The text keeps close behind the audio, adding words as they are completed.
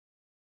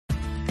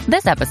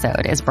This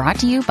episode is brought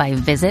to you by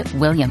Visit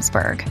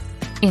Williamsburg.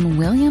 In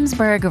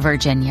Williamsburg,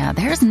 Virginia,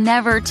 there's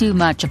never too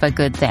much of a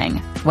good thing.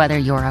 Whether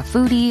you're a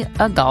foodie,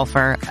 a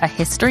golfer, a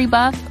history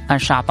buff, a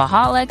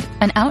shopaholic,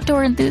 an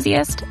outdoor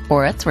enthusiast,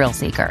 or a thrill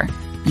seeker,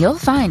 you'll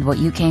find what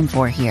you came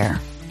for here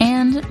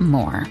and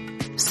more.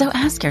 So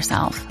ask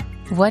yourself,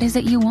 what is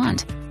it you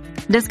want?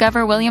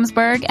 Discover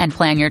Williamsburg and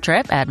plan your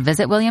trip at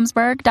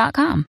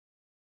visitwilliamsburg.com.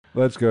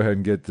 Let's go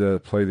ahead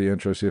and play the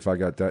intro, see if I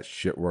got that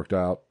shit worked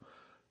out,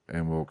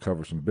 and we'll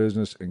cover some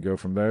business and go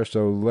from there.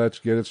 So let's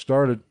get it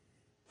started.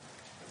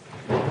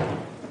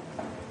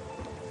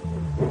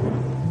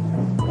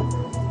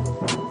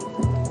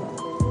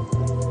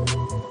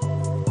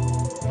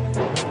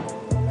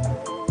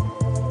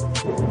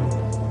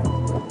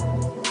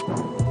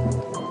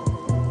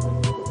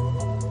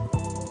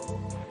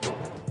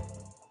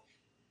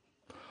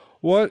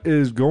 What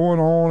is going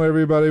on,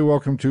 everybody?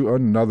 Welcome to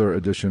another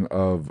edition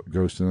of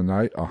Ghost in the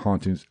Night, a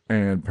hauntings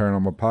and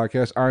paranormal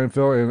podcast. I am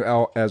Phil,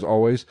 and as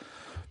always,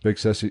 Big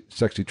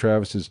Sexy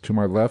Travis is to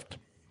my left.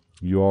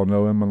 You all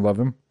know him and love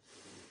him.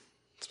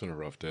 It's been a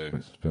rough day.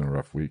 It's been a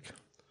rough week.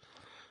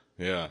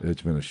 Yeah.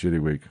 It's been a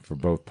shitty week for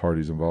both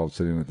parties involved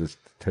sitting at this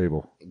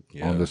table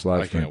on this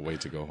live stream. I can't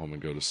wait to go home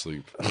and go to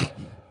sleep.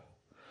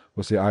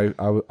 Well, see, I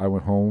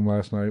went home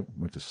last night,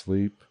 went to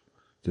sleep,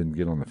 didn't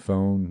get on the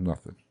phone,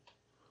 nothing.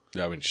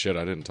 Yeah, I mean, shit,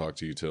 I didn't talk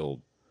to you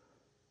till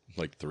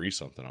like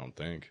 3-something, I don't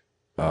think.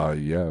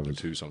 Yeah. It was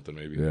 2-something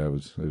maybe. Yeah, it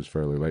was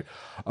fairly late.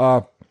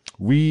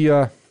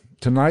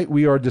 Tonight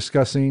we are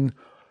discussing,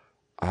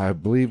 I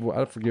believe,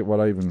 I forget what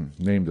I even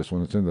named this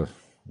one. It's in the,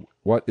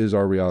 what is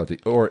our reality?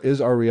 Or is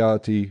our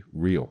reality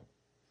real?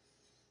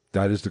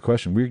 That is the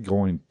question. We're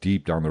going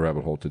deep down the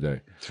rabbit hole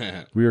today.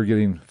 We are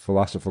getting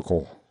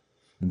philosophical.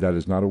 And that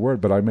is not a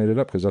word, but I made it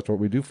up because that's what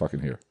we do fucking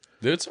here.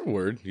 It's a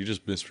word. You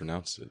just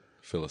mispronounced it.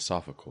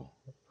 Philosophical.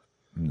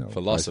 No.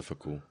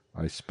 Philosophical.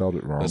 I spelled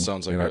it wrong. That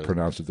sounds like I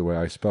pronounced it the way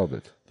I spelled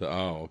it.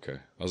 Oh, okay.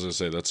 I was going to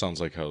say, that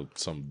sounds like how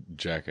some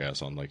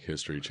jackass on like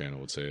History Channel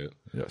would say it.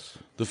 Yes.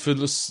 The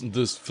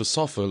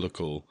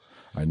philosophical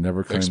I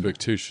never claimed,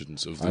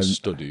 expectations of this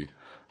study.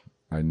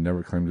 I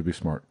never claimed to be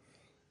smart.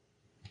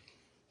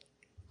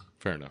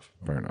 Fair enough.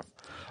 Fair enough.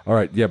 All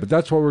right. Yeah, but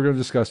that's what we're going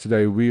to discuss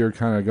today. We are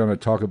kind of going to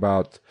talk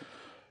about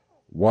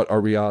what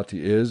our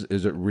reality is.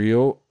 Is it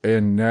real?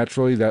 And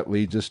naturally, that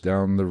leads us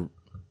down the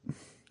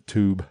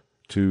tube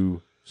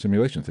to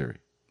simulation theory,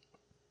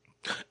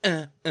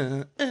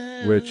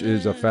 which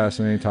is a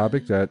fascinating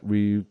topic that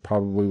we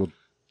probably will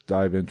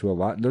dive into a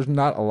lot. There's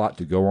not a lot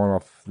to go on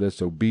off this,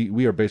 so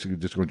we are basically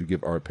just going to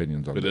give our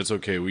opinions on it. But it's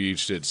okay. We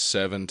each did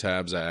 7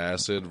 tabs of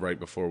acid right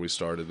before we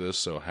started this,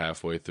 so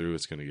halfway through,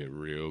 it's going to get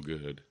real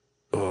good.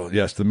 Oh,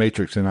 yes, The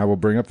Matrix, and I will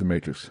bring up The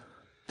Matrix.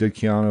 Did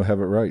Keanu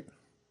have it right?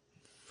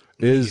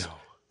 Is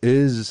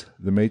The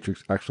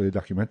Matrix actually a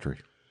documentary?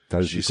 That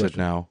is she said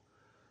now.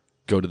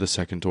 Go to the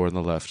second door on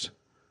the left.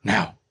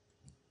 Now.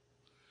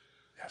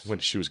 Yes. When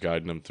she was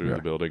guiding him through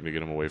the building to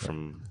get him away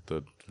from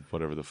the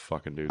whatever the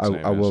fucking dude's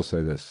name is. I will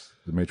say this.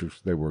 The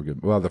Matrix, they were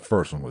good. Well, the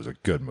first one was a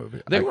good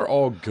movie. They were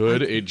all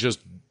good. It just,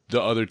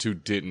 the other two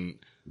didn't.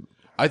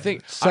 I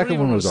think, second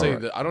one was all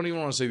right. I don't even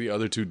want to say the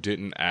other two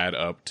didn't add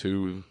up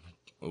to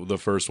the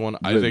first one.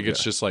 I think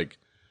it's just like,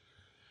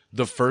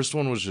 the first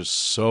one was just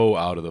so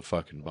out of the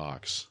fucking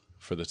box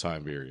for the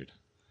time period.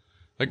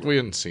 Like, we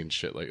hadn't seen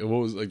shit. Like,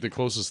 what was like the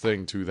closest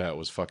thing to that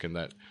was fucking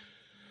that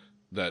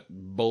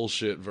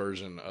bullshit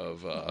version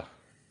of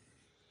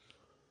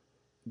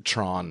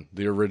Tron,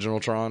 the original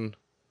Tron.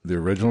 The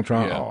original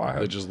Tron?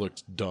 Yeah, it just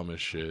looked dumb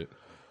as shit.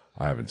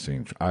 I haven't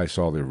seen. I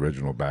saw the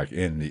original back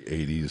in the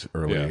 80s,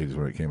 early 80s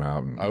when it came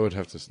out. And I would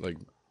have to like.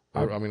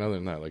 I mean, other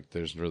than that, like,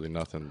 there's really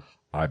nothing.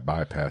 I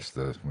bypassed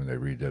when they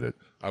redid it.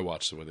 I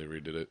watched it when they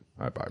redid it.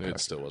 I bypassed. It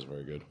still wasn't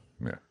very good.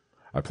 Yeah,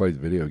 I played the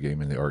video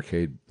game in the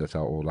arcade. That's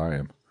how old I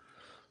am.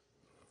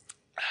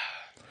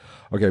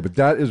 Okay, but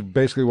that is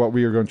basically what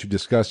we are going to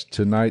discuss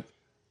tonight.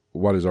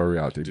 What is our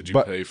reality? Did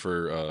you pay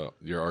for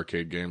your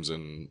arcade games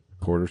and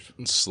quarters,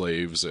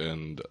 slaves,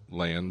 and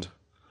land?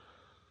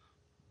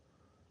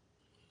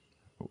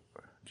 Do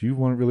you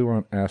really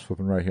want an ass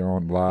whooping right here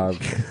on live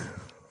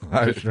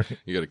stream?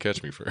 You got to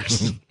catch me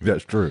first.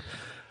 That's true.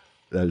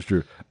 That is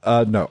true.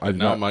 No, I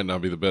now it might not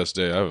be the best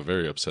day. I have a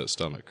very upset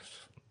stomach.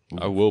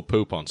 I will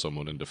poop on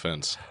someone in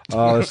defense.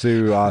 Let's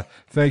see.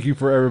 Thank you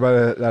for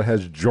everybody that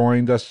has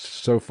joined us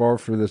so far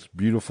for this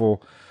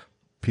beautiful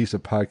piece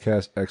of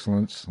podcast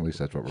excellence. At least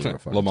that's what we're going to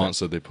find. Lamont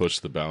said they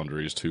pushed the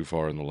boundaries too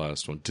far in the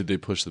last one. Did they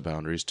push the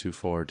boundaries too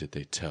far? Did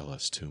they tell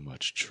us too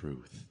much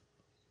truth?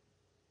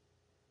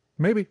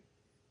 Maybe.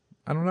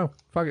 I don't know.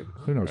 Fuck it.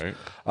 Who knows?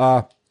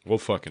 Right. We'll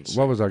fucking see.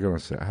 What was I going to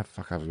say? I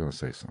was going to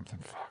say something.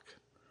 Fuck.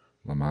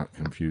 Lamont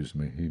confused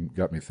me. He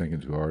got me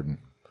thinking too hard and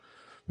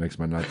makes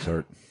my nights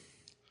hurt.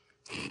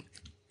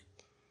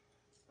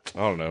 I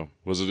don't know.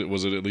 Was it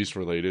at least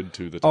related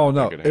to the? Oh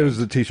no, it was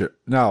the T-shirt.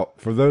 Now,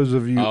 for those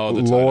of you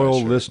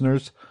loyal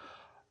listeners,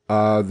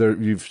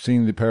 you've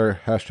seen the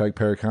hashtag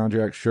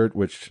Paraconjac shirt,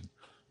 which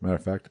Matter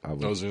of fact, I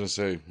was going to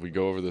say, we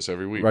go over this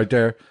every week. Right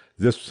there.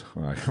 This,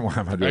 why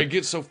am I doing I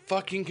get so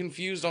fucking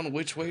confused on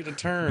which way to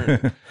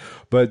turn.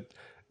 But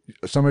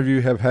some of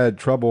you have had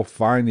trouble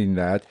finding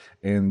that,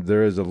 and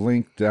there is a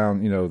link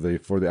down,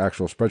 for the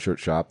actual Spreadshirt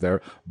shop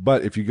there.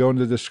 But if you go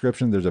into the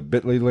description, there's a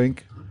bit.ly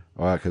link,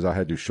 because I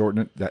had to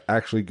shorten it, that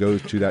actually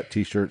goes to that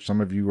T-shirt.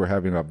 Some of you were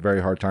having a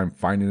very hard time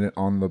finding it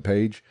on the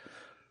page,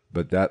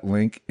 but that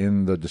link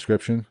in the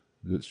description,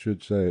 it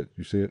should say it.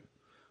 You see it?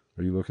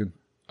 Are you looking?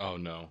 Oh,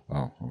 no.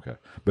 Oh, okay.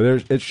 But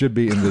it should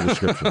be in the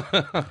description.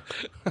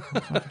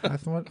 I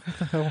thought, what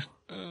the hell?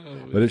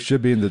 But it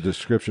should be in the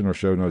description or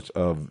show notes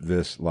of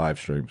this live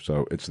stream.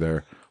 So it's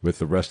there with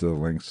the rest of the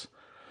links.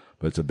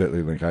 But it's a bit.ly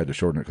link. I had to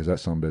shorten it because that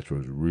sumbitch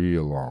was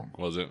real long.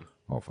 Was it?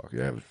 Oh, fuck.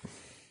 Yeah. It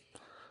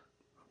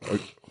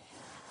was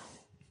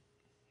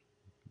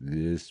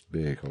this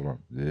big. Hold on.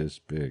 This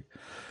big.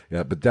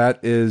 Yeah, but that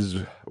is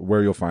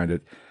where you'll find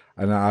it.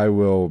 And I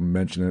will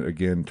mention it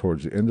again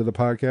towards the end of the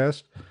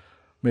podcast.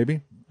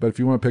 Maybe. But if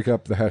you want to pick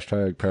up the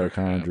hashtag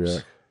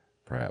Parachondriac,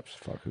 perhaps,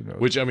 fuck, who knows?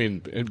 Which, I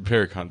mean, the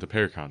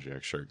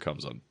Parachondriac shirt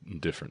comes on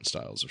different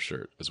styles of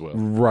shirt as well.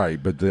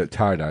 Right, but the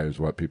tie-dye is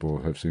what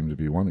people have seemed to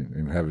be wanting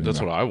and having. That's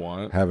what I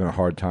want. Having a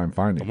hard time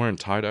finding. I'm wearing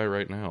tie-dye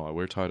right now. I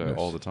wear tie-dye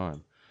all the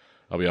time.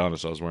 I'll be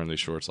honest, I was wearing these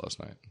shorts last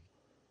night.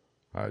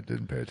 I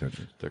didn't pay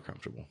attention. They're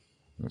comfortable.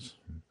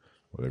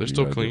 They're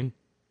still clean.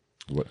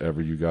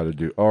 Whatever you got to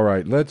do. All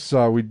right, let's.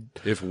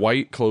 If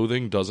white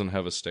clothing doesn't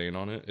have a stain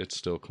on it, it's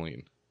still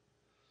clean.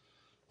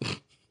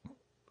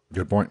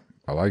 Good point.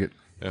 I like it.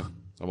 Yeah.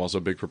 I'm also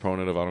a big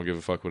proponent of I don't give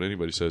a fuck what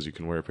anybody says. You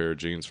can wear a pair of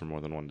jeans for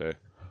more than one day.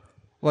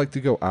 Like to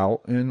go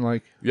out and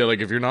like. Yeah, like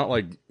if you're not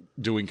like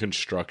doing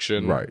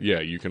construction, right? Yeah,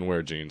 you can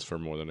wear jeans for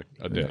more than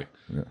a day.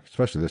 Yeah,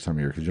 especially this time of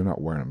year because you're not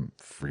wearing them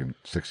freaking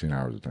 16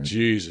 hours a day.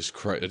 Jesus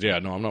Christ! Yeah,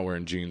 no, I'm not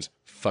wearing jeans.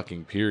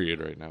 Fucking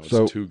period. Right now,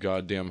 it's too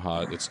goddamn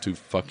hot. It's too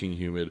fucking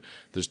humid.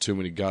 There's too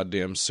many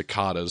goddamn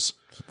cicadas.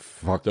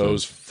 Fuck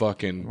those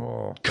fucking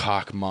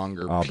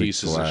cockmonger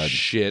pieces of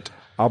shit.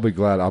 I'll be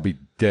glad. I'll be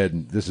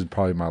dead. This is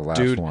probably my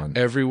last one.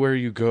 Everywhere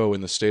you go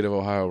in the state of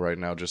Ohio right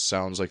now just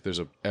sounds like there's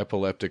an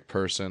epileptic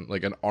person,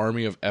 like an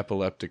army of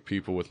epileptic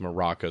people with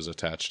maracas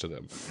attached to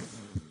them.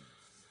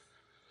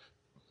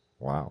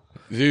 Wow.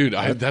 Dude,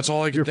 that's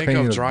all I can think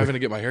of driving to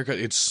get my haircut.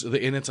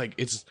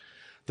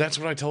 That's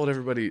what I told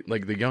everybody,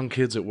 like the young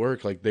kids at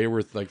work, like they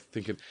were like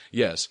thinking,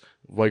 yes,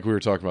 like we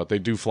were talking about, they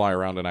do fly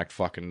around and act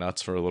fucking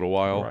nuts for a little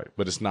while, right.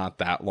 But it's not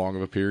that long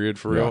of a period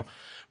for real.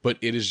 But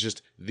it is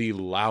just the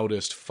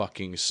loudest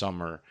fucking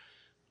summer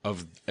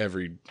of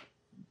every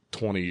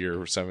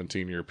 20-year or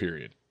 17-year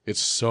period. It's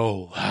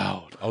so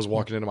loud. I was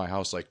walking into my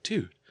house like,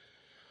 dude,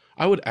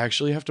 I would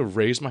actually have to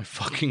raise my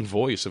fucking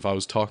voice if I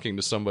was talking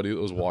to somebody that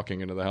was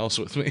walking into the house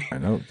with me. I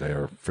know. They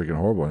are freaking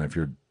horrible. And if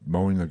you're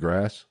mowing the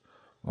grass,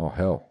 all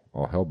hell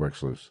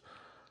breaks loose.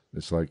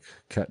 It's like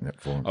catnip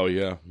for them. Oh,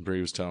 yeah.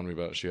 Bree was telling me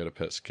about she had a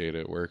pet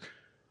cicada at work.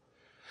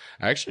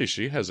 Actually,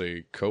 she has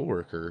a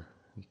coworker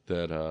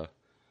that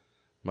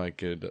might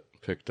get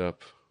picked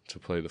up to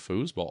play the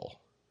foosball.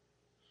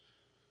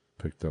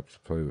 Picked up to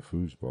play the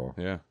foosball?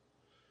 Yeah.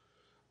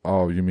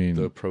 Oh, you mean...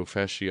 The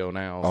professional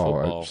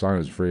football.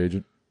 Signed as a free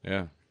agent?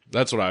 Yeah.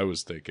 That's what I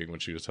was thinking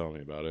when she was telling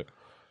me about it.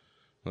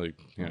 Like,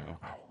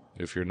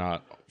 if you're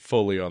not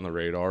fully on the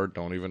radar,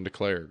 don't even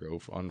declare.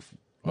 Go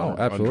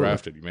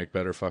undrafted. You make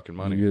better fucking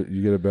money. You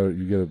get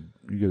to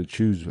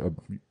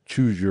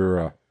choose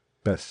your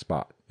best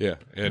spot. Yeah,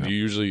 and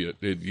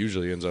it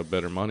usually ends up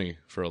better money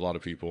for a lot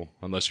of people,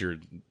 unless you're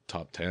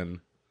top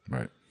 10.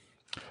 Right.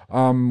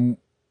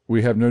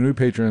 We have no new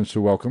patrons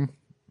to welcome.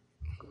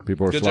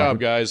 People are good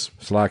job, guys.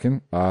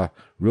 Slacking.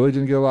 Really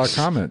didn't get a lot of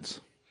comments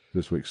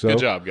this week. So good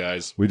job,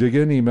 guys. We did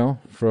get an email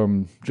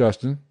from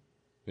Justin.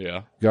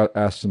 Yeah. Got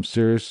asked some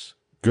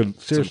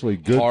seriously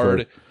good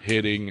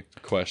hard-hitting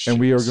questions.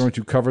 And we are going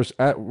to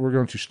we're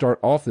going to start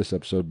off this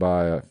episode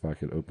by, if I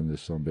could open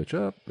this sumbitch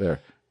up, there,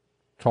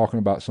 talking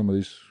about some of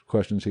these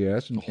questions he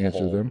asked and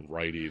answer them.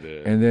 Righty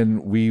there. And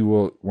then we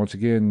will, once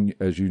again,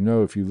 as you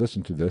know, if you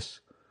listen to this,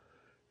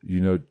 you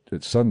know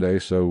it's Sunday,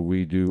 so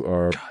we do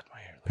our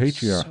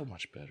Patreon. So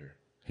much better.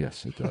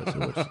 Yes, it does. It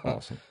looks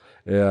awesome.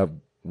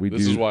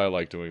 This is why I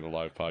like doing the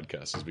live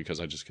podcast, is because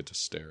I just get to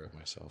stare at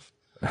myself.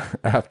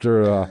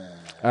 After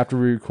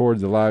we record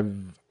the live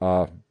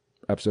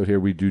episode here,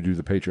 we do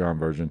the Patreon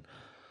version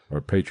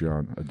or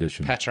Patreon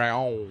edition.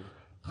 Patreon.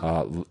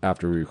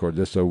 After we record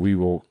this, so we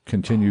will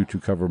continue to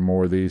cover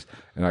more of these.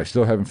 And I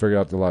still haven't figured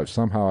out the live.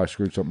 Somehow I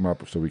screwed something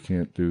up, so we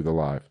can't do the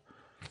live.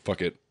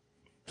 Fuck it.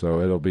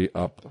 So it'll be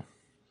up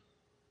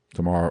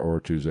tomorrow or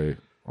Tuesday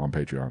on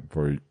Patreon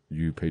for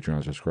you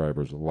Patreon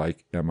subscribers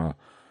like Emma,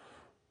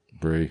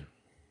 Bree.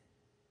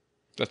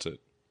 That's it.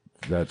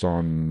 That's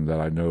on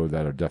that I know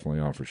that are definitely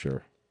on for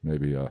sure.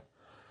 Maybe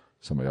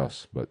somebody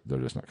else, but they're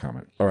just not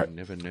commenting. All right.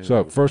 Never know.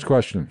 So first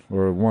question,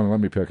 or one, let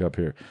me pick up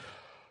here.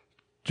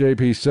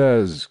 JP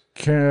says,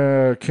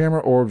 camera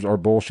orbs are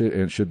bullshit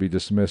and should be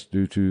dismissed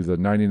due to the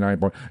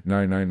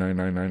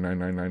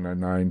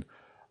 99.999999999,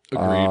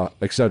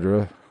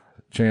 etc.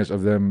 chance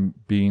of them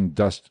being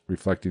dust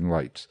reflecting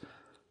lights.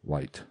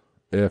 light.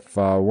 If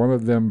one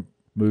of them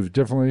moves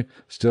differently,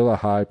 still a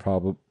high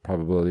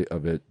probability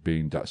of it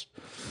being dust.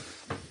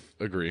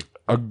 Agree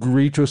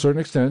To a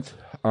certain extent.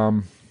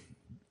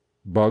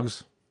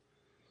 Bugs.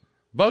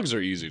 Bugs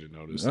are easy to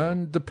notice.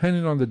 And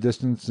depending on the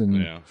distance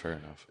and yeah, fair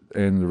enough.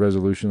 And the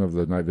resolution of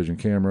the night vision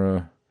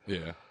camera.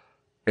 Yeah.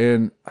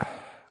 And if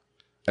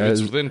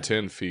it's within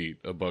 10 feet,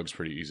 a bug's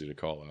pretty easy to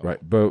call out. Right.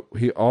 But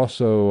he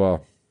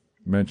also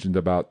mentioned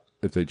about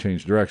if they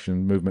change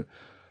direction, movement.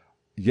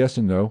 Yes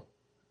and no.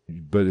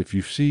 But if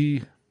you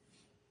see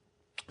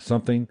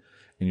something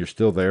and you're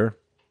still there,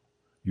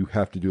 you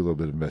have to do a little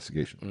bit of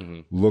investigation.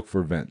 Mm-hmm. Look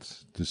for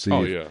vents to see.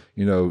 Oh, yeah.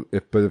 You know,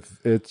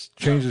 if it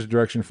changes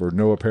direction for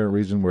no apparent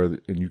reason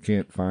and you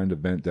can't find a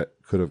vent that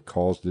could have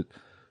caused it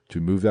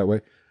to move that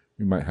way,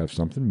 you might have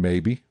something,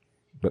 maybe.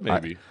 But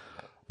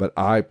But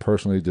I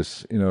personally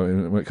just, you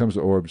know, when it comes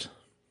to orbs,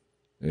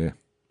 yeah,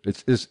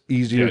 it's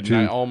easier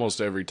to.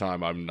 Almost every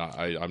time I'm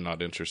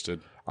not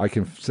interested. I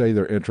can say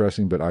they're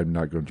interesting, but I'm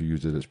not going to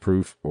use it as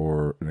proof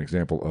or an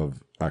example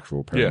of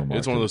actual paranormal. Yeah, it's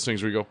activity. one of those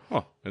things where you go,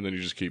 huh, and then you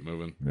just keep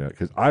moving. Yeah,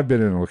 because I've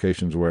been in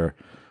locations where,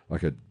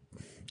 like a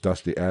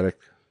dusty attic,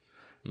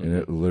 and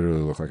it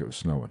literally looked like it was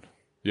snowing.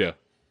 Yeah.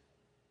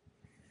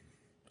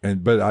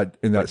 But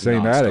in that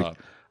same nonstop. attic,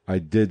 I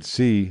did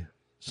see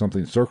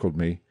something circled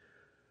me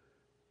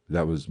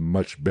that was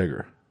much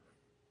bigger.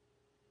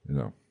 You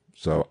know,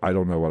 so I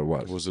don't know what it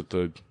was. Was it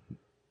the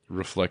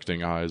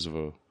reflecting eyes of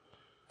a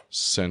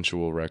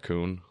sensual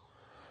raccoon?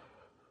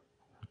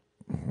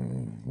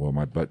 Well,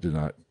 my butt did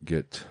not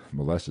get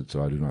molested,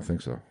 so I do not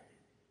think so.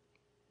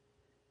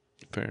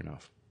 Fair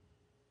enough.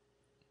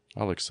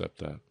 I'll accept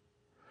that.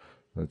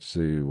 Let's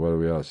see. What do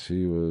we else?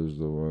 He was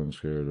the one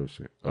scared of.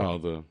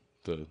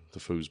 The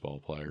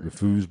foosball player. The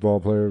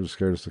foosball player was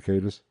scared of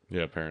cicadas?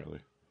 Yeah, apparently.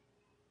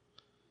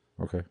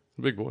 Okay.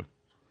 Big boy.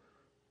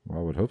 Well,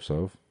 I would hope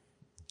so.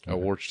 I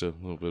watched a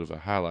little bit of a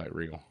highlight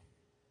reel.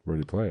 Where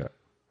did he play at?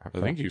 I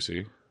think you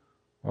see.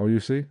 Oh, you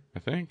see? I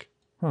think.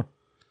 Huh.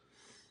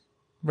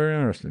 Very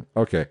interesting.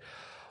 Okay.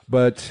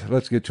 But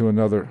let's get to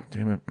another.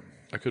 Damn it.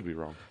 I could be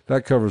wrong.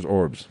 That covers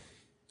orbs.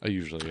 I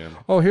usually am.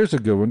 Oh, here's a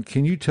good one.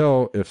 Can you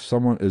tell if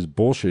someone is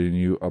bullshitting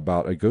you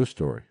about a ghost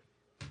story?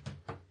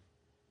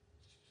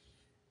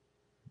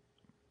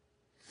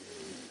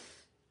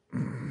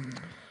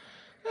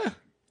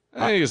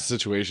 I think it's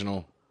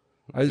situational.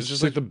 It's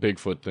just like the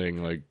Bigfoot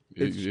thing. Like,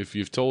 if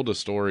you've told a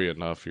story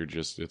enough,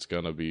 it's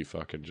gonna be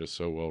fucking just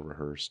so well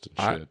rehearsed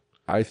and shit.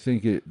 I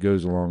think it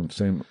goes along the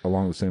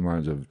same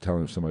lines of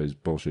telling if somebody's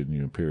bullshitting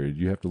you. Period.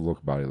 You have to look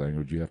at body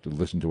language. You have to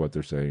listen to what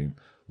they're saying.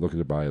 Look at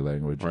their body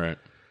language. Right.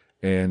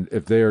 And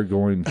if they are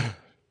going,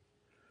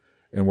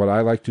 and what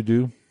I like to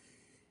do,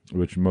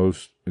 which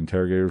most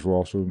interrogators will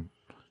also,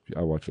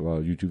 I watch a lot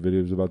of YouTube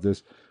videos about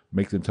this,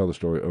 make them tell the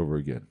story over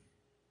again.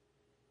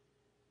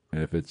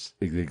 And if it's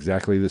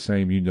exactly the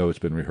same, you know it's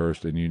been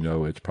rehearsed, and you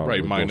know it's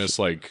probably right. Minus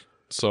like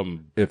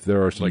some, if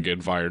there are some like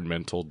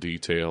environmental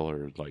detail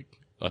or like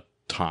a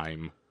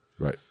time.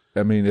 Right.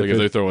 I mean, like if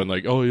they throw in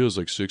like, oh, it was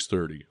like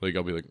 6:30. Like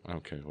I'll be like,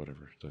 okay,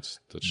 whatever. That's.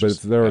 But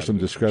if there are some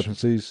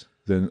discrepancies,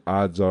 then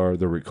odds are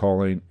they're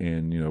recalling,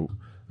 and you know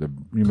the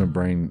human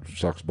brain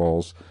sucks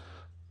balls,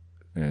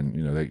 and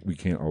you know we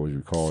can't always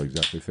recall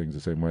exactly things the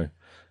same way,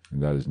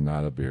 and that is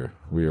not a beer.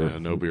 We are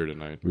no beer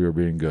tonight. We are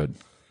being good.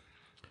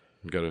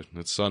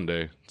 It's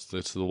Sunday.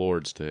 It's the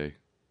Lord's Day.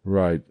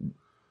 Right.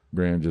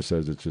 Brand just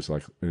says it's just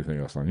like anything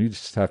else. You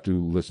just have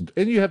to listen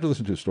and you have to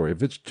listen to the story.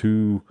 If it's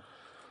too,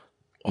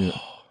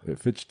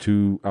 if it's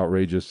too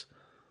outrageous,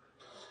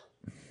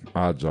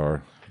 odds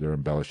are they're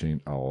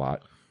embellishing a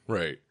lot.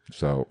 Right.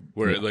 So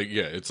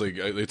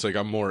it's like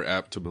I'm more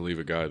apt to believe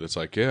a guy that's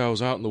like, yeah, I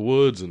was out in the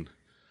woods and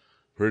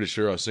pretty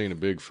sure I seen a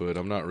Bigfoot.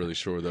 I'm not really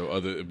sure though.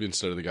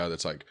 Instead of the guy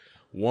that's like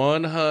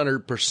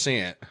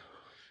 100%.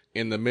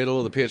 In the middle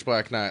of the pitch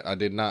black night, I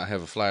did not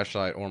have a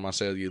flashlight or my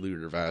cellular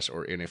device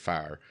or any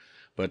fire.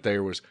 But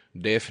there was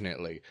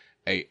definitely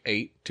a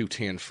 8 to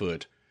 10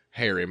 foot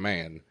hairy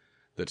man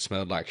that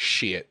smelled like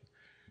shit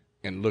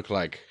and looked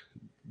like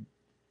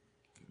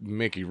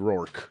Mickey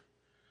Rourke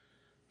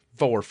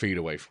 4 feet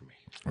away from me.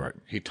 Right.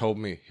 He told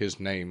me his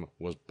name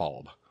was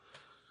Bob.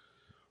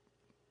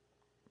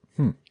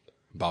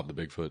 Bob the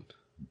Bigfoot.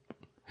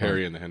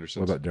 Harry and the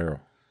Hendersons. What about Daryl?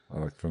 I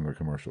like from the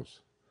commercials.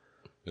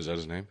 Is that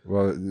his name?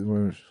 Well,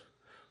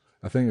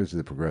 I think it was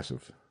the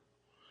Progressive.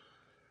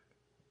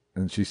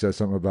 And she said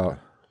something about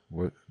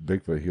what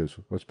Bigfoot. He goes,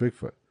 what's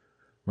Bigfoot?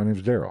 My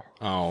name's Daryl.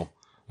 Oh,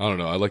 I don't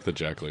know. I like the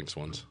Jack Links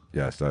ones.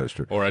 Yes, that is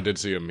true. Or I did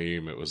see a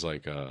meme. It was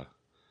like,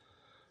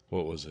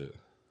 what was it?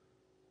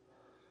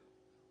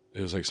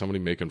 It was like somebody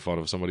making fun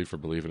of somebody for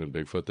believing in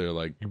Bigfoot. They're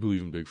like, you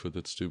believe in Bigfoot?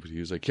 That's stupid. He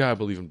was like, yeah, I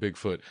believe in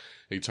Bigfoot. And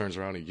he turns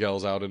around and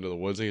yells out into the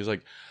woods and he's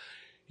like,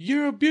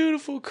 you're a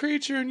beautiful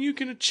creature and you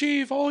can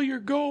achieve all your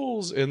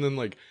goals. And then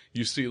like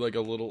you see like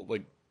a little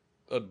like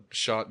a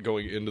shot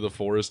going into the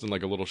forest and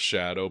like a little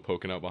shadow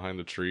poking out behind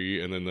the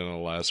tree. And then in the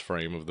last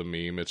frame of the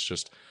meme, it's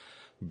just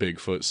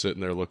Bigfoot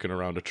sitting there looking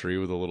around a tree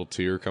with a little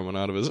tear coming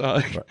out of his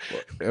eye.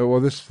 Well,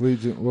 this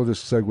leads. We'll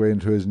just segue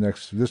into his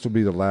next. This will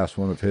be the last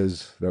one of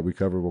his that we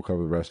cover. We'll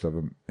cover the rest of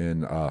them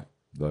in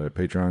the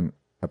Patreon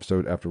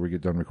episode after we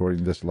get done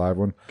recording this live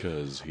one.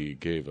 Because he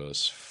gave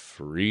us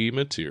free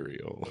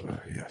material.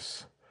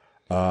 Yes.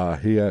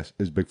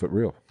 Is Bigfoot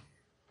real?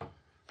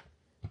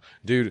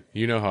 Dude,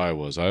 you know how I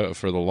was.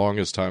 For the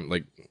longest time,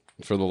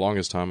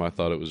 I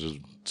thought it was just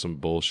some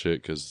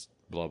bullshit because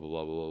blah, blah,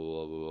 blah, blah,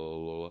 blah, blah,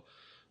 blah, blah.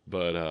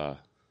 But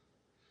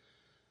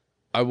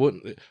I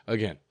wouldn't,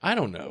 again, I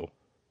don't know.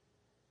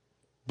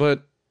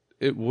 But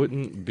it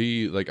wouldn't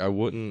be, like, I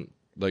wouldn't,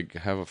 like,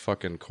 have a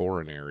fucking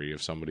coronary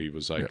if somebody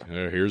was like,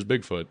 here's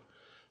Bigfoot.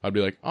 I'd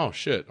be like, oh,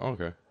 shit,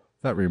 okay.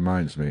 That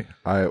reminds me.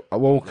 I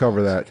will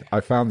cover that.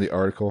 I found the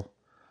article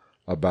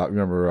about,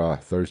 remember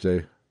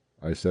Thursday,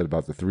 I said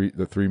about the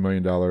 $3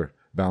 million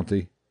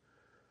bounty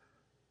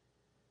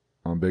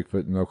on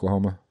Bigfoot in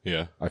Oklahoma?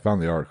 Yeah. I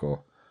found the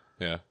article.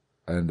 Yeah.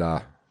 And,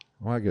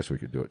 well, I guess we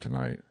could do it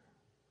tonight.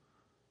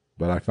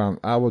 But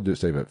we'll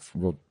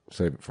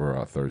save it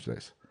for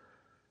Thursdays.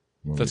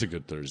 That's a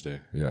good Thursday.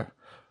 Yeah.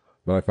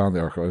 But I found the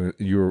article, and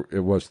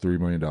it was $3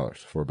 million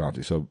for a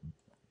bounty. So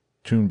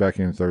tune back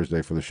in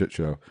Thursday for the shit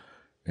show,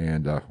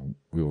 and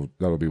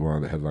that'll be one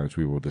of the headlines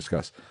we will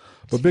discuss.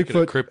 But Speaking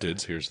Bigfoot of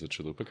cryptids, here's the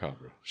Chalupa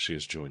Cabra. She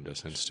has joined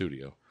us in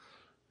studio.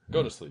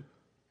 Go to sleep.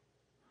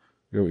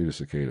 Go eat a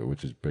cicada,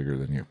 which is bigger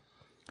than you.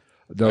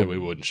 It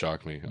wouldn't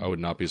shock me. I would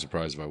not be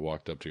surprised if I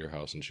walked up to your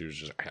house and she was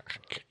just...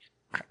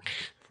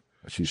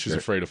 She's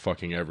afraid of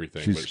fucking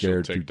everything, she's but she'll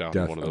scared take to down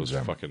death one of of those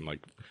them. fucking,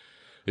 like...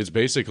 It's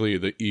basically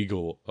the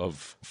eagle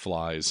of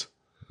flies.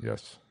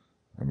 Yes.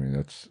 I mean,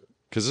 that's...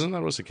 Because isn't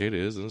that what a cicada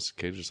is? Isn't a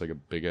cicada just like a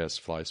big-ass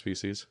fly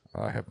species?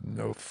 I have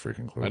no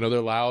freaking clue. I know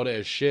they're loud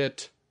as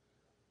shit.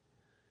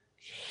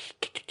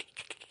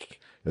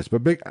 Yes,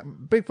 but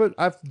Bigfoot,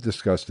 I've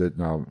discussed it,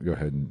 and I'll go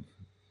ahead and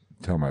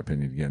tell my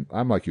opinion again.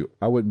 I'm like you.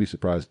 I wouldn't be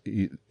surprised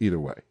either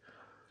way.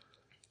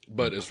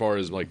 But as far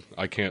as, like,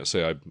 I can't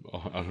say I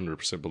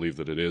 100% believe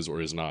that it is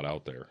or is not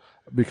out there.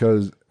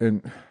 Because,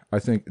 and I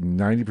think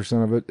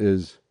 90% of it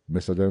is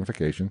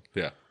misidentification.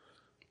 Yeah.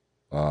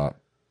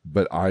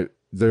 But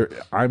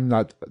I'm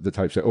not the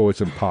type to say,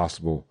 it's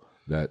impossible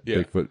that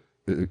Bigfoot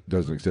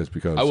doesn't exist,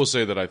 because I will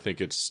say that I think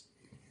it's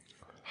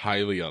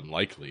highly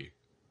unlikely.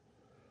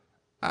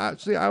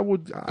 See,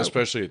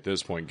 Especially at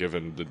this point,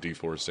 given the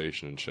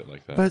deforestation and shit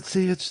like that. But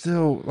see, it's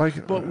still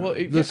like. But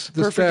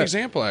perfect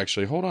example.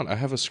 Actually, hold on, I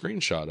have a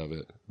screenshot of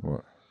it.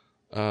 What?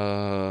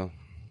 I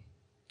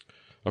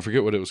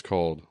forget what it was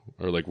called,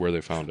 or like where they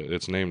found it.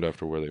 It's named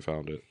after where they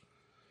found it.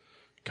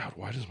 God,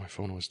 why does my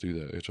phone always do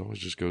that? It always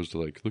just goes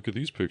to like, look at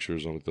these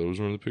pictures on it.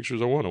 Those are the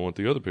pictures I want. I want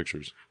the other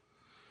pictures.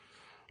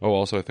 Oh,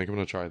 also, I think I'm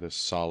gonna try this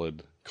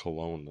solid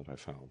cologne that I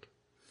found.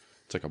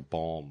 It's like a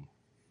balm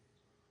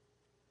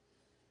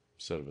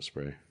instead of a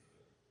spray.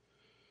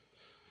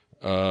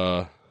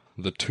 The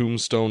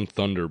Tombstone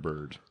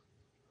Thunderbird.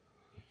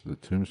 The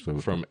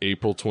Tombstone from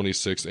April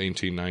 26,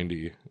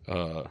 1890.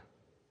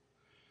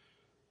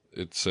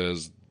 It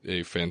says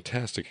a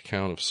fantastic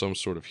account of some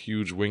sort of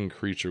huge winged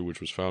creature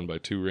which was found by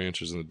two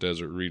ranchers in the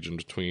desert region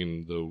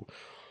between the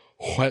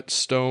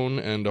Whetstone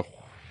and the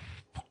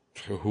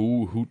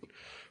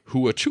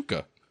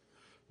Huachuca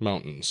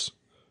Mountains.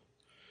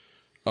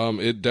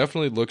 It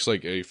definitely looks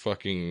like a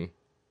fucking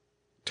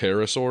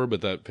pterosaur,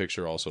 but that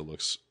picture also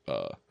looks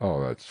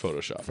that's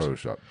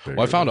photoshopped.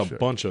 Well, I found a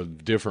bunch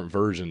of different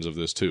versions of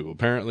this too.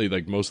 Apparently,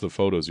 like, most of the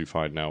photos you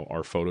find now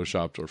are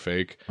photoshopped or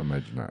fake.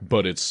 Imagine that.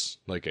 But it's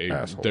like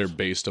Assholes. They're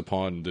based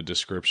upon the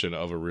description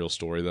of a real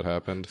story that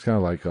happened. It's kind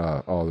of like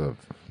all the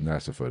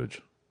NASA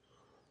footage.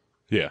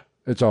 Yeah.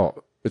 It's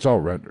all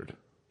rendered.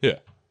 Yeah.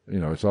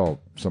 It's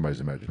all somebody's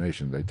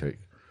imagination they take.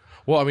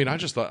 Well, I mean, I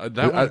just thought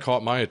that one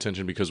caught my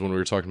attention because when we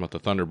were talking about the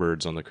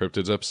Thunderbirds on the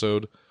Cryptids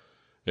episode,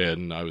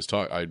 and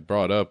I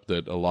brought up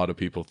that a lot of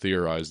people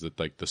theorize that,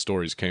 like, the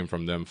stories came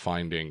from them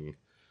finding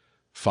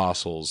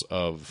fossils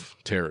of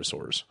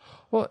pterosaurs.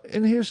 Well,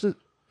 and here's the,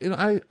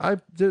 I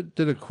did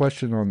a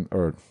question on,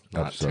 or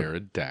not episode.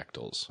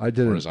 Pterodactyls. I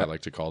did, or as I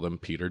like to call them,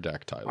 Peter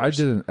Dactylers. I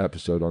did an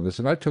episode on this,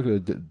 and I took a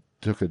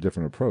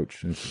different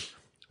approach. And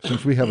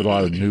since we have a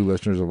lot of new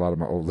listeners, a lot of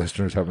my old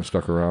listeners haven't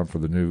stuck around for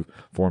the new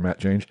format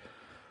change.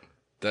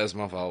 That's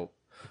my fault.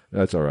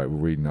 That's all right. We're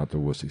reading out the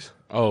wussies.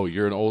 Oh,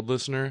 you're an old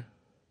listener?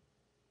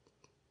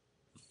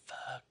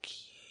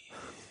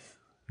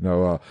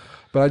 No,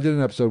 but I did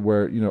an episode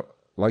where,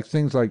 like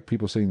things like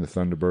people seeing the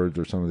Thunderbirds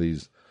or some of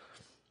these,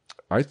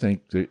 I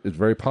think it's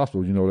very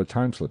possible. You know what a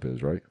time slip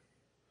is, right?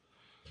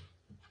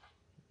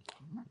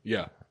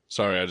 Yeah.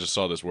 Sorry, I just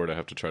saw this word. I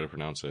have to try to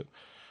pronounce it.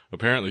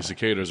 Apparently,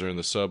 cicadas are in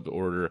the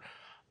suborder.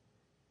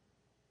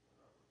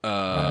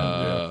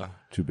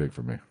 Too big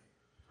for me.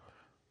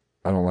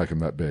 I don't like them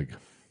that big.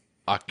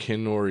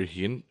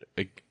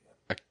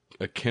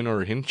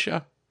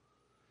 Achinorrhyncha,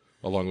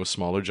 along with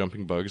smaller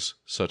jumping bugs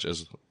such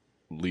as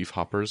leaf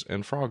hoppers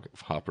and frog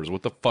hoppers.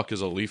 What the fuck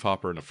is a leaf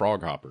hopper and a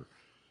frog hopper?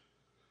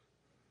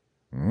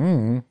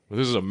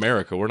 This is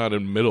America. We're not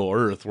in Middle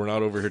Earth. We're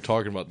not over here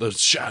talking about the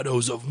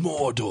shadows of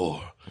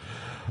Mordor.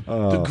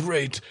 The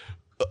great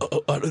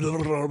of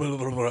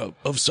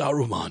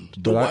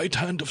Saruman. The right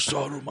hand of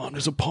Saruman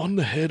is upon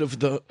the head of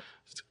the...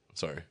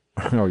 Sorry.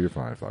 No, you're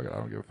fine. Fuck it. I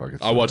don't give a fuck.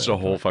 I watched a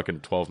whole fucking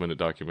 12-minute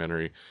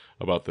documentary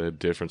about the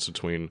difference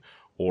between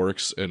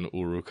orcs and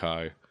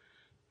Uruk-hai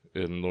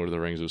in Lord of the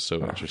Rings. It was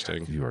so interesting.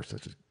 God, you are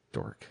such a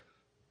dork.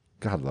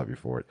 God love you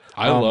for it.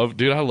 I love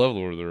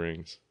Lord of the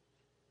Rings.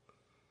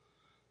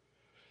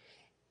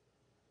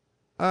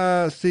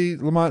 See,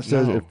 Lamont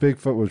says if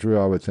Bigfoot was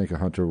real, I would think a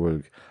hunter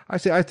would. I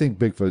think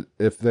Bigfoot.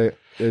 If they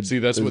see,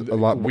 that's what a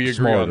lot we agree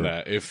smarter. on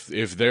that.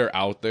 If they're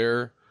out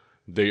there,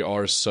 they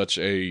are such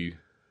a.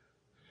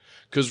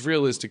 Because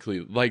realistically,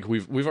 like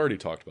we've already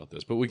talked about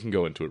this, but we can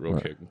go into it real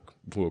quick.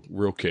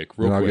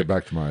 And I'll get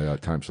back to my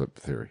time slip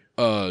theory.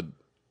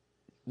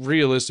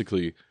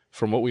 Realistically,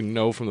 from what we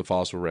know from the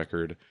fossil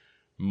record,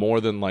 more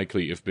than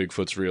likely, if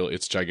Bigfoot's real,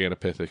 it's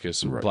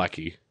Gigantopithecus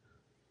blackie,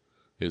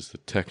 is the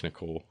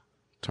technical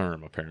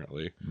term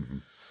apparently. Mm-hmm.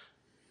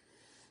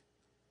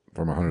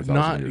 From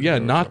 100,000 years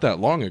ago. Not that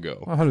long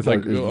ago.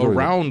 100,000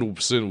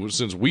 around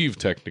since we've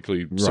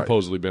technically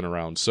supposedly been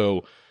around.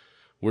 So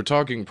we're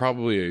talking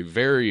probably a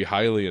very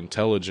highly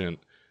intelligent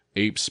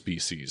ape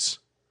species.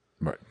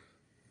 Right.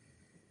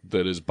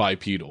 That is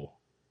bipedal.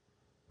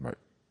 Right.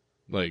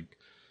 Like,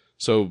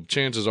 so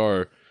chances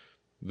are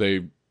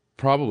they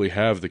probably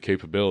have the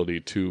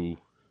capability to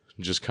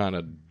just kind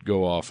of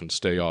go off and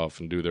stay off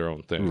and do their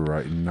own thing.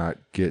 Right. And not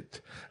get.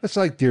 It's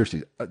like deer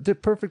season. The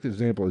perfect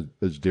example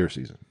is deer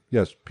season.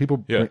 Yes,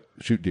 people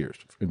shoot deers.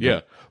 Yeah,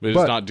 but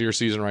it's not deer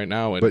season right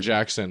now. And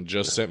Jackson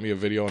just sent me a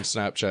video on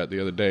Snapchat the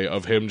other day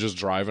of him just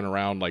driving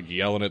around, like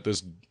yelling at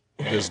this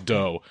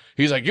doe.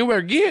 He's like, "You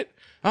better get!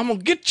 I'm gonna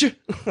get you."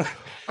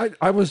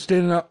 I was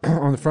standing up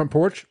on the front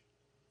porch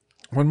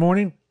one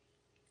morning.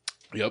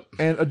 Yep.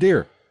 And a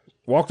deer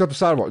walked up the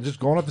sidewalk, just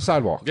going up the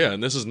sidewalk. Yeah,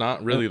 and this is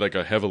not really like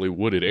a heavily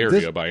wooded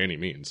area by any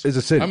means. It's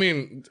a city. I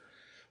mean,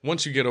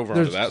 once you get over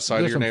onto that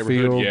side of your some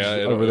neighborhood, fields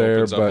it over there,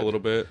 opens up but a little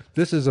bit.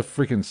 This is a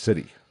freaking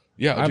city.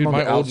 Yeah, I'm dude, on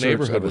my the old outskirts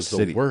neighborhood of a was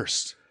city. the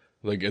worst.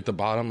 Like at the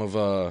bottom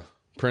of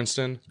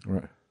Princeton,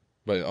 Right.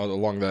 but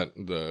along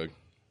the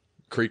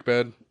creek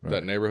bed,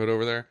 that neighborhood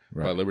over there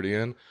by Liberty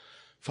Inn.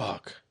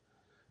 Fuck.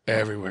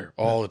 Everywhere,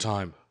 all the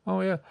time.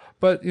 Oh, yeah.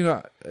 But,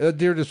 a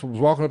deer just was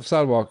walking up the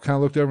sidewalk, kind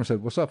of looked over and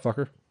said, "What's up,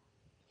 fucker?"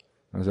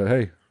 I said,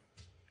 "Hey."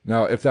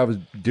 Now, if that was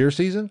deer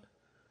season.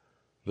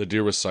 The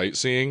deer was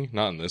sightseeing,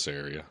 not in this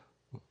area.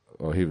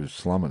 Oh, he was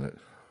slumming it.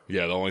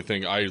 Yeah, the only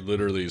thing, I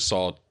literally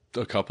saw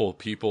a couple of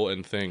people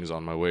and things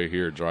on my way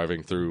here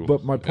driving through.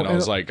 But my point, and I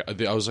was like,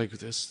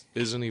 this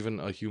isn't even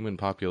a human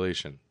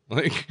population.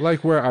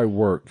 Like where I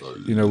work,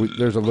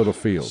 there's a little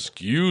field.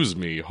 Excuse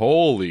me,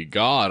 holy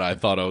God! I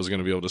thought I was going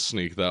to be able to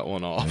sneak that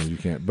one off. No, you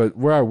can't. But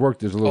where I work,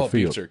 there's a little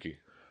field. Beef jerky.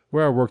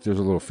 Where I work, there's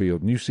a little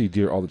field, and you see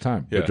deer all the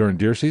time. Yeah. But during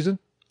deer season,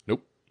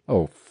 Nope.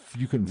 oh,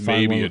 you couldn't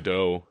find Maybe one. a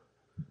doe.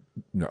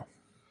 No.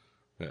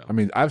 Yeah. I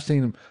mean, I've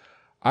seen them.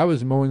 I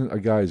was mowing a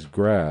guy's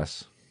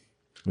grass.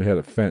 We had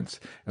a fence,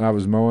 and I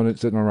was mowing it,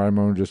 sitting on right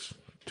mowing, just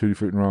tutti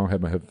fruiting along,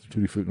 had my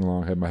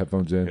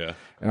headphones in. Yeah.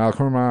 And out of the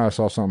corner of my eye, I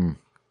saw something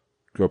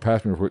go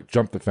past me real quick,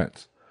 jump the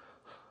fence.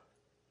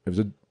 It was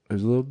a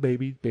little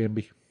baby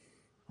Bambi.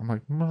 I'm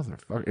like,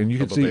 motherfucker. And you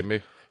could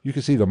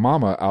see the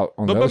mama out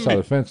on the other side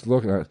of the fence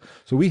looking at it.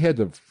 So I had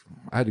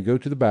to go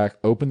to the back,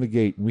 open the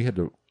gate, and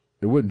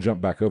it wouldn't jump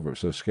back over. It was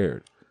so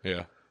scared.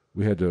 Yeah.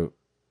 We had to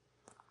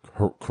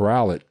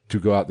corral it to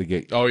go out the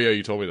gate. Oh, yeah,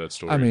 you told me that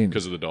story. I mean,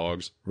 because of the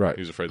dogs. Right.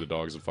 He was afraid the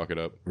dogs would fuck it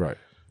up. Right.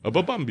 A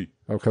babambi.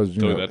 Because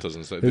That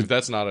doesn't say. If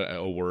that's not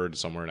a word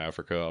somewhere in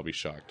Africa, I'll be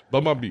shocked.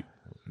 Babambi.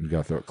 You got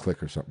to throw a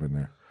click or something in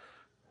there.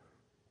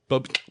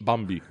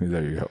 Babambi.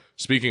 There you go.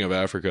 Speaking of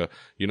Africa,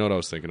 you know what I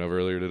was thinking of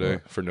earlier today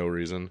for no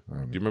reason? Do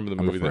you remember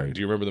the movie? Do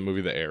you remember the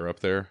movie The Air Up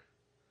There?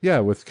 Yeah,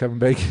 with Kevin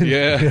Bacon.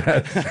 Yeah.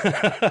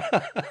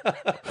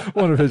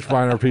 One of his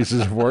finer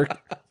pieces of work.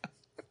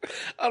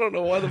 I don't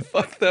know why the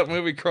fuck that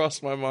movie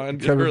crossed my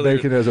mind. Kevin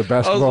Bacon as a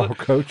basketball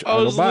coach. I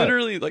was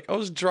literally I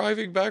was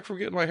driving back from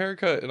getting my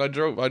haircut, and I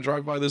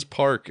drive by this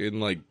park in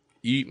like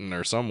Eaton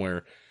or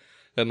somewhere,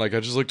 and I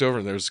just looked over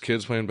and there's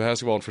kids playing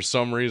basketball, and for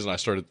some reason I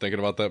started thinking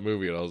about that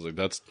movie, and I was like,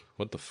 "That's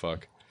what the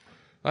fuck."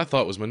 I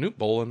thought, was Manute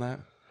Bol in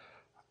that?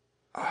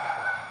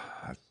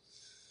 I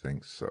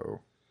think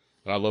so.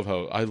 And I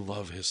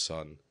love his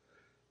son,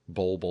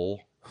 Bol.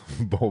 Bol.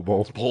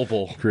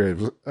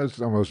 Creative.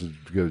 That's almost as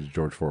good as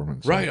George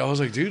Foreman. So. Right. I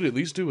was like, dude, at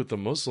least do what the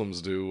Muslims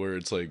do, where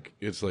it's a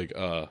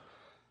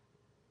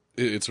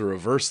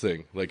reverse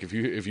thing. Like if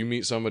you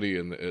meet somebody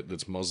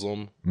that's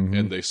Muslim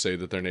and they say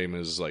that their name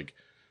is like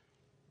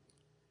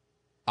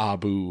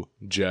Abu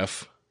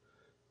Jeff,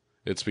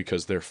 it's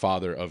because they're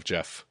father of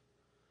Jeff.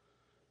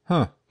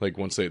 Huh. Like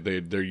once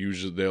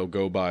they'll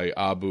go by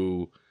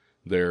Abu,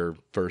 their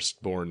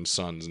firstborn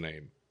son's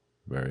name.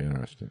 Very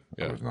interesting.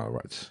 Yeah. That was not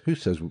right. Who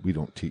says we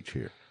don't teach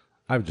here?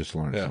 I've just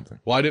learned something.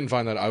 Well, I didn't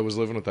find that. I was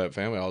living with that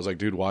family. I was like,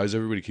 dude, why does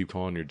everybody keep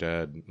calling your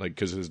dad? Like,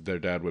 because their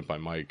dad went by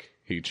Mike.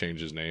 He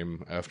changed his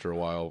name after a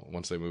while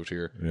once they moved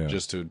here,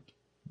 just to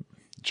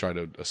try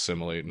to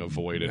assimilate and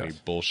avoid any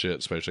bullshit,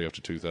 especially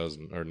after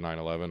 2000 or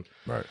 9/11.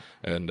 Right.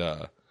 And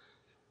I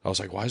was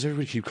like, why does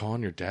everybody keep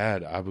calling your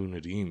dad Abu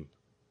Nadim?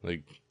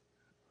 Like,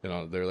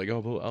 they're like,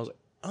 oh, I was like,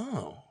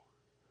 oh,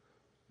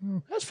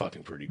 that's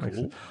fucking pretty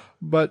cool.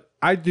 But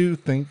I do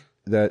think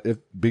that if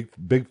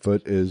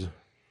Bigfoot is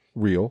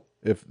real,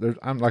 if there's,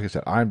 like I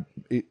said,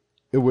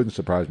 it wouldn't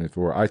surprise me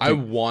for. I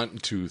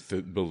want to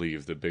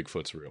believe that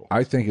Bigfoot's real.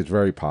 I think it's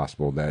very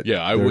possible that.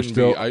 Yeah, I wouldn't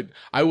be.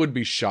 I would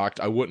be shocked.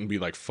 I wouldn't be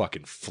like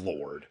fucking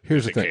floored.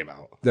 Here's if the it thing: came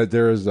out. that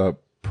there is a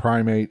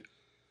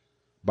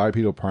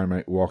bipedal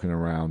primate walking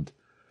around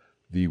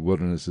the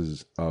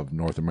wildernesses of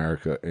North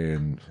America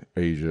and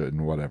Asia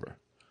and whatever.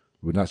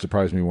 Would not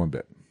surprise me one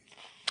bit.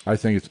 I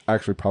think it's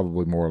actually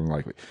probably more than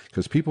likely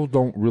because people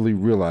don't really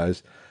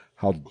realize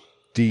how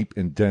deep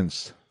and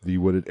dense the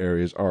wooded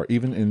areas are,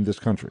 even in this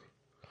country.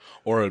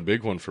 Or a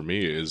big one for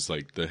me is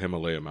like the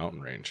Himalaya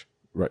mountain range,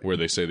 right? Where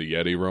they say the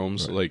Yeti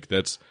roams. Right. Like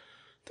there's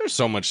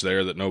so much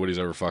there that nobody's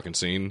ever fucking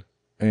seen.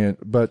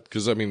 But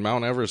because I mean,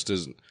 Mount Everest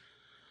is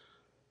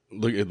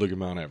look at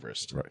Mount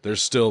Everest. Right.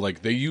 There's still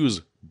like they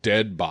use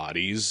dead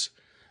bodies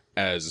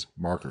as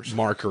markers,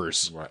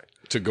 right,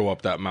 to go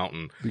up that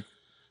mountain.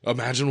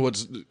 Imagine what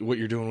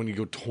you're doing when you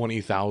go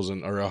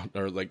 20,000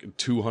 or like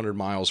 200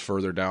 miles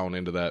further down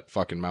into that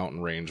fucking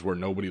mountain range where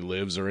nobody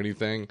lives or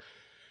anything.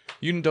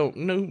 You don't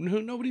know.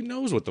 Nobody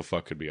knows what the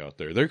fuck could be out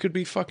there. There could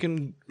be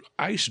fucking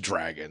ice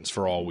dragons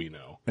for all we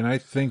know. And I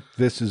think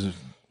this is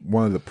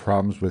one of the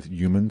problems with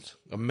humans.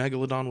 A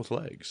megalodon with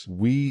legs.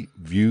 We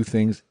view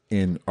things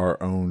in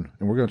our own,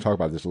 and we're going to talk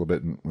about this a little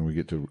bit when we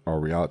get to our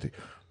reality.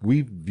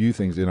 We view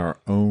things in our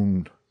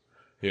own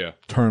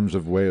terms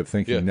of way of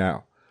thinking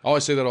now. Oh, I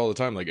say that all the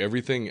time. Like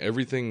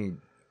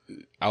everything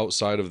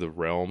outside of the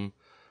realm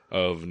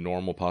of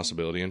normal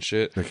possibility and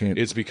shit,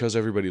 it's because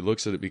everybody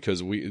looks at it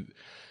because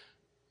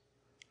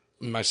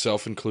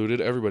myself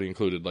included, everybody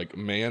included, like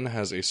man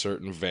has a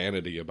certain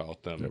vanity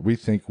about them. We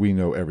think we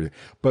know everything.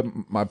 But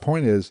my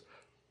point is,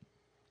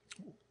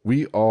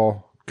 we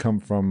all come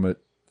from it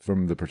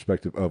from the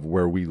perspective of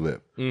where we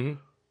live.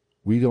 Mm-hmm.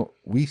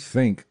 We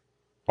think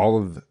all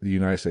of the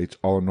United States,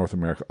 all of North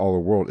America, all the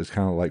world is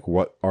kind of like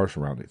what our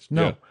surroundings.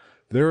 No. Yeah.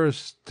 There is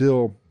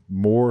still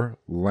more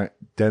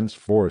dense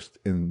forest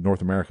in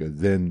North America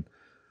than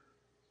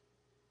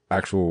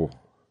actual,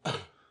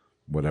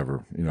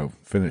 whatever,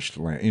 finished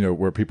land,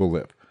 where people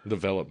live.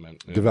 Developed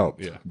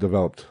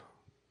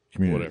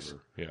communities.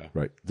 Whatever, yeah.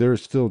 Right.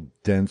 There's still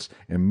dense,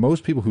 and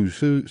most people who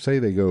say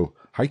they go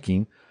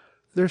hiking,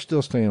 they're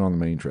still staying on the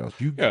main trails.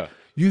 You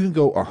can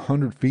go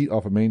 100 feet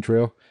off a main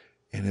trail,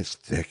 and it's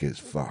thick as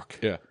fuck.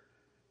 Yeah.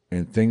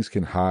 And things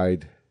can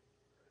hide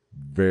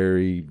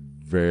very,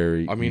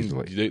 very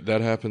easily.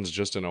 That happens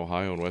just in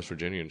Ohio and West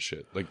Virginia and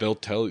shit. Like they'll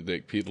tell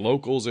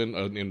locals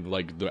in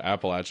like the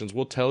Appalachians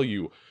will tell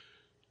you,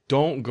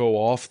 don't go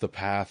off the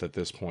path at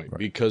this point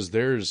because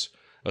there's,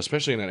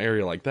 especially in an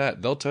area like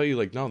that, they'll tell you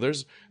like, no,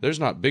 there's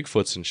not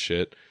Bigfoots and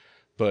shit,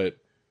 but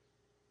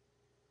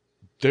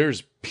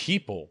there's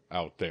people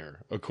out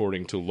there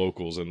according to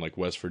locals in like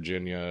West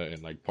Virginia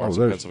and like parts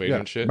of Pennsylvania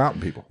and shit.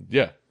 Mountain people.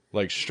 Yeah,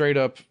 like straight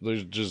up,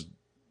 there's just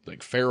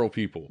like feral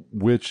people,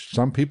 which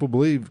some people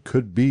believe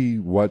could be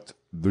what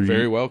the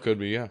very well could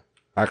be. Yeah,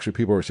 actually,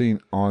 people are seeing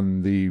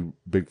on the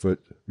Bigfoot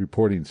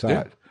reporting side.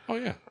 Yeah. Oh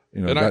yeah,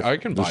 and I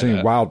can buy that. They're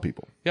seeing wild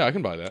people. Yeah, I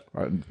can buy that.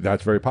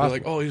 That's very possible. They're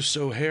like, oh, he's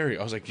so hairy.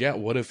 I was like, yeah.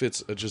 What if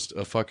it's just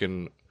a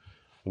fucking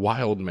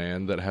wild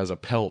man that has a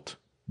pelt,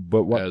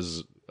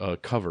 as a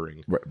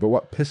covering? Right. But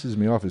what pisses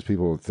me off is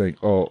people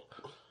think, oh,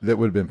 that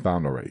would have been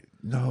found already.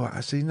 No,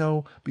 I say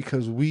no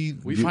because we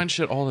find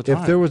shit all the time.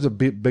 If there was a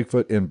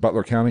Bigfoot in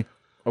Butler County.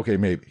 Okay,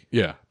 maybe.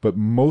 Yeah. But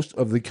most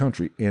of the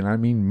country, and I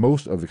mean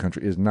most of the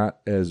country, is not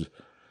as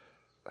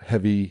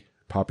heavily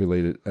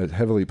populated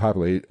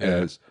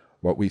as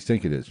what we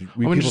think it is.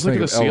 People just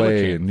think look of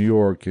L.A. and New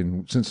York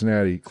and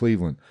Cincinnati,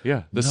 Cleveland.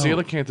 Yeah, the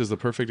coelacanth is the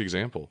perfect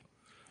example.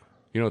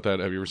 You know what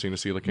have you ever seen a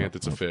coelacanth?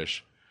 It's a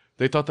fish.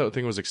 They thought that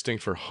thing was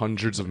extinct for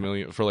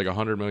for like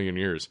 100 million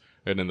years.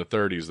 And in the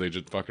 30s, they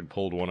just fucking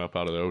pulled one up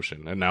out of the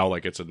ocean. And now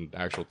like it's an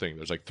actual thing.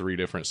 There's like 3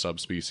 different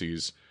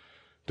subspecies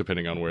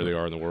depending on where they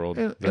are in the world.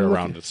 They're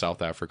around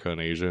South Africa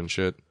and Asia and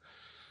shit.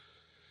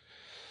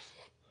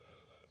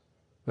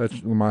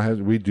 That's my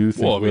head. We do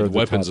think. Well, I mean,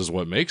 weapons is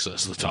what makes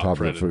us the top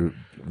predator.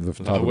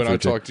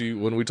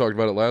 When we talked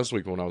about it last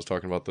week, when I was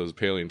talking about those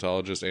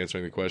paleontologists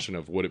answering the question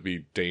of would it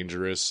be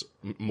dangerous,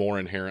 more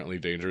inherently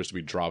dangerous to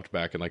be dropped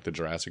back in like the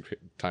Jurassic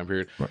time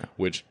period,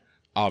 which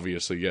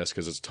obviously yes,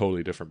 because it's a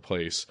totally different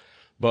place.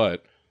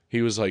 But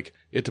he was like,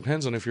 it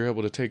depends on if you're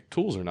able to take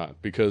tools or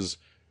not, because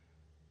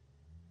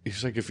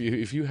he's like, if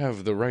you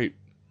have the right.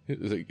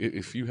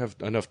 If you have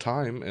enough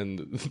time and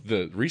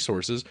the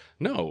resources,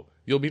 no,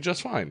 you'll be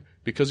just fine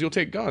because you'll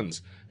take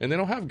guns and they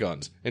don't have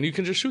guns and you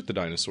can just shoot the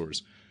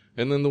dinosaurs.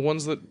 And then the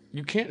ones that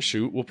you can't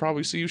shoot will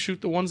probably see you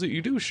shoot the ones that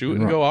you do shoot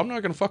and go, I'm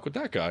not going to fuck with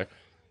that guy.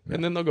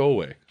 and then they'll go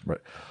away.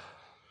 Right.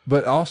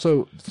 But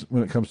also,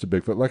 when it comes to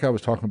Bigfoot, like I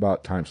was talking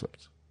about time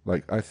slips,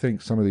 like I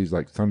think some of these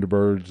like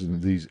Thunderbirds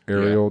and these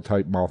aerial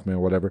type Mothman,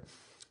 whatever,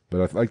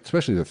 but I like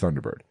especially the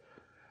Thunderbird.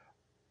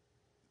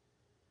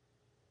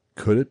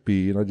 Could it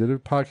be, and I did a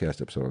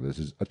podcast episode on this,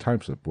 is a time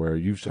slip where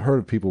you've heard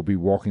of people be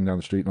walking down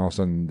the street and all of a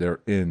sudden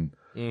they're in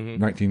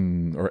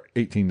 19 or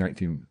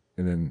 1819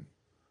 and then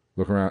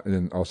look around and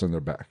then all of a sudden they're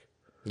back.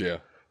 Yeah.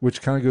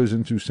 Which kind of goes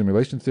into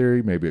simulation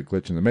theory, maybe a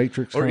glitch in the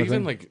Matrix. Or kind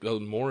even of thing. like a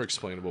more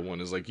explainable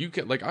one is like you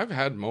can like I've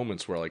had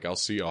moments where like I'll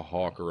see a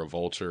hawk or a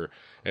vulture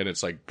and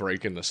it's like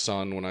breaking the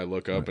sun when I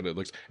look up and it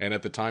looks, and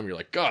at the time you're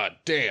like, God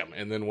damn,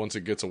 and then once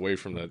it gets away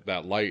from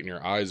that light and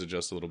your eyes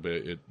adjust a little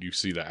bit, you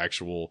see the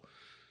actual.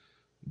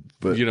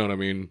 But you know what I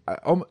mean?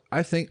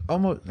 I think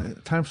almost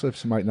time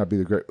slips might not be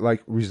the great,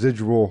 like a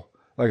residual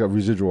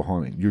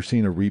haunting. You're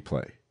seeing a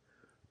replay.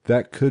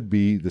 That could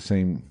be the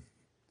same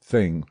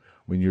thing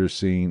when you're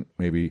seeing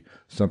maybe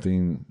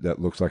something that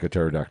looks like a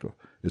pterodactyl.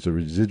 It's a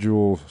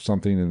residual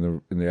something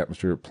in the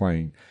atmosphere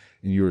playing,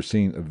 and you are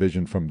seeing a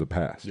vision from the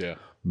past. Yeah.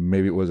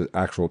 Maybe it was an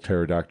actual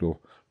pterodactyl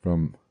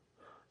from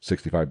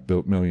 65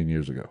 million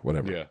years ago,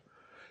 whatever. Yeah.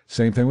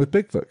 Same thing with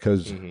Bigfoot,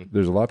 because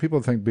there's a lot of people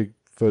that think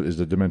Bigfoot is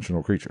a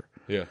dimensional creature.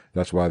 Yeah.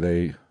 That's why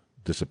they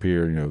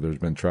disappear. You know, there's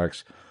been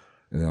tracks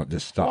and they'll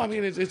just stop. Well, I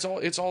mean, it's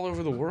all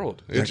over the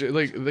world. It's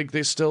like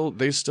they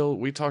still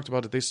we talked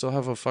about it. They still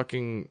have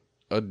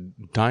a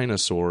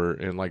dinosaur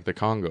in like the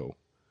Congo.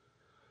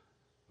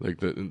 Like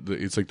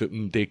it's like the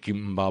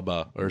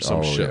Ndekimbaba or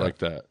some shit like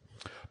that.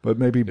 But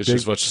maybe it's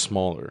just much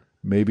smaller.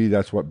 Maybe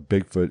that's what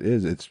Bigfoot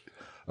is. It's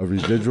a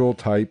residual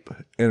type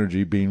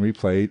energy being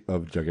replayed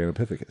of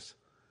Gigantopithecus.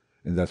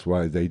 And that's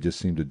why they just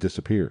seem to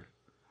disappear.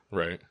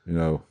 Right. You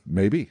know,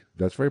 maybe.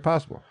 That's very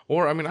possible.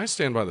 Or, I mean, I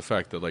stand by the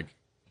fact that, like,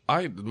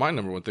 my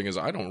number one thing is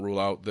I don't rule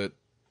out that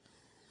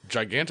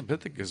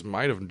Gigantopithecus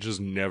might have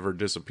just never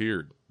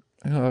disappeared.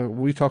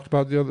 We talked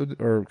about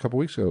a couple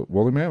weeks ago,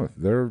 woolly mammoth.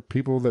 There are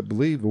people that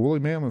believe the woolly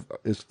mammoth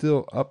is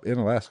still up in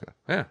Alaska.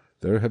 Yeah.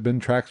 There have been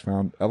tracks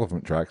found,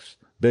 elephant tracks,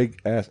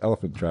 big-ass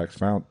elephant tracks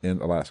found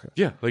in Alaska.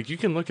 Yeah, like, you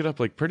can look it up,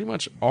 like, pretty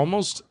much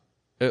almost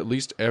at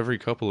least every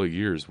couple of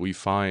years we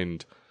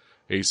find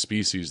a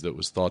species that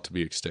was thought to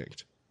be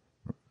extinct.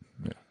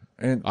 Yeah.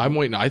 And I'm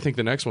waiting. I think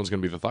the next one's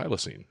going to be the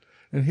thylacine.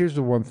 And here's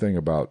the one thing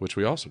about which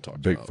we also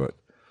talked Bigfoot about.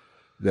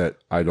 That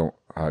I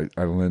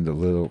lend a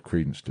little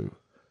credence to.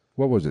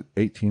 What was it,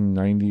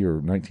 1890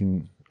 or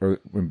 19, or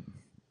when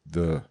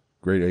the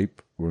great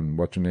ape, when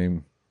what's your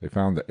name, they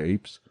found the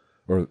apes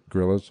or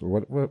gorillas or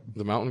what?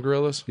 The mountain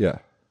gorillas? Yeah.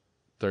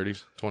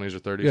 20s or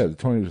 30s? Yeah, the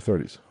 20s or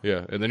 30s.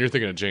 Yeah, and then you're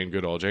thinking of Jane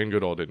Goodall. Jane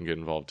Goodall didn't get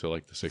involved till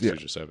like the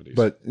 60s or 70s.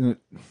 But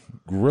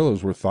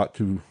gorillas were thought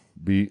to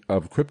be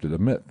of cryptid, a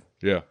myth.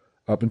 Yeah.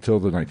 Up until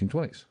the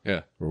 1920s.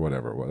 Yeah. Or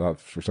whatever. Well,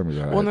 for some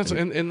reason. Well,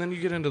 and then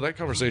you get into that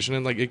conversation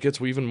and like it gets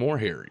even more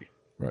hairy.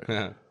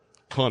 Right.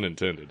 Pun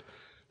intended.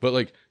 But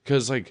like,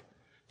 because like,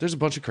 there's a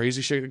bunch of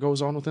crazy shit that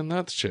goes on within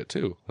that shit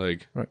too.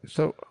 Like, right.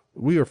 So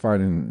we are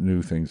finding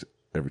new things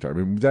every time. I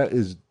mean, that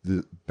is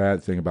the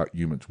bad thing about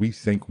humans. We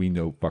think we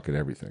know fucking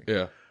everything.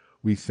 Yeah.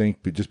 We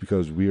think just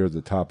because we are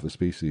the top of the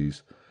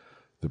species,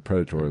 the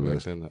predatory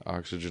list. And the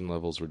oxygen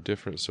levels were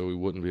different, so we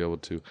wouldn't be able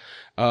to.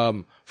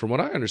 From what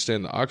I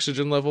understand, the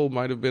oxygen level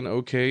might have been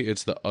okay.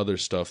 It's the other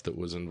stuff that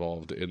was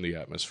involved in the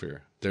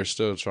atmosphere. They're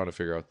still trying to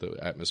figure out the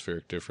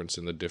atmospheric difference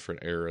in the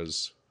different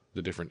eras,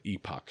 the different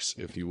epochs,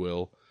 if you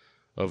will,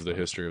 of the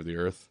history of the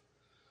Earth.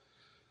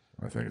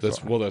 I think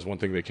that's one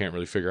thing they can't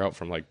really figure out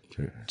from like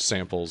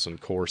samples and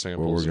core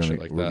samples and shit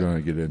like that. We're going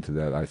to get into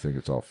that. I think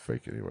it's all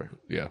fake anyway.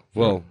 Yeah.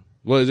 Well,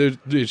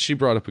 she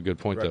brought up a good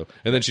point though,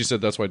 and then she said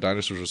that's why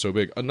dinosaurs were so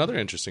big. Another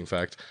interesting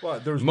fact: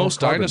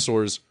 most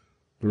dinosaurs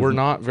were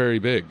not very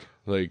big.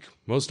 Like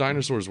most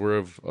dinosaurs were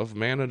of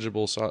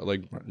manageable size.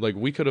 Like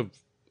we could have,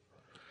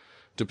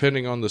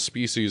 depending on the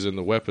species and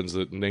the weapons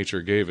that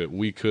nature gave it,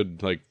 we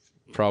could like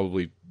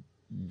probably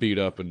beat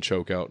up and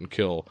choke out and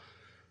kill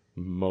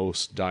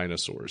most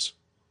dinosaurs.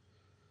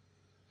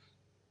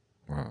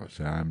 Wow,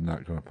 see, I'm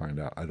not going to find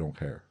out. I don't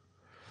care.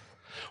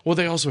 Well,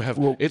 they also have.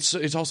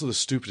 It's also the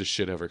stupidest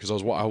shit ever because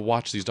I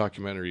watch these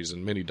documentaries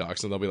and mini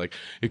docs, and they'll be like,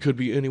 it could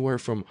be anywhere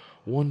from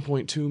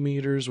 1.2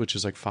 meters, which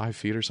is like 5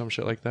 feet or some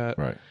shit like that,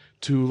 right,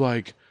 to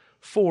like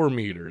 4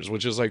 meters,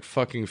 which is like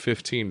fucking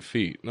 15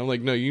 feet. And I'm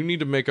like, no, you need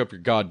to make up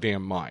your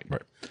goddamn mind.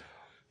 Right.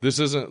 This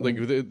isn't like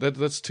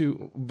that's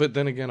too. But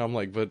then again, I'm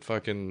like, but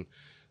fucking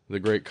the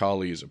Great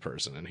Khali is a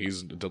person, and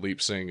Dalip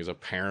Singh is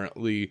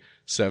apparently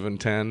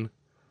 7'10".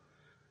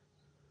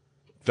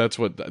 That's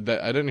what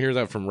I didn't hear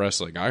that from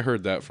wrestling. I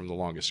heard that from The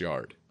Longest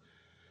Yard.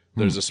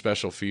 There's a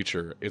special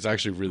feature. It's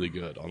actually really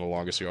good on The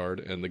Longest Yard.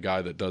 And the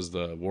guy that does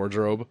the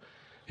wardrobe,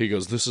 he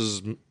goes, "This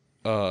is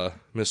Mr.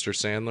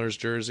 Sandler's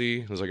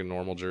jersey." It was like a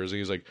normal jersey.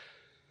 He's like,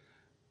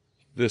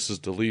 "This is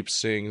Dalip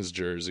Singh's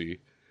jersey."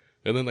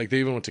 And then like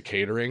they even went to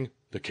catering.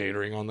 The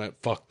catering on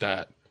that, fuck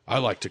that. I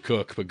like to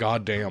cook, but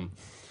goddamn.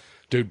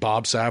 Dude,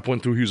 Bob Sapp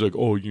went through. He's like,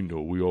 "Oh,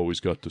 we always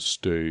got the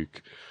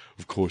steak.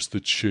 of course, the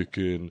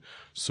chicken,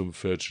 some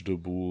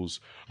vegetables.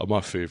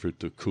 My favorite,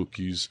 the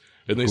cookies.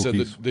 And they said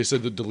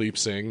that Dalip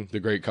Singh, the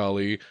great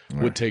Kali,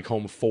 would take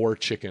home 4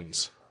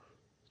 chickens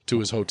to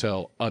his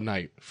hotel a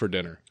night for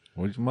dinner.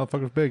 Well, these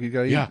motherfuckers big. You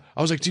gotta eat. Yeah,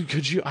 I was like, dude,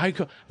 could you? I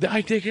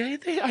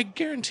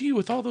guarantee you,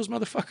 with all those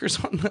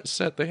motherfuckers on that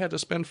set, they had to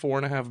spend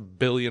 $4.5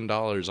 billion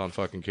on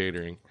fucking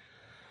catering.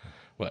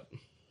 What?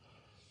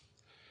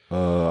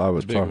 I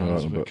was Big talking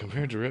ones, about, but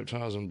compared to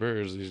reptiles and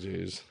birds these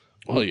days.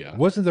 Well, yeah.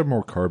 Wasn't there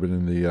more carbon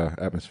in the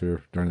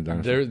atmosphere during the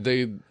dinosaurs?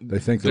 They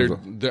think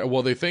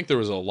they think there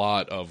was a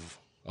lot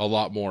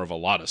more of a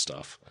lot of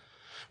stuff,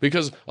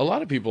 because a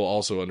lot of people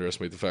also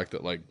underestimate the fact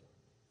that like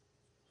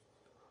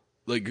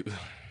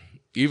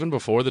even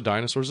before the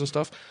dinosaurs and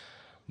stuff,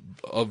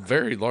 a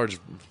very large,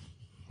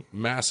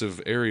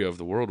 massive area of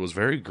the world was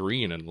very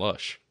green and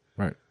lush.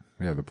 Right.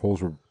 Yeah, the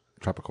poles were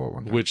tropical at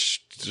one time.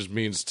 Which just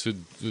means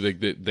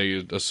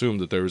they assumed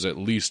that there was at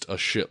least a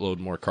shitload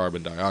more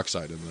carbon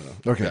dioxide in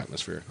the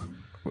atmosphere.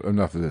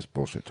 Enough of this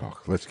bullshit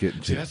talk. Let's get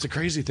into. See, that's the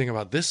crazy thing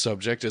about this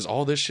subject is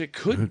all this shit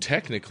could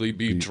technically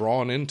be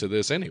drawn into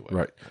this anyway.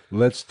 Right.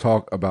 Let's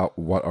talk about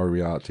what our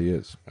reality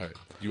is. All right.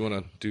 You want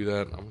to do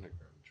that? I'm gonna.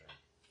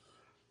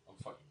 I'm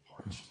fucking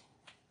parched.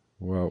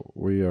 Well,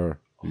 we are.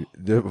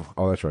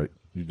 Oh, that's right.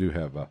 You do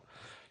have. You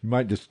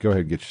might just go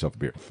ahead and get yourself a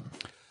beer.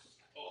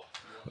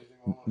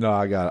 No,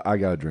 I got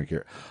a drink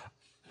here.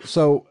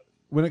 So,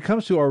 when it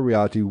comes to our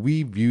reality,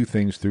 we view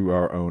things through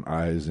our own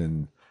eyes.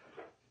 And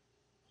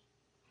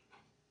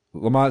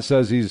Lamont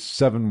says he's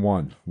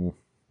 7'1". Well,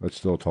 that's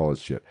still tall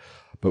as shit.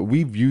 But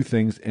we view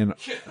things in.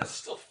 Yeah, that's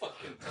still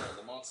fucking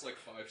tall. Lamont's like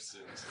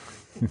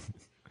 5'6".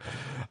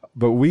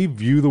 But we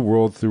view the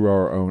world through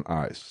our own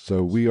eyes.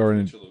 So we are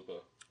in.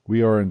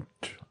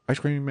 Ice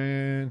Cream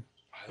Man.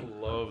 I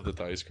love that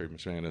the Ice Cream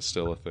Man is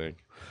still a thing.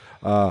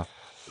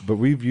 But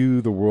we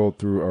view the world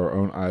through our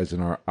own eyes,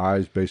 and our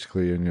eyes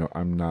basically, and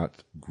I'm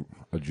not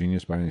a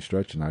genius by any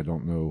stretch, and I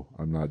don't know,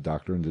 I'm not a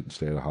doctor and didn't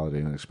stay at a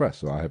Holiday Inn Express,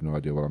 so I have no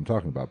idea what I'm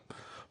talking about.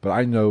 But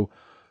I know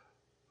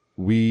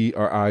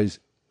our eyes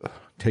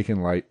take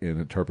in light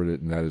and interpret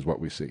it, and that is what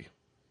we see.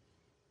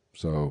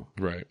 So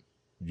right,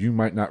 you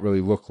might not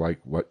really look like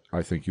what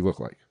I think you look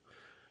like.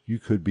 You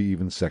could be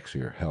even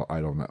sexier. Hell, I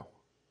don't know.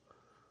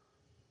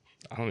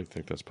 I don't even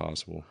think that's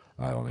possible.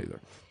 I don't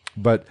either.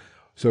 But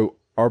so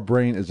our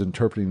brain is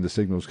interpreting the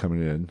signals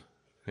coming in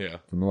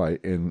from the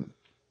light and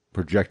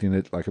projecting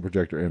it like a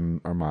projector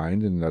in our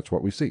mind, and that's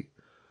what we see.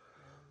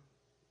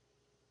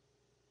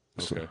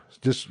 Okay. So,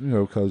 just,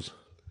 because...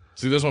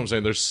 See, that's what I'm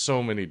saying. There's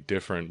so many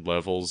different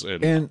levels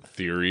and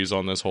theories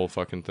on this whole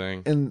fucking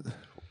thing. And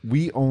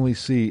we only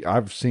see...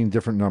 I've seen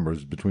different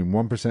numbers, between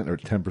 1% or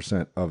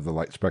 10% of the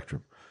light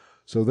spectrum.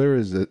 So there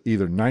is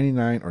either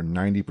 99 or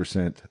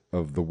 90%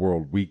 of the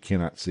world we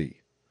cannot see.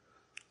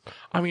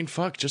 I mean,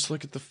 fuck, just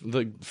look at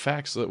the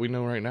facts that we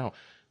know right now.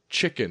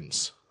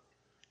 Chickens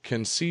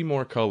can see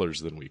more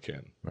colors than we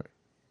can. Right.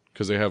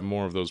 Because they have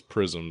more of those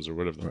prisms or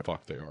whatever the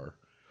fuck they are.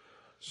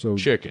 So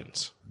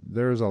chickens.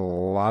 There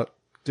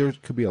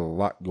could be a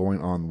lot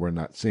going on we're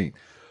not seeing.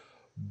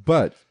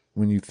 But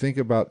when you think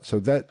about, so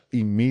that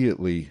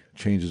immediately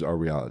changes our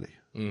reality.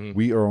 Mm-hmm.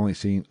 We are only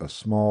seeing a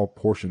small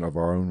portion of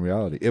our own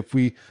reality. If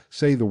we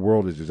say the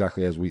world is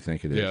exactly as we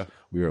think it is,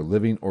 we are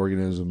living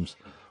organisms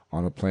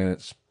on a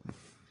planet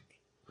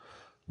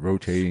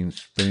rotating,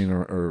 spinning,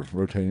 or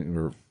rotating,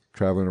 or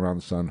traveling around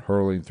the sun,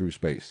 hurling through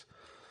space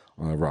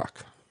on a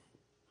rock.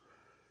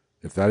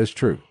 If that is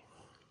true.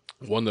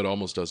 One that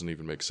almost doesn't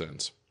even make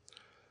sense.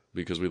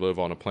 Because we live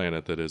on a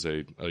planet that is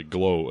a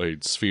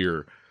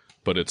sphere,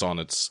 but it's on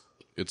it's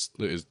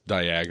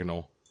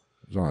diagonal.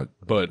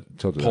 But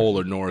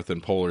polar north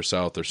and polar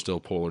south are still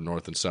polar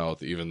north and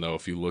south, even though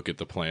if you look at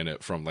the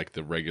planet from like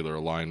the regular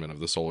alignment of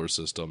the solar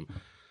system,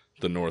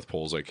 the North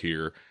Pole's like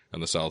here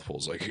and the South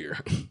Pole's like here.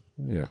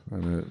 Yeah, I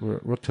mean,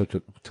 we're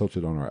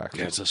tilted on our axis.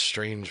 Yeah, it's a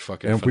strange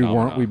fucking and if phenomena.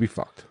 we weren't, we'd be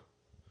fucked.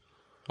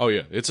 Oh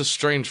yeah, it's a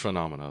strange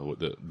phenomena with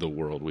the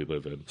world we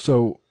live in.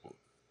 So,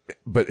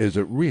 but is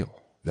it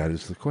real? That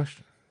is the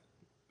question.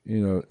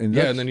 And and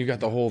then you got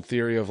the whole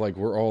theory of like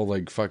we're all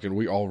like fucking,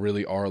 we all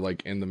really are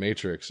like in the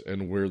Matrix,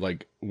 and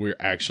we're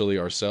actually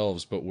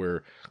ourselves, but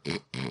we're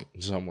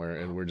somewhere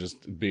and we're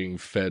just being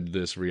fed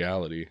this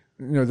reality.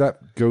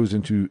 That goes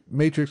into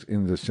Matrix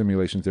and the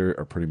simulation theory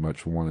are pretty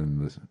much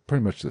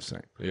pretty much the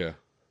same. Yeah.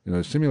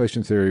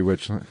 Simulation theory,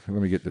 which let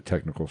me get the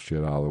technical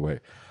shit out of the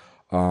way,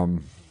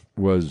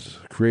 was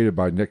created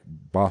by Nick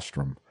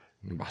Bostrom.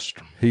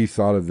 He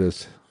thought of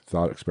this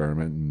thought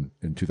experiment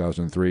in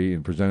 2003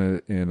 and presented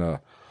it in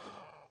a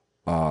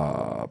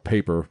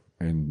paper,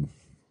 and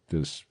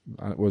it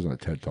wasn't a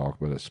TED Talk,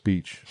 but a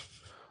speech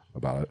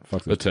about it.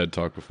 Fuck the TED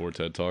Talk before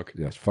TED Talk.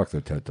 Yes, fuck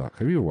the TED Talk.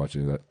 Have you ever watched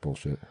any of that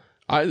bullshit?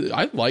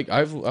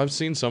 I've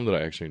seen some that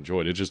I actually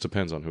enjoyed. It just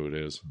depends on who it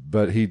is.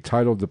 But he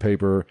titled the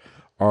paper,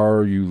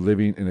 "Are You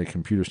Living in a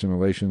Computer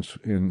Simulation?"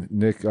 And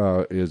Nick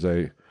is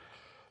a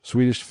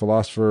Swedish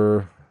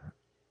philosopher,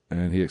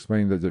 and he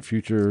explained that the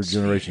future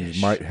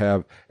generations might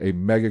have a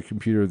mega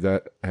computer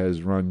that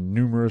has run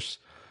numerous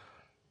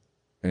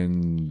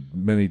and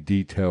many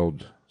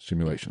detailed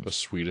simulations. A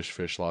Swedish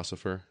fish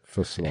philosopher.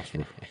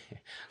 Philosopher.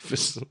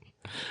 He's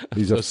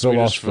He's a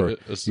philosopher.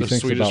 A He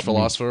thinks Swedish about me.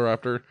 philosopher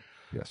after.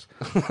 Yes.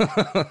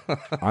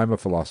 I'm a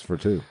philosopher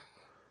too.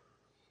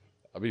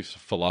 I'd be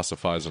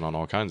philosophizing on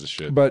all kinds of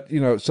shit. But,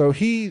 so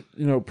he,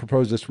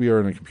 proposed this. We are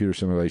in a computer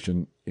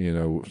simulation,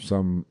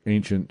 some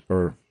ancient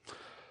or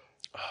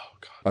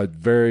a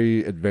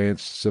very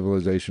advanced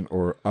civilization,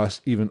 or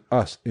even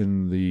us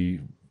in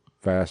the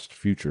vast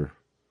future,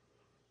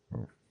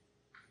 or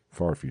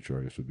far future,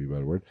 I guess would be a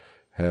better word,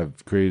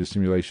 have created a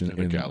simulation in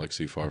a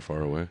galaxy far,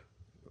 far away.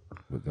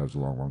 But that was a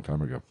long, long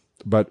time ago.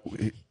 But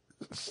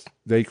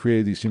they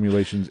created these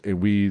simulations,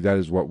 and that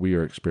is what we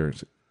are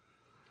experiencing.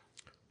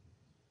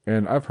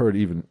 And I've heard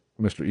even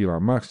Mr.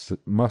 Elon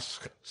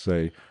Musk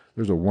say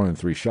there's a 1 in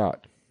 3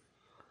 shot.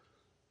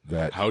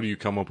 That How do you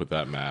come up with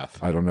that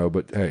math? I don't know,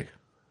 but hey,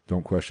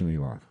 don't question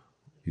Elon.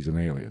 He's an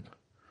alien.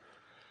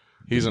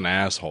 He's an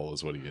asshole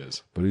is what he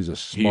is. But he's a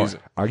smart...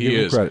 I give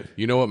him credit.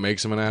 You know what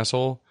makes him an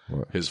asshole?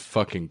 What? His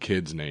fucking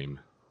kid's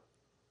name.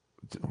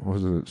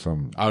 Wasn't it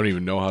some... I don't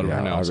even know how to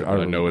pronounce it, but I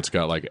know remember. it's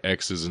got like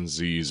X's and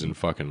Z's and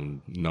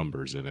fucking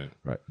numbers in it.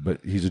 Right,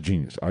 but he's a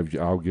genius.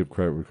 I'll give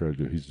credit where credit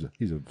due.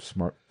 He's a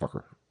smart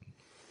fucker.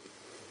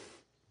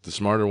 The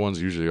smarter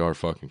ones usually are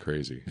fucking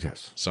crazy.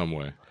 Yes. Some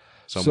way,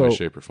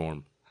 shape, or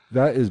form.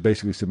 That is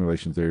basically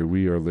simulation theory.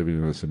 We are living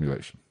in a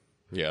simulation.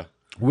 Yeah.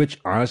 Which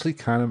honestly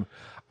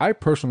I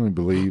personally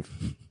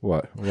believe...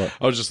 What?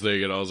 I was just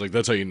thinking, I was like,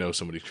 that's how you know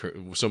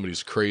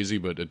somebody's crazy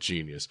but a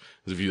genius.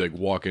 Is if you like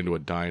walk into a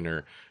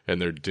diner and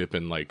they're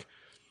dipping like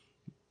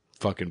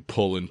fucking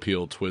pull and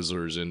peel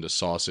Twizzlers into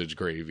sausage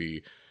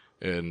gravy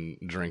and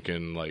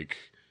drinking like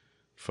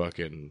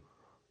fucking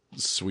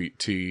sweet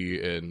tea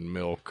and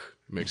milk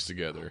mixed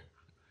together.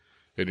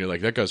 And you're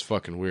like, that guy's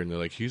fucking weird. And they're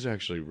like, he's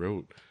actually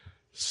wrote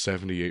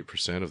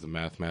 78% of the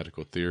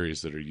mathematical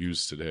theories that are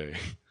used today.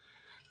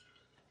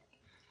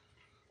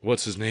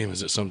 What's his name?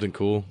 Is it something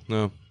cool?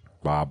 No.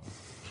 Bob.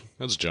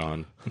 That's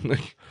John.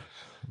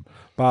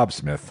 Bob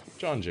Smith.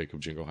 John Jacob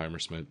Jingleheimer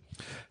Smith.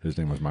 His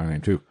name was my name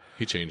too.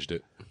 He changed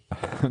it.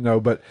 No,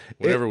 but...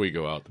 Whenever we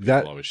go out, the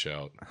people always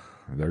shout.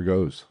 There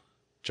goes.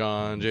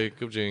 John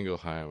Jacob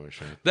Jingleheimer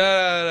Smith.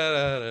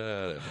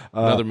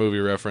 Another movie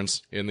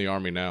reference, In the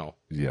Army Now.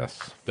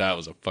 Yes. That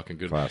was a fucking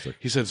good classic.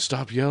 He said,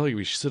 stop yelling at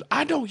me. She said,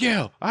 I don't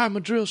yell. I'm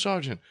a drill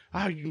sergeant.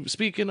 I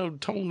speak in a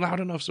tone loud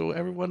enough so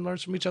everyone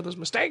learns from each other's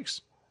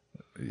mistakes.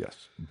 Yes.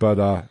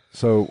 But,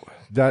 so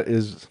that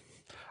is,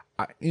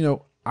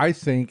 I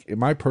think, in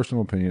my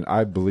personal opinion,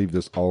 I believe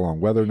this all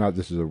along. Whether or not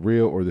this is a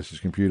real or this is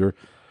computer,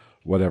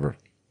 whatever.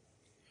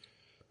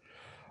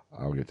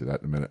 I'll get to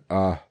that in a minute.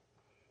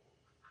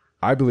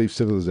 I believe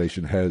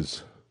civilization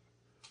has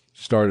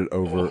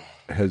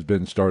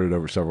been started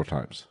over several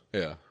times.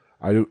 Yeah.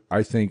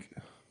 I think,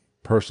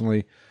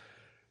 personally,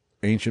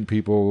 ancient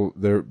people,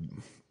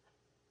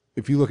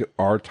 if you look at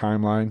our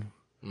timeline,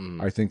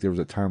 I think there was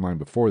a timeline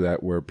before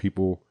that where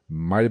people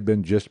might have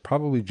been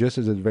probably just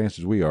as advanced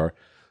as we are.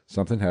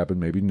 Something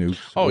happened, maybe nukes.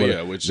 Oh, whatever.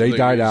 yeah. Which they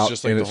died out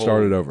just like and it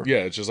started over. Yeah,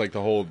 it's just like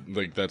the whole,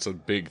 like, that's a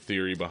big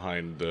theory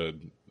behind the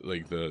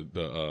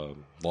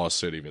lost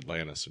city of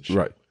Atlantis and shit.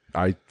 Right.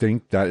 I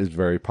think that is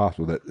very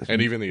possible. That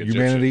and even the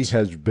humanity Egyptians.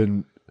 has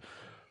been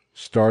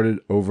started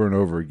over and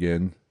over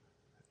again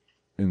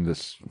in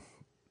this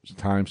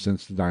time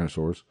since the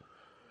dinosaurs.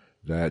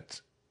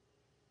 That,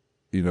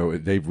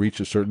 they've reached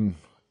a certain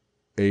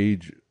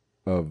age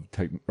of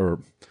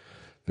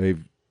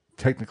they've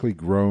technically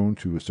grown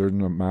to a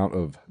certain amount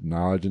of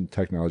knowledge and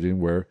technology,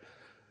 and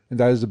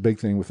that is a big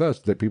thing with us,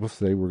 that people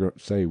say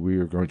we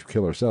are going to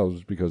kill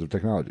ourselves because of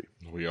technology.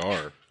 We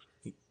are.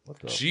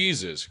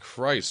 Jesus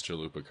Christ,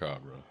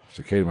 Jalupacabra.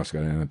 Cicada must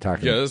have got in and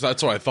attacked. Yeah,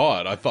 that's what I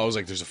thought. I was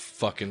like, there's a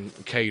fucking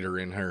cater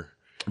in her.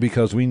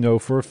 Because we know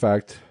for a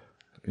fact,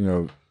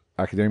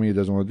 academia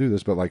doesn't want to do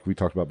this, but like we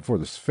talked about before,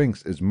 the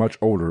Sphinx is much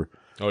older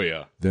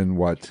than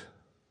what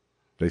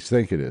they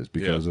think it is,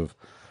 because of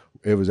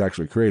it was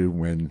actually created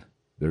when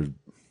there's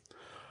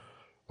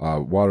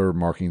water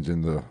markings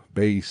in the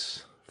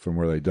base from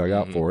where they dug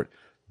out for it,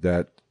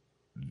 that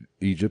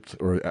Egypt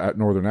or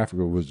northern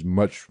Africa was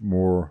much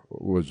more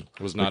was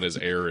not as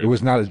arid. It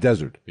was not as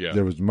desert. Yeah.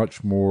 There was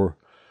much more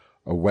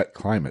a wet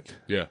climate.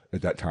 Yeah.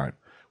 At that time,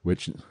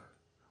 which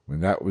when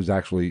that was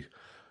actually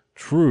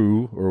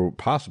true or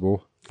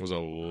possible, it was a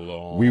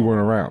long we weren't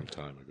around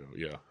time ago.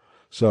 Yeah.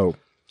 So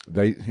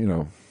they,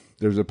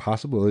 there's a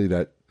possibility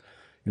that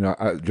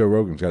Joe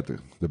Rogan's got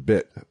the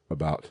bit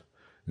about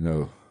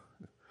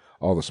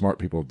all the smart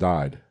people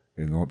died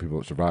and the only people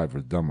that survived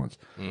were the dumb ones.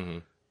 Mm-hmm.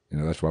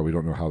 That's why we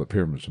don't know how the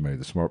pyramids were made.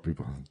 The smart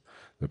people,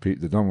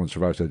 the dumb ones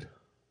survived, said,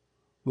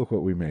 look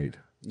what we made.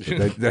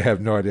 They have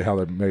no idea how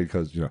they're made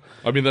because,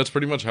 I mean, that's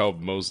pretty much how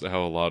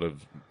a lot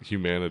of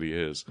humanity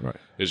is. Right.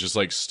 It's just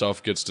like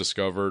stuff gets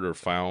discovered or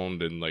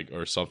found and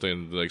or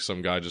something, like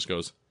some guy just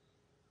goes,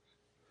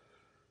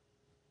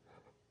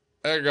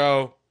 there you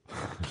go.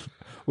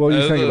 Well,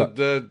 you think about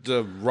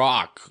the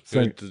rock,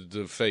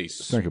 the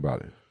face. Think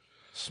about it.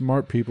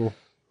 Smart people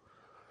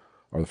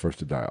are the first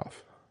to die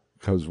off.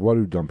 Because what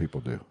do dumb people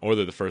do? Or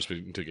they're the first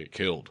to get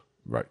killed.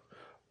 Right.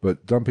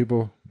 But dumb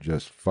people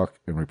just fuck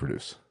and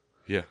reproduce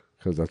Yeah.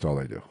 because that's all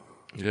they do.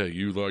 Yeah,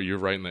 you're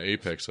right in the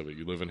apex of it.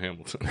 You live in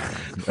Hamilton.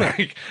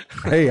 Like,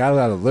 Hey, I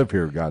gotta live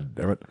here, god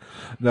damn it.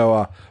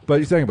 No, but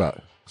you think about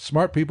it.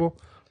 Smart people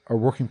are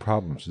working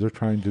problems. They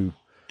do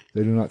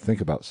not think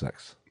about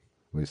sex.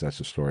 At least that's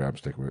the story I'm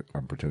sticking with.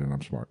 I'm pretending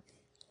I'm smart.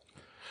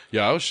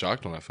 yeah, I was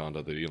shocked when I found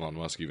out that Elon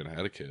Musk even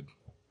had a kid.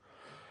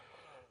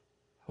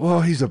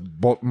 Well, he's a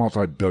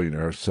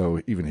multi-billionaire,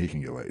 so even he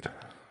can get laid.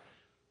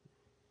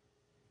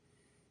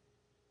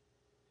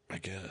 I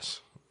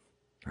guess.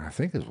 I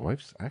think his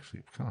wife's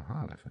actually kind of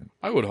hot, I think.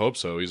 I would hope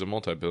so. He's a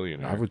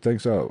multi-billionaire. I would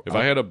think so. If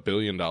I had $1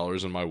 billion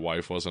and my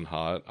wife wasn't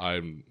hot,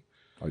 I'd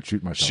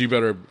shoot myself. She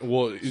better.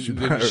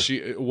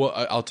 Well,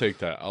 I'll take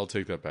that. I'll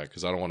take that back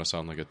because I don't want to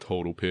sound like a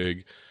total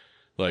pig.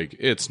 Like,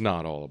 it's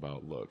not all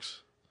about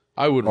looks.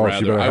 I would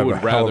rather. I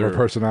would rather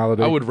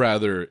personality. I would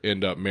rather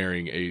end up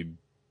marrying a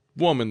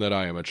woman that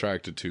I am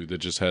attracted to that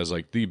just has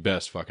like the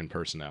best fucking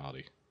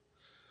personality.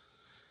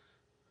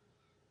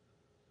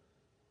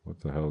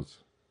 What the hell's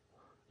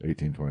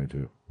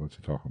 1822? What's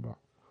he talking about?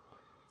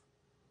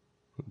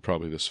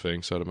 Probably the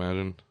Sphinx, I'd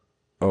imagine.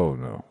 Oh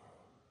no.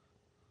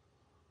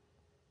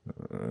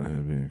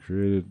 Being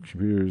created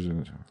computers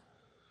and.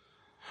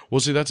 Well,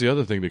 see, that's the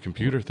other thing. The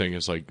computer thing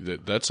is like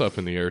that's up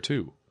in the air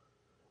too,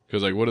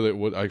 because like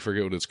what I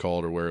forget what it's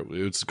called or where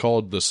it's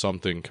called the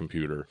something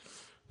computer.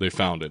 They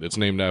found it. It's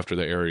named after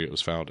the area it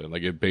was found in.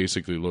 Like it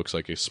basically looks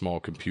like a small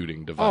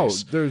computing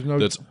device. Oh, there's no.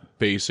 That's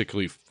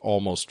basically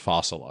almost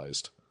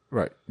fossilized.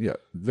 Right. Yeah.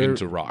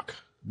 Into rock.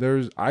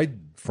 I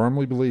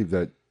firmly believe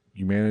that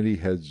humanity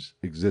has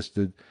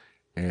existed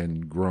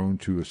and grown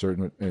to a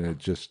certain, and it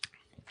just,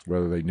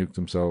 whether they nuke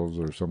themselves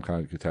or some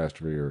kind of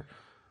catastrophe or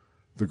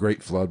the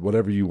Great Flood,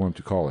 whatever you want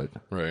to call it.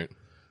 Right.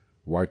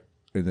 Why?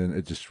 And then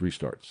it just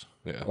restarts.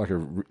 Yeah. Like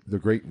the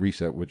Great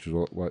Reset, which is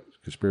what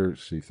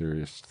conspiracy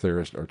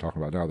theorists are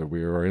talking about now, that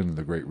we are in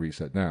the Great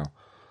Reset now.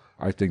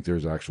 I think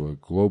there's actually a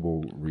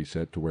global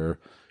reset to where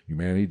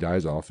humanity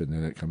dies off and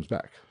then it comes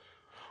back.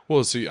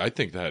 Well, see, I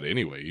think that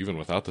anyway, even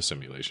without the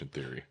simulation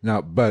theory.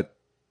 Now, but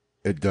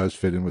it does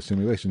fit in with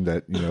simulation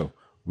that,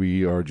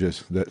 we are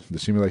just, that the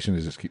simulation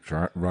is just keep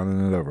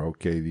running it over.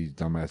 Okay, these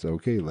dumbasses,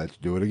 okay, let's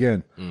do it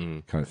again,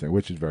 kind of thing,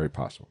 which is very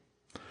possible.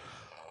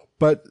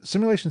 But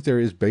simulation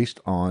theory is based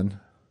on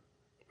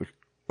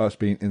us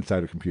being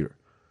inside a computer.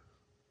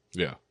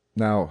 Yeah.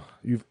 Now,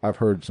 I've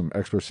heard some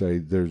experts say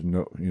there's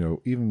no,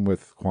 even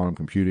with quantum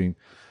computing,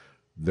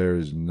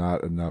 there's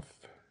not enough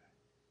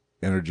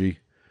energy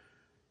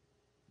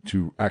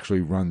to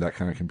actually run that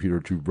kind of computer,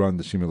 to run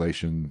the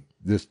simulation,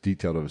 this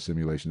detailed of a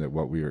simulation that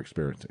what we are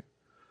experiencing,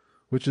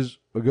 which is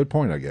a good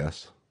point, I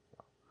guess.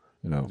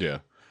 Yeah.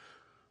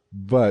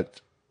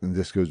 But and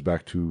this goes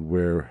back to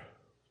where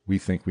we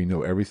think we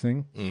know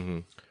everything. Mm-hmm.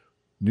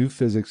 New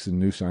physics and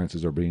new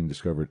sciences are being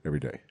discovered every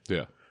day.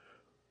 Yeah.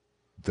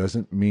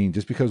 Doesn't mean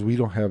just because we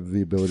don't have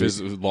the ability.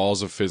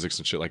 Laws of physics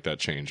and shit like that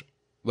change.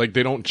 Like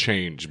they don't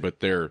change, but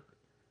they're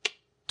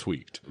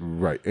tweaked.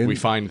 Right. And we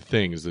find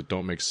things that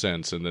don't make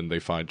sense, and then they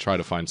try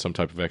to find some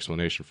type of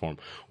explanation for them.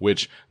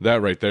 Which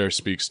that right there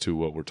speaks to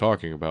what we're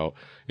talking about.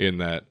 In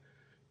that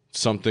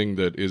something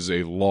that is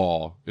a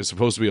law is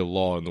supposed to be a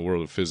law in the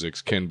world of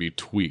physics can be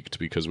tweaked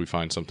because we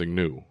find something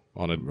new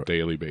on a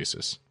daily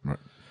basis. Right.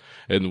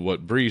 And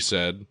what Bree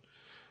said,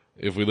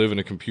 if we live in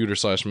a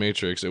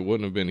computer/matrix, it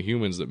wouldn't have been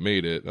humans that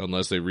made it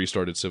unless they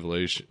restarted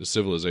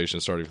civilization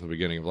starting from the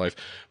beginning of life.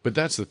 But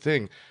that's the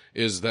thing,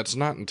 is that's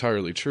not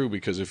entirely true,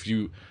 because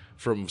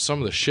from some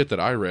of the shit that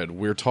I read,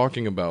 we're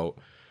talking about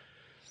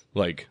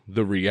like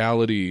the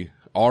reality,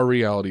 our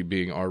reality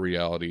being our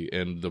reality,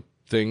 and the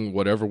thing,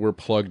 whatever we're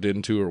plugged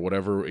into or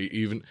whatever,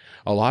 even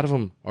a lot of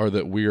them are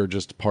that we are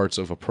just parts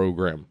of a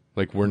program.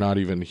 Like we're not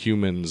even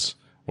humans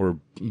or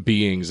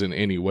beings in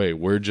any way.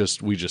 We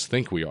just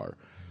think we are.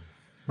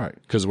 Right.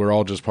 Because we're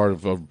all just part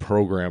of a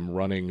program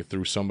running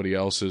through somebody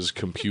else's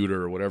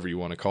computer or whatever you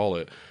want to call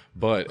it.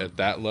 But at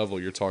that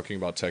level, you're talking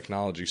about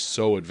technology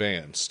so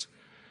advanced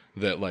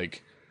that,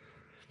 like,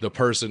 the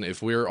person,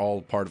 if we're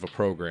all part of a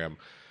program,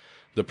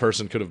 the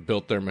person could have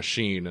built their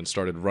machine and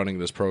started running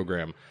this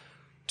program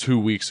 2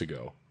 weeks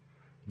ago.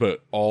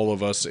 But all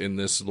of us in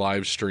this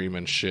live stream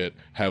and shit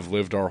have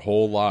lived our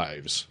whole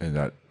lives in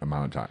that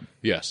amount of time.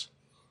 Yes.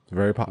 It's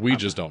very possible. We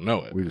just don't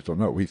know it. We just don't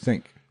know. We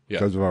think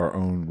because of our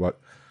own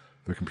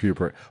the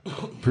computer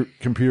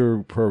computer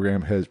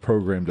program has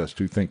programmed us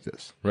to think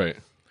this. Right.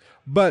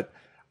 But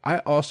I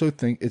also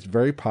think it's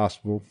very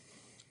possible,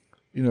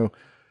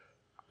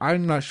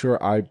 I'm not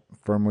sure I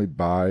firmly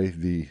buy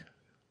the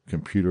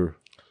computer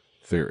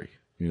theory,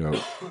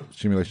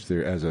 simulation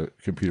theory as a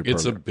computer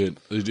program.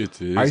 It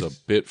is a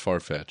bit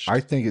far-fetched.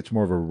 I think it's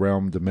more of a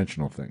realm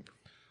dimensional thing.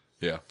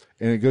 Yeah.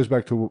 And it goes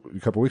back to a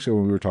couple of weeks ago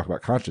when we were talking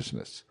about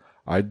consciousness.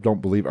 I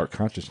don't believe our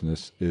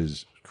consciousness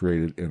is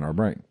created in our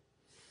brain.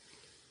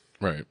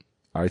 Right.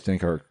 I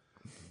think our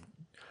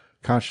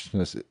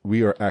consciousness,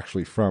 we are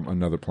actually from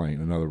another plane,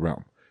 another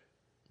realm.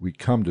 We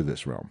come to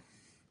this realm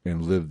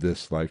and live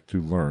this life to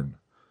learn,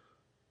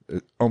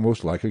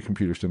 almost like a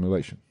computer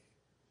simulation.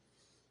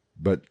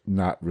 but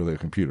not really a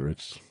computer.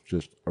 It's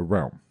just a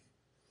realm.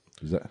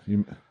 Is that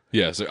you?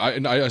 Yes,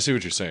 I see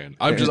what you're saying.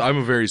 I'm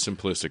a very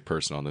simplistic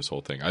person on this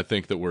whole thing. I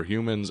think that we're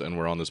humans and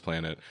we're on this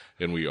planet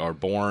and we are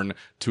born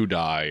to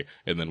die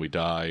and then we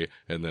die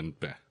and then.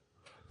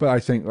 But I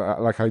think,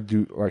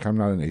 I'm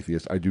not an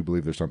atheist. I do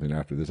believe there's something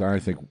after this. I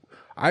think,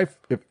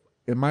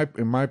 in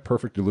my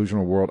perfect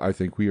delusional world, I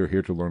think we are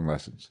here to learn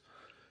lessons,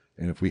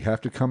 and if we have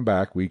to come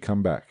back, we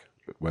come back,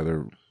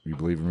 whether you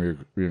believe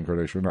in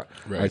reincarnation or not.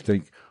 Right. I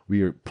think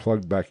we are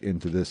plugged back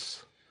into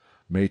this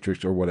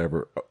matrix or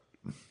whatever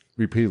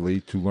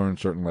repeatedly to learn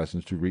certain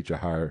lessons to reach a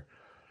higher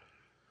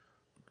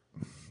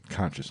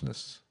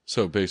consciousness.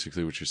 So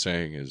basically, what you're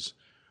saying is,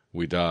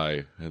 we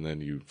die and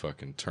then you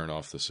fucking turn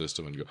off the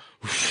system and go.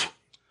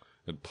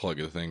 And plug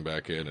the thing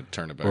back in and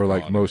turn it back on. Or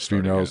like most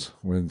females,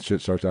 when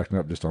shit starts acting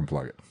up, just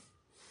unplug it.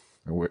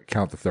 And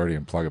count to 30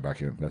 and plug it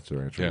back in. That's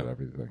their answer to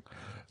everything.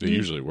 It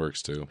usually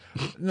works too.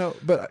 No,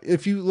 but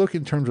if you look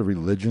in terms of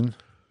religion,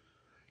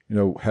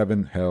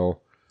 heaven,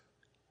 hell,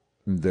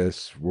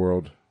 this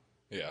world.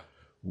 Yeah.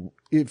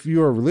 If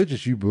you are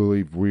religious, you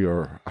believe we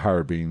are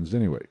higher beings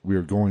anyway. We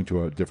are going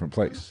to a different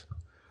place.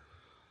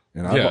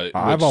 And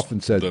I've often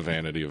said the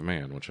vanity of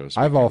man, which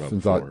I've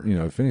often thought,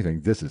 if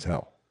anything, this is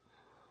hell.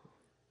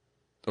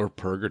 Or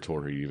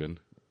purgatory, even.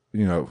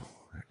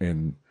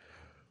 And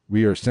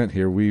we are sent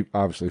here. We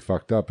obviously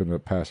fucked up in a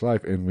past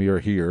life, and we are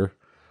here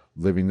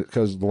living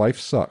because life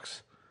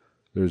sucks.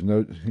 There's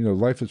no,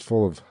 life is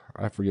full of,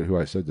 I forget who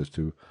I said this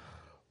to.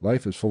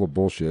 Life is full of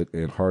bullshit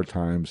and hard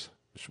times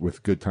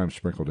with good times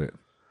sprinkled in.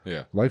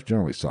 Yeah. Life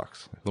generally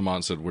sucks.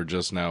 Lamont said, we're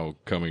just now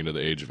coming into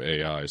the age of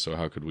AI, so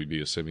how could we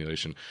be a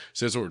simulation?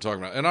 See, that's what we're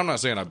talking about. And I'm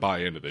not saying I buy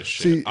into this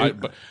shit.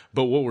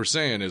 But what we're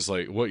saying is,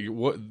 like,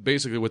 what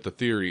basically what the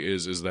theory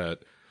is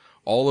that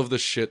all of the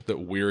shit that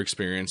we're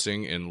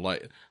experiencing in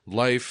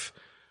life,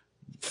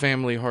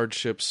 family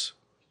hardships,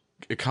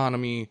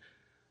 economy,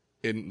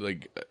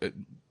 in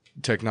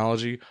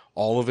technology,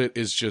 all of it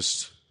is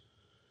just,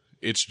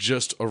 it's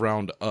just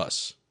around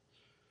us.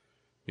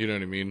 You know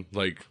what I mean?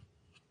 Like,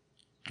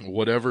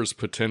 whatever's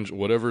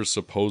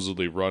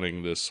supposedly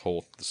running this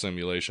whole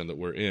simulation that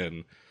we're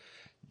in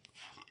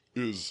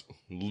is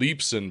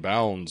leaps and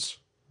bounds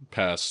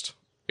past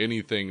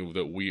anything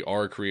that we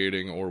are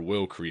creating or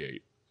will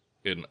create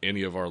in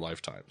any of our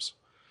lifetimes.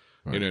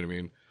 Right. You know what I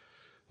mean?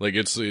 Like,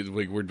 it's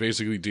like we're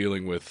basically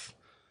dealing with,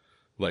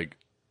 like,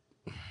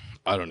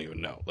 I don't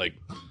even know. Like,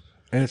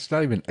 and it's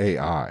not even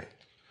AI.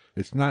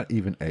 It's not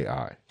even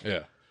AI.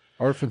 Yeah.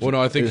 Well,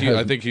 no, I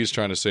think he's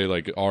trying to say,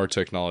 like, our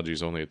technology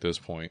is only at this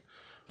point.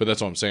 But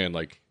that's what I'm saying.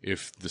 Like,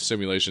 if the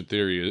simulation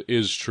theory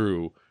is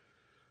true,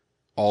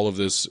 all of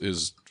this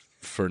is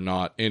for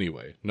naught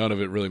anyway. None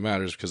of it really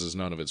matters because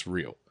none of it's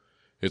real.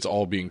 It's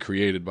all being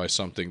created by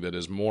something that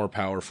is more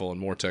powerful and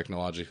more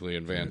technologically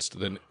advanced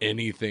than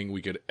anything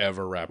we could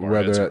ever wrap our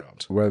heads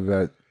around. Whether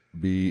that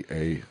be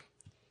a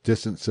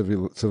distant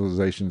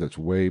civilization that's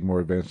way more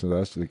advanced than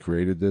us, that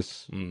created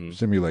this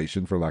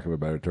simulation, for lack of a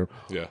better term.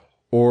 Yeah.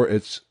 Or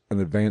it's an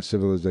advanced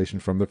civilization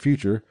from the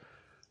future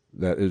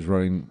that is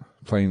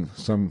playing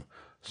some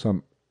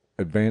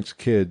advanced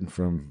kid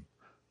from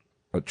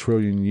a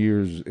trillion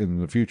years in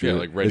the future. Yeah,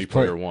 like Ready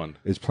Player One.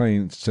 Is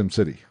playing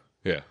SimCity.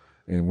 Yeah.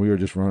 And we are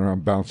just running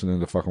around bouncing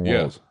into fucking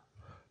walls.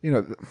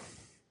 Yeah.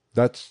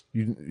 That's,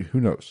 who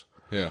knows?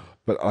 Yeah.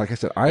 But like I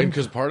said,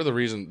 because part of the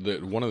reason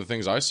that one of the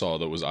things I saw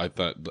that I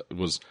thought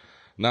was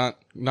not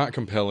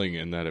compelling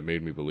in that it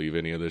made me believe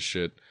any of this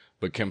shit,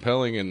 but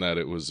compelling in that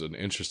it was an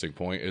interesting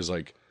point is,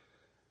 like,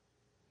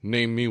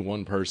 name me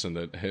one person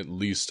that at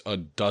least a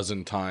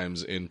dozen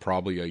times in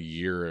probably a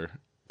year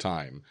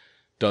time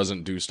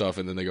doesn't do stuff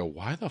and then they go,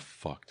 why the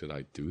fuck did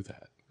I do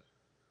that?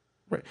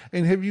 Right.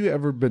 And have you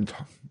ever been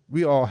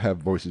we all have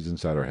voices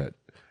inside our head.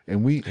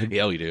 And we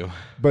do.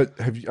 But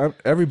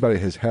everybody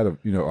has had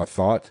a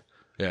thought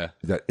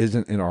that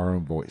isn't in our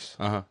own voice.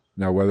 Uh-huh.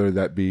 Now, whether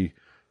that be,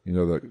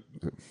 the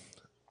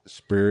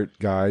spirit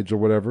guides or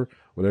whatever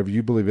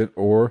you believe in,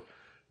 or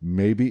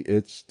maybe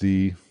it's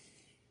the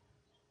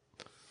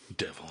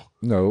devil.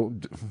 No,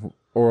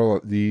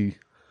 or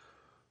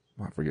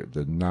I forget,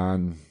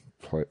 the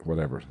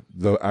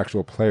the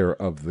actual player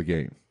of the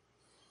game.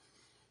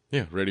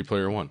 Yeah, Ready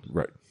Player One.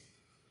 Right.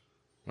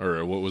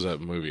 Or what was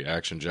that movie?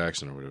 Action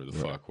Jackson or whatever the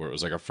fuck, where it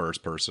was like a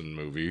first-person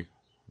movie.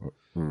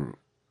 I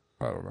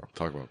don't know.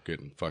 Talk about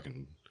getting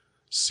fucking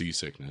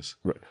seasickness.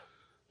 Right.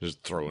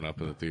 Just throwing up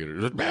in the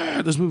theater.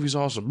 Like, this movie's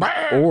awesome.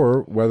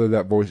 Or whether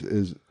that voice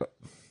is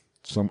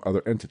some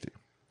other entity.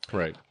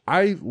 Right.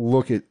 I don't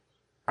look at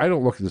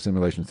the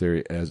simulation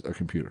theory as a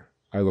computer.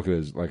 I look at it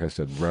as, like I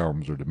said,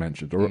 realms or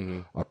dimensions or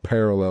a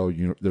parallel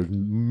universe. There's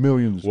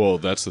millions. Well,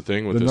 that's the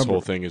thing with this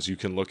whole thing is you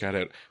can look at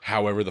it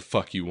however the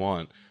fuck you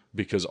want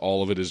because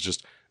all of it is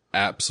just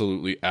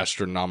absolutely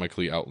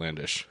astronomically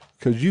outlandish.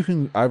 Because you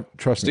can,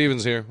 trust me.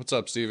 Steven's here. What's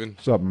up, Steven?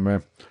 What's up,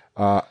 man?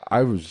 I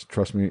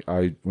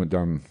went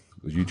down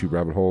the YouTube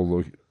rabbit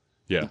hole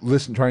Yeah.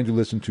 trying to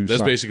listen to.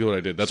 That's basically what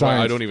I did. That's why I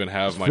science don't even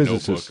have my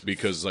physicists. notebook,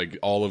 because like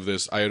all of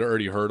this, I had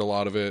already heard a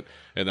lot of it,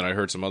 and then I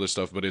heard some other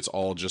stuff, but it's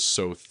all just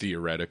so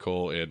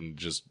theoretical and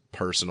just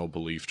personal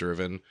belief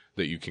driven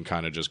that you can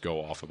kind of just go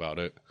off about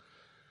it.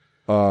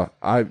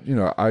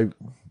 I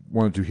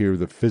wanted to hear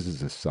the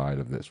physicist side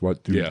of this.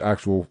 What do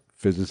actual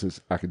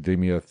physicists,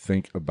 academia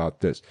think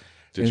about this?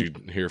 Did you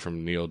hear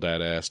from Neil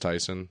Deadass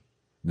Tyson?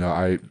 No,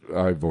 I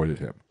avoided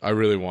him. I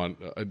really want.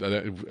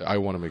 I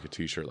want to make a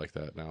T-shirt like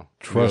that now.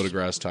 Neil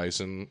deGrasse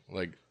Tyson,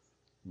 like,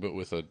 but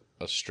with a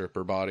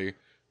stripper body.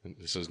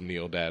 It says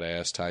Neil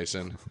Deadass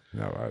Tyson.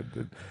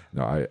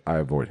 I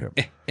avoid him.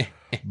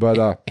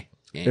 But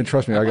and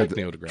trust me,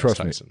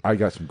 I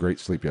got some great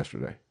sleep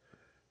yesterday.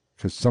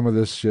 Because some of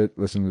this shit,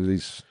 listening to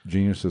these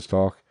geniuses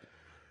talk,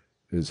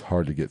 is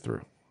hard to get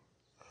through.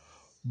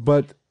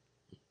 But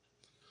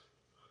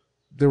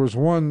there was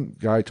one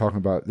guy talking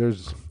about,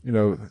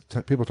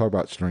 people talk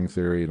about string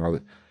theory and all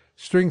that.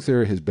 String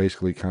theory has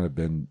basically kind of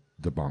been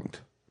debunked.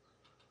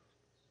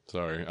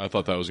 Sorry, I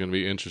thought that was going to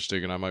be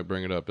interesting, and I might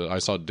bring it up. I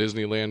saw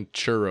Disneyland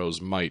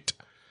churros might,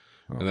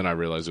 and then I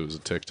realized it was a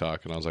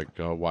TikTok, and I was like,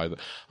 oh, why? I don't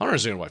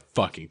understand why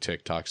fucking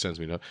TikTok sends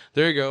me no.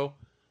 There you go.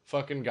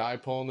 Fucking guy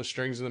pulling the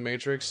strings in the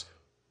Matrix.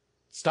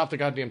 Stop the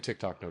goddamn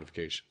TikTok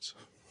notifications.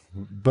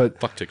 But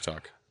fuck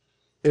TikTok.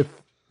 If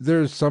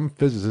there's some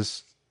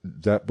physicists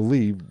that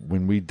believe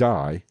when we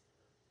die,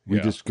 we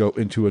just go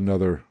into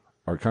another,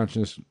 our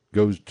consciousness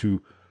goes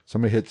to,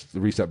 somebody hits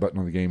the reset button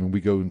on the game and we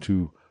go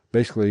into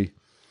basically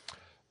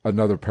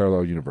another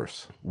parallel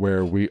universe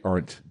where we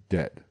aren't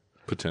dead.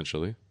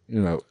 Potentially.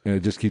 And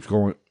it just keeps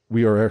going.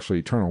 We are actually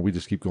eternal. We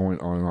just keep going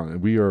on and on.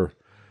 And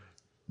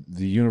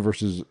the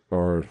universes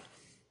are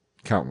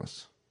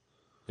countless.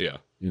 Yeah.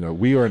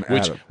 We are an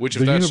atom. Which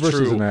the if that's universe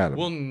true, is an atom.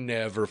 we'll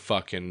never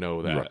fucking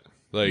know that. Right.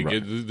 Like,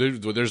 Right.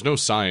 There's no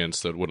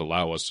science that would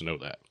allow us to know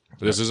that.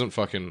 This isn't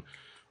fucking,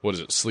 what is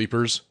it,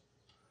 Sleepers?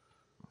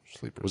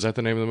 Was that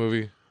the name of the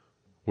movie?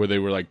 Where they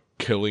were, like,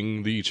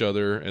 killing each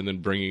other and then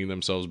bringing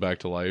themselves back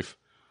to life?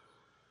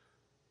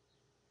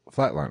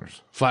 Flatliners.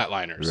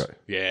 Right.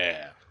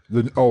 Yeah.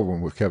 The old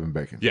one with Kevin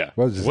Bacon. Yeah.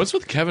 What's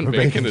with Kevin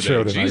Bacon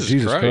today?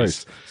 Jesus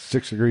Christ.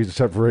 6 degrees of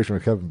separation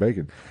with Kevin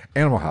Bacon.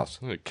 Animal House.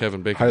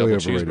 Kevin Bacon Highly double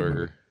overrated cheeseburger.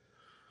 movie.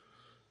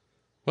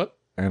 What?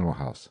 Animal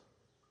House.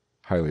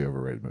 Highly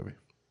overrated movie.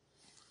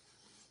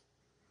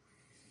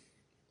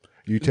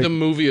 The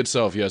movie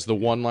itself, yes. The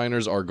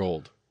one-liners are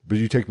gold. But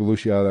you take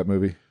Belushi out of that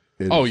movie.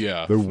 Oh,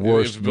 yeah. The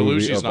worst if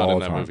movie Belushi's of not all in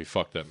that time. movie,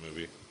 fuck that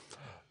movie.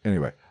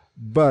 Anyway,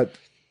 but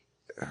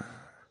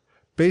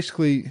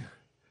basically,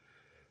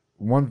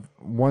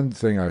 one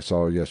thing I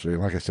saw yesterday,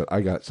 like I said,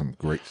 I got some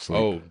great sleep.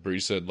 Oh, Bree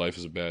said life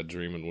is a bad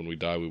dream, and when we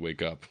die, we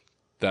wake up.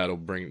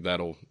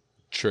 That'll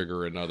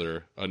trigger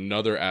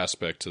another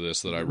aspect to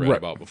this that I read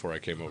about before I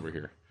came over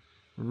here.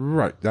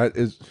 Right. That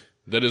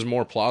is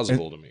more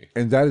plausible to me.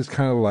 And that is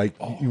kind of like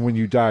when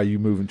you die, you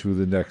move into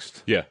the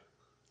next. Yeah.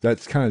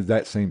 That's kind of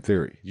that same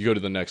theory. You go to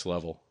the next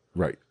level.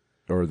 Right.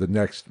 Or the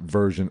next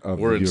version of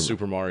We're the in universe.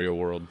 Super Mario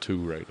World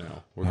 2 right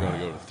now. We're going to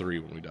go to 3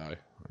 when we die.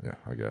 Yeah,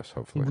 I guess,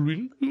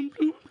 hopefully.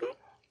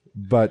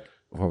 But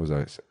what was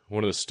I saying?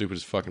 One of the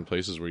stupidest fucking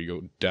places where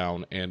you go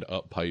down and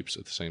up pipes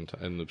at the same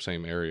time in the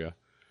same area.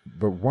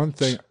 But one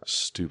thing I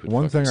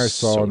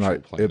saw and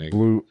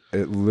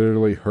it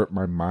literally hurt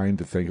my mind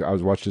to think. I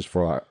was watching this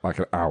for like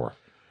an hour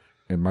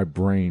and my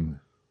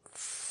brain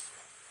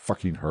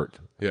fucking hurt.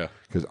 Yeah.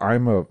 Because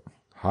I'm a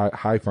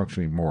high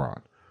functioning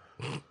moron.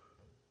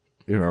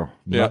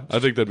 Yeah, I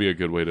think that'd be a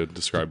good way to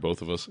describe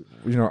both of us.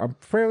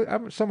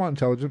 I'm somewhat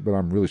intelligent, but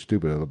I'm really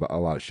stupid about a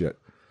lot of shit.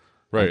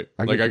 Right.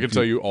 I can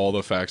tell you all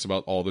the facts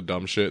about all the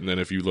dumb shit, and then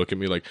if you look at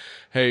me like,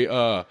 hey,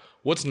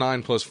 what's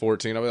 9 plus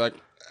 14? I'll be like,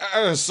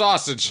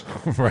 sausage.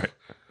 Right.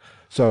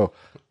 So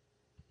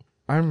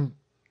I'm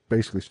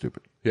basically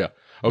stupid. Yeah.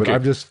 Okay. But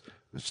I'm just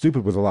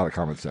stupid with a lot of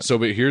common sense. So,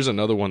 but here's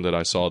another one that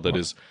I saw that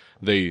is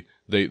they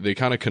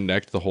kind of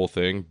connect the whole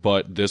thing,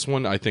 but this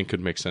one I think could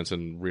make sense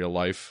in real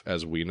life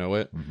as we know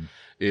it. Mm-hmm.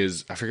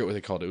 Is I forget what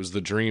they called it. It was the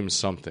dream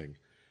something,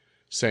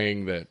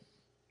 saying that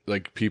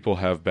like people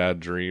have bad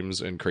dreams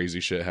and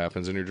crazy shit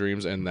happens in your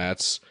dreams, and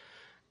that's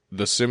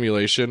the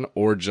simulation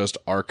or just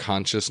our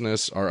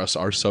consciousness,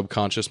 our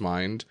subconscious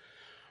mind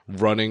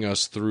running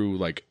us through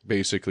like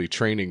basically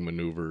training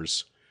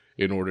maneuvers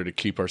in order to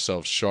keep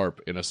ourselves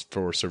sharp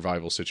for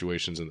survival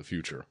situations in the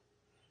future.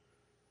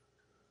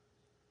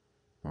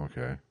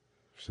 Okay.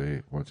 See,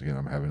 once again,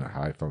 I'm having a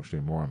high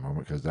functioning moron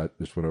moment because that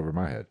just went over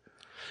my head.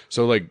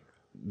 So like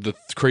the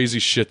crazy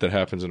shit that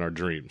happens in our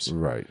dreams,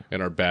 right?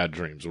 And our bad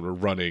dreams when we're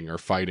running or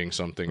fighting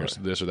something or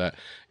this or that.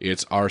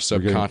 It's our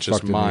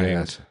subconscious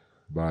mind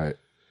by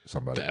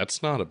somebody.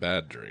 That's not a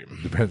bad dream.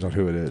 Depends on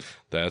who it is.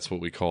 That's what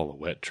we call a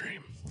wet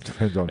dream.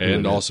 Depends on who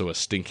and it also is. a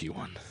stinky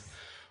one.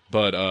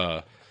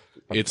 But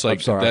it's like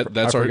I'm sorry,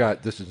 that's I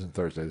forgot. This isn't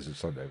Thursday. This is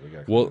Sunday.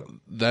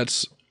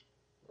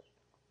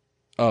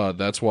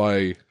 That's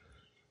why.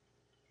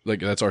 Like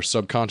that's our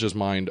subconscious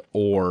mind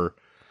or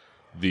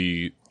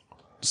the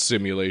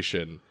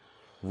simulation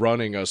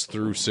running us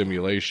through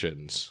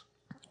simulations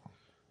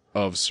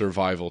of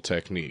survival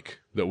technique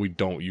that we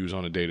don't use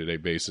on a day-to-day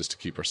basis to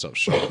keep ourselves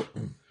sharp.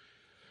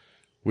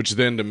 Which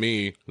then, to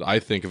me, I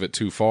think of it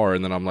too far,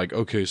 and then I'm like,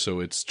 okay, so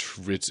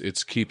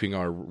it's keeping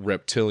our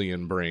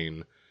reptilian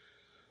brain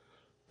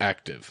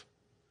active,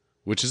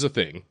 which is a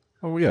thing.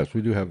 Oh yes,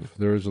 we do have.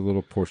 There is a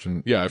little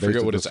portion. Yeah, I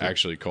forget what it's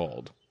actually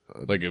called,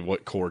 like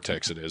what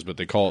cortex it is, but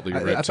they call it the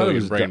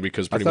reptilian brain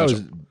because pretty much. It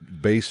was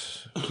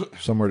base,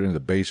 somewhere in the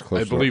base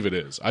close. I believe it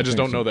is. I just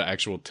don't know the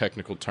actual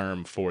technical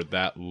term for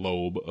that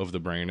lobe of the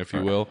brain, if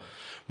you will.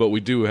 But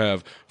we do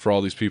have, for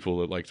all these people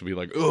that like to be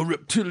like, oh,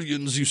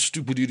 reptilians, you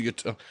stupid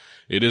idiot.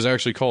 It is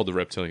actually called the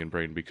reptilian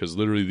brain because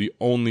literally the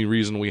only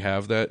reason we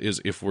have that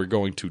is if we're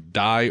going to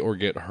die or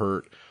get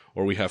hurt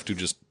or we have to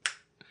just,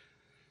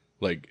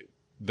 like,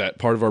 that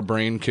part of our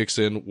brain kicks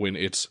in when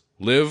it's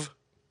live,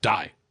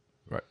 die.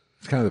 Right.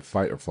 It's kind of the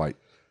fight or flight.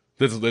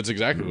 That's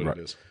exactly what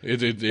it is.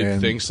 It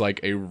thinks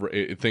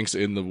it thinks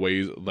in the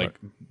way, like,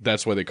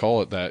 that's why they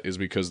call it that, is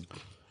because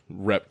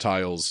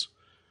reptiles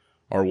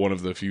are one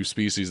of the few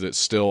species that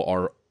still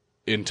are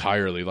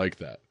entirely like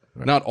that.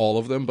 Right. Not all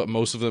of them, but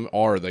most of them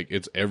are. Like,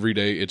 it's every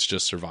day, it's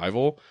just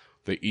survival.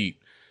 They eat,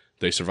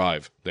 they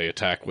survive, they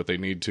attack what they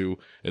need to,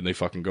 and they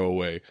fucking go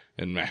away.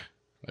 And meh.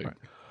 Like,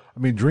 I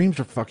mean, dreams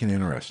are fucking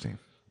interesting.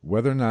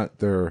 Whether or not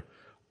they're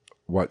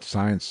what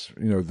science,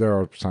 there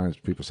are science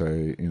people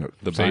say,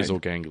 the basal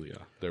ganglia.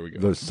 There we go.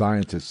 The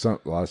scientists, a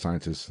lot of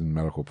scientists and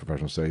medical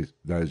professionals say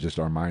that is just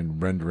our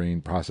mind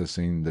rendering,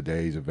 processing the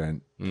day's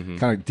event,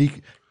 kind of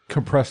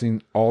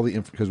decompressing all the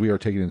because we are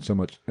taking in so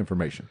much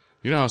information.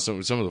 You know how some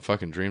of the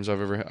fucking dreams I've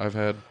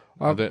had?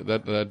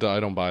 That I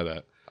don't buy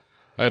that.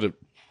 I had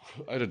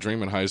a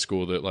dream in high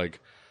school that, like,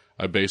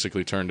 I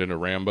basically turned into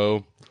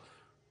Rambo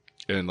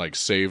and, like,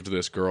 saved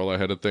this girl I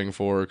had a thing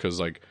for because,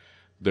 like,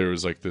 there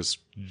was, like, this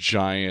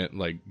giant,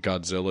 like,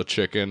 Godzilla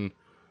chicken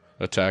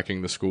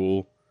attacking the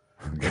school.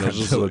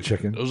 Godzilla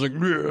chicken? It was like,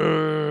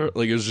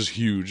 it was just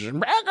huge.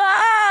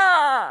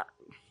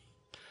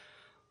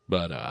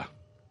 But,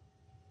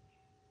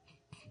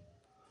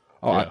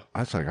 yeah.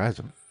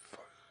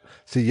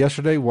 See,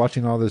 yesterday,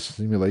 watching all this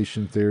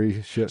simulation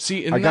theory shit,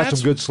 I got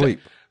some good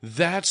sleep.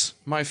 That's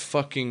my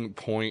fucking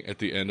point at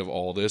the end of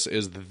all this,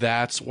 is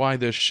that's why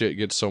this shit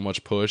gets so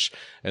much push,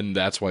 and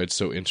that's why it's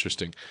so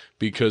interesting.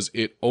 Because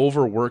it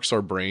overworks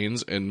our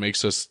brains and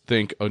makes us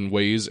think in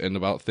ways and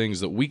about things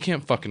that we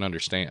can't fucking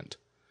understand.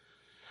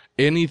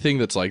 Anything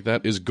that's like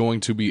that is going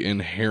to be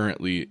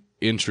inherently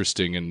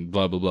interesting and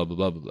blah, blah, blah, blah,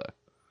 blah, blah, blah.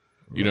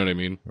 You know what I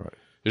mean? Right.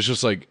 It's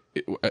just like,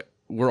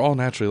 we're all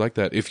naturally like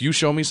that. If you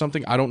show me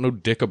something I don't know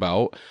dick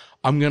about,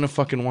 I'm going to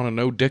fucking want to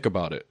know dick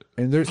about it.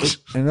 And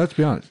and let's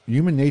be honest,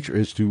 human nature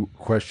is to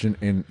question,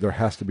 and there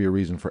has to be a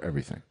reason for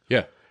everything.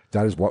 Yeah.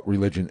 That is what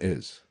religion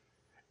is.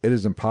 It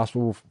is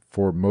impossible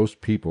for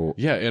most people.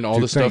 Yeah, and all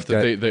the stuff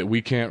that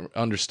we can't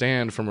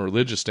understand from a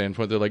religious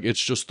standpoint, they're like,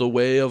 it's just the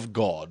way of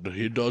God.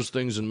 He does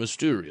things in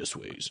mysterious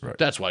ways. Right.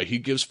 That's why he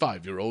gives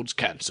 5-year-olds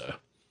cancer.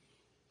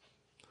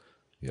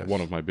 Yes.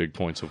 One of my big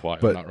points of why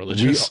I'm not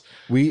religious.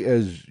 We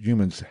as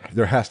humans,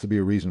 there has to be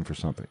a reason for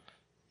something.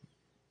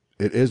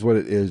 It is what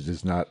it is,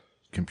 does not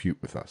compute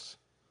with us.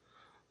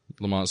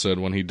 Lamont said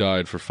when he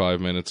died for 5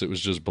 minutes, it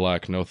was just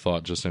black, no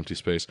thought, just empty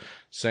space.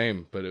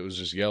 Same, but it was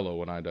just yellow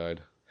when I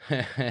died.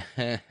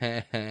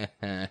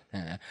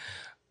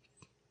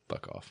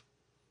 Fuck off.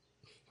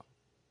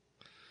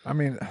 I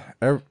mean,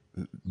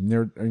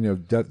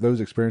 those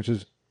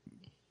experiences,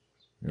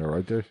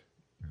 right there.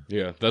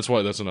 Yeah, that's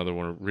another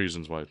one of the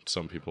reasons why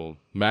some people...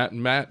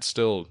 Matt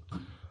still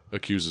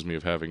accuses me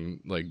of having,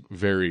 like,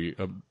 very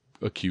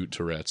acute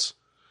Tourette's.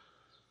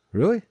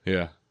 Really?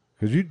 Yeah.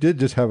 Because you did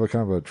just have a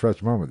kind of a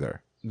Tourette's moment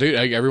there. Dude,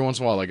 every once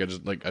in a while, I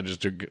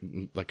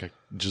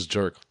just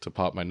jerk to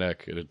pop my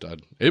neck.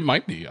 It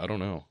might be. I don't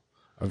know.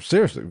 I'm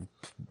seriously.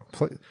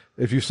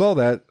 If you saw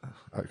that,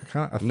 I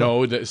thought...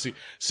 No.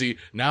 See,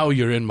 now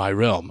you're in my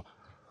realm.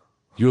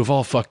 You have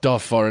all fucked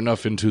off far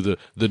enough into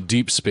the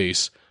deep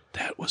space.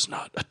 That was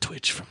not a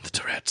twitch from the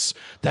Tourette's.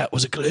 That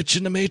was a glitch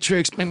in the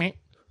Matrix.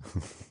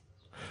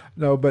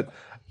 No, but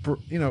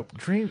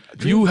dream.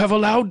 You have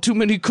allowed too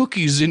many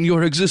cookies in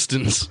your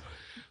existence.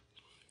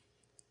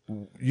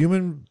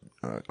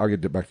 I'll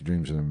get back to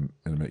dreams in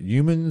a minute.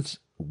 Humans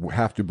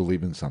have to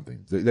believe in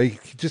something. They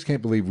just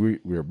can't believe we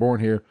are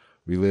born here,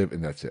 we live,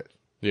 and that's it.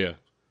 Yeah.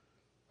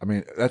 I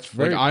mean, that's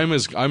very...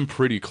 Like, I'm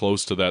pretty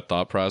close to that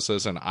thought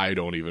process, and I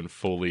don't even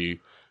fully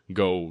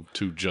go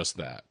to just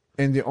that.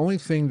 And the only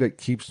thing that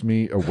keeps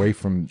me away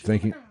from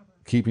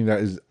keeping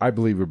that is, I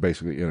believe we're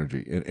basically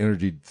energy, and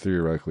energy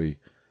theoretically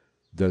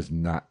does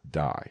not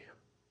die.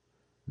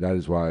 That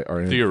is why our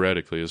energy...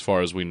 Theoretically, as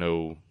far as we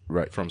know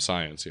from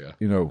science, yeah.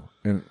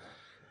 And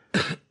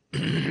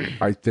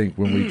I think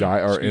when we die,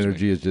 our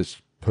energy is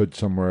just put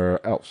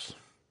somewhere else.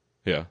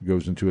 Yeah.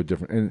 Goes into a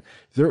different... And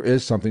there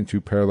is something to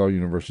parallel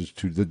universes,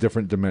 to the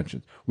different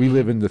dimensions. We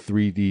live in the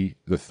 3D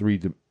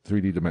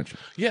dimension.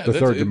 Yeah, the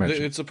third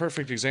dimension. It's a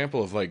perfect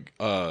example of, like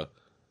that.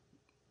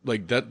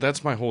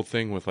 That's my whole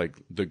thing with, like,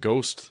 the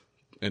ghost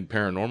and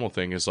paranormal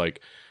thing is,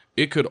 like,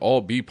 it could all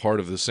be part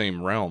of the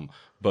same realm.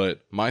 But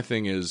my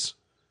thing is,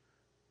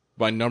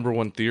 my number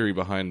one theory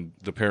behind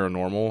the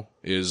paranormal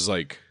is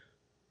like,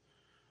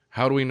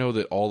 how do we know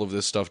that all of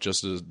this stuff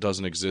just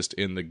doesn't exist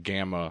in the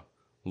gamma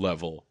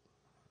level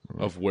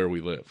of where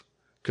we live?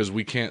 Because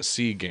we can't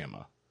see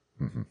gamma.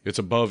 Mm-hmm. It's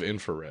above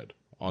infrared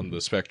on the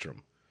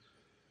spectrum.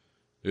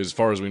 As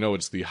far as we know,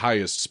 it's the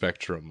highest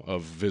spectrum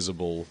of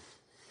visible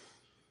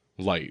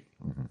light.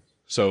 Mm-hmm.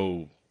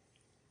 So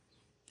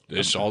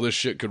all this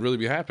shit could really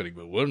be happening,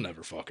 but we'll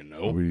never fucking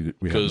know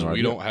because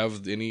we don't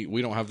have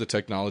the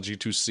technology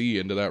to see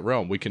into that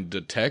realm. We can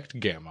detect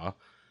gamma,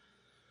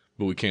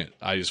 but we can't.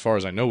 As far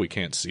as I know, we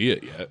can't see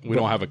it yet. We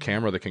don't have a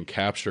camera that can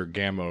capture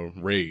gamma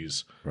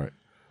rays. Right.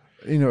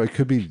 It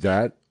could be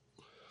that,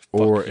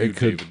 or it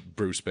could David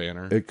Bruce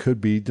Banner. It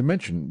could be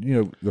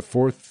dimension. The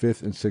fourth,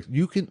 fifth, and sixth.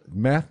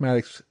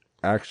 Mathematics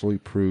actually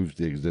proves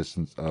the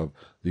existence of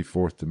the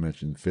fourth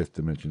dimension, fifth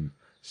dimension,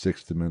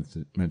 sixth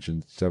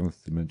dimension,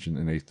 seventh dimension,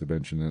 and eighth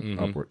dimension, and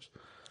upwards.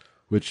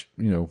 Which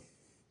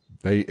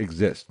they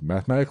exist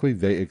mathematically.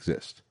 They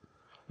exist.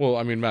 Well,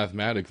 I mean,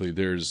 mathematically,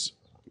 there's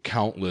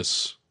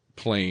countless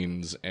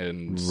planes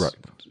and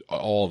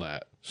all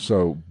that.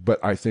 So,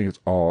 but I think it's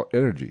all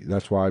energy.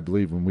 That's why I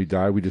believe when we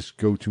die, we just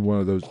go to one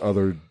of those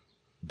other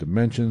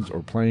dimensions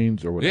or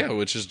planes or whatever. Yeah,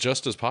 which is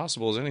just as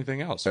possible as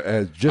anything else.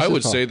 I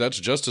would say that's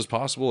just as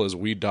possible as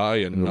we die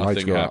and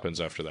nothing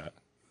happens after that.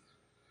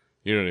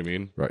 You know what I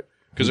mean? Right.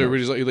 Because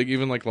everybody's like,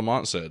 even like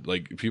Lamont said,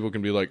 like people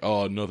can be like,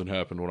 "Oh, nothing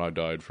happened when I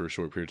died for a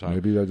short period of time."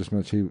 Maybe that just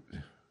meant he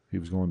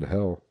was going to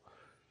hell.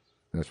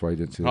 That's why he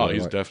didn't see.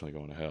 He's definitely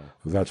going to hell.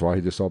 That's why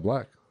he just saw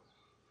black.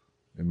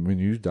 And when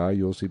you die,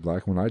 you'll see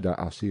black. When I die,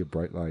 I'll see a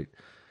bright light.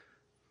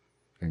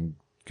 And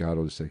God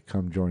will just say,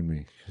 "Come join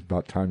me. It's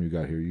about time you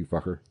got here, you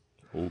fucker."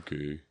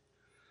 Okay.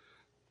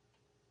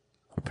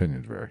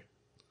 Opinions vary.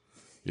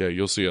 Yeah,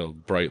 you'll see a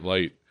bright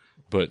light,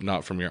 but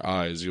not from your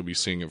eyes. You'll be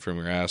seeing it from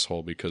your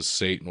asshole because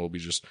Satan will be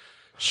just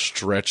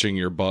stretching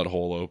your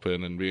butthole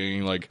open and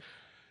being like,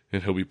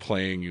 and he'll be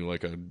playing you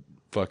like a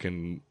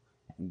fucking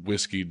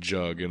whiskey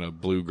jug in a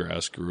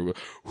bluegrass groove.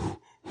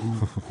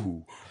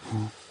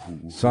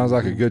 Sounds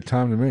like a good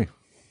time to me.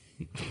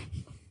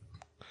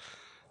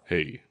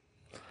 Hey,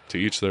 to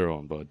each their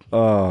own, bud.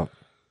 Papa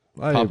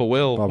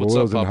Will. What's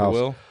up, Papa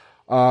Will?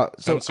 So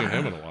haven't seen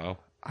him in a while.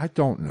 I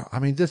don't know. I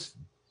mean,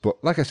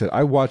 like I said,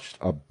 I watched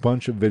a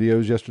bunch of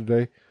videos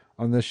yesterday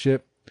on this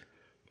shit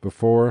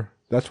before.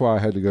 That's why I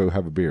had to go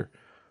have a beer.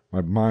 My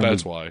mind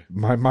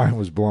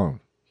was blown.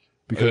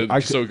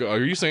 Because so are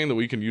you saying that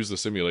we can use the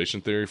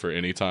simulation theory for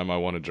any time I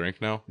want to drink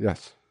now?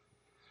 Yes.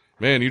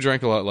 Man, you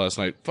drank a lot last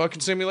night.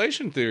 Fucking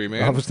simulation theory,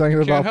 man. I was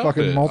thinking about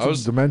fucking multiple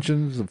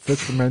dimensions and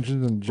fifth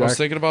dimensions and I was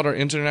thinking about our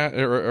internet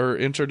or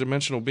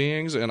interdimensional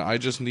beings, and I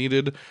just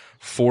needed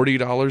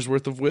 $40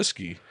 worth of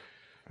whiskey.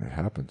 It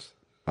happens.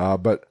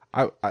 But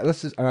I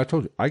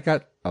told you,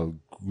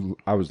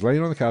 I was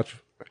laying on the couch,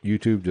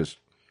 YouTube just,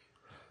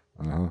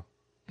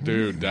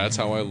 Dude, that's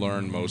how I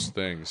learn most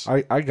things.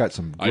 I got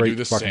some great I do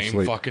the fucking same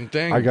sleep. fucking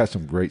thing. I got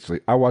some great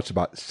sleep. I watched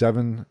about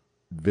 7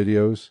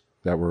 videos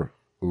that were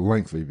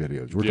lengthy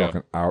videos. We're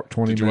talking 20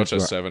 minutes. Did you watch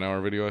that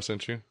 7-hour video I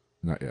sent you?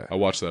 Not yet. I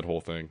watched that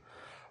whole thing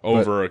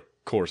over a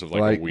course of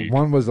like a week.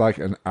 One was like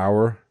an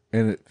hour,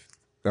 and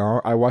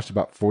I watched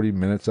about 40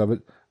 minutes of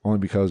it only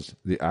because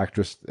the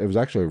actress. It was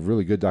actually a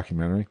really good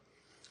documentary,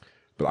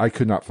 but I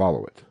could not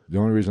follow it. The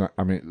only reason,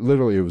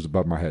 literally, it was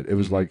above my head. It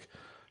was like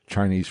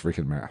Chinese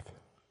freaking math.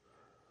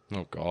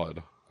 Oh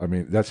God! I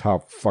mean, that's how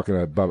fucking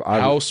above.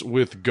 House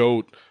with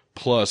goat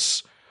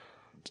plus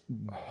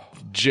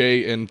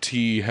J and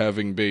T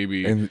having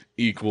baby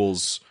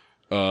equals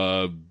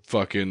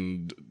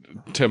fucking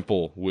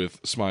temple with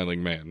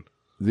smiling man.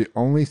 The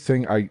only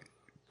thing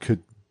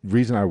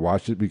reason I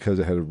watched it because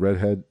it had a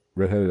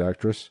redheaded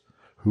actress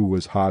who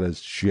was hot as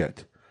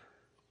shit,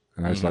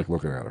 and I just like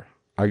looking at her.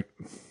 It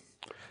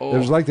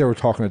was like they were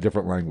talking a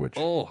different language.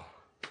 Oh,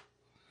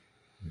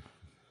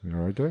 you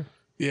all right there?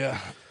 Yeah.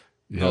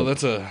 No,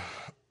 that's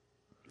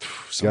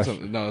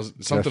something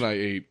I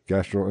ate.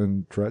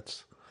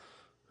 Gastroenteritis.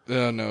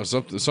 No,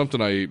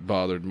 something I ate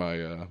bothered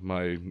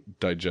my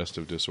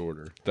digestive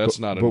disorder. That's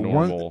not a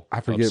normal. I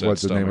forget what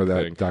the name of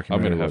that documentary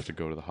I'm gonna was. have to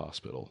go to the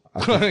hospital.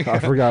 I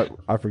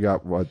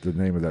forgot what the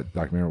name of that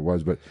documentary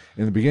was. But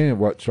in the beginning,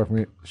 what struck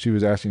me, she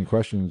was asking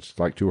questions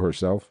like to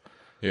herself.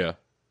 Yeah.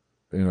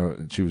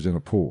 She was in a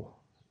pool,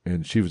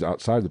 and she was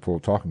outside the pool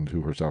talking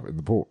to herself in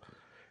the pool,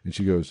 and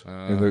she goes,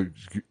 and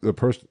the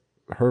person.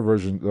 Her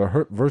version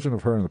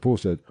of her in the pool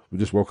said, "We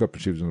just woke up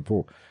and she was in the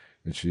pool,"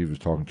 and she was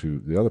talking to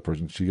the other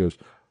person. She goes,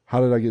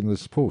 "How did I get in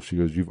this pool?" She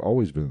goes, "You've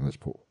always been in this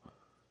pool.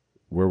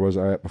 Where was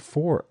I at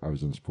before I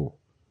was in this pool?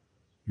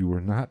 You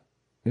were not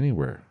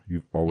anywhere.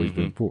 You've always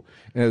been in the pool."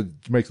 And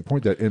it makes the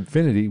point that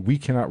infinity, we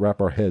cannot wrap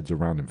our heads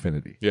around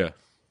infinity. Yeah,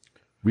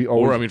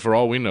 for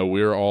all we know,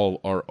 we're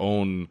all our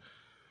own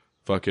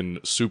fucking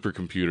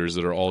supercomputers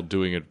that are all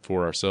doing it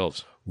for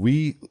ourselves.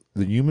 The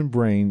human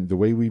brain, the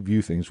way we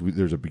view things,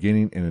 there's a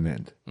beginning and an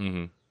end.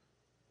 Mm-hmm.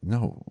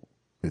 No,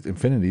 it's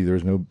infinity.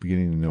 There's no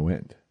beginning and no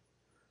end.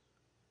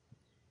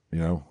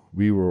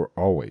 We were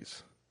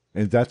always,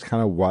 and that's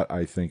kind of what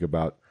I think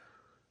about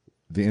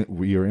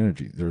we are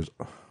energy.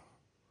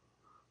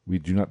 We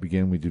do not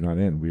begin, we do not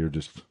end. We are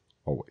just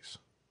always.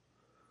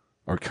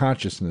 Our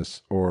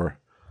consciousness, or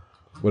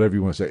whatever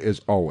you want to say,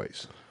 is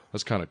always.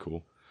 That's kind of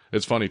cool.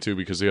 It's funny too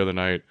because the other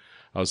night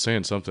I was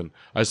saying something.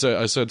 I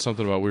said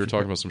something about we were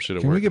talking about some shit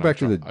at work. Can we get back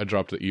to I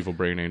dropped the evil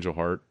brain angel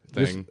heart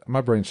thing.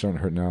 My brain's starting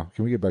to hurt now.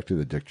 Can we get back to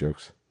the dick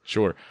jokes?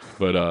 Sure,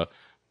 but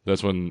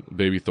that's when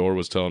Baby Thor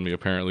was telling me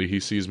apparently he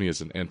sees me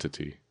as an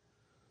entity.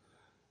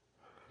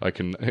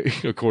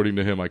 According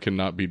to him, I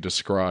cannot be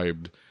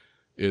described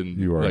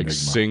in like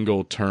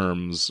single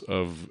terms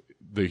of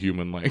the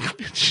human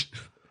language.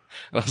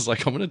 I was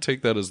like, I'm going to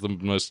take that as the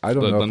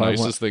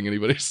nicest thing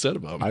anybody said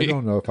about me. I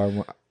don't know if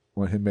I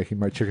want him making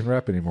my chicken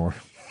wrap anymore.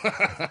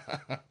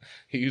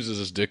 He uses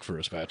his dick for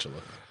a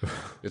spatula.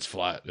 It's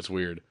flat. It's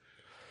weird.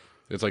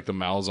 It's like the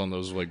mouths on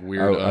those like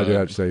weird. I did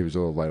have to say he was a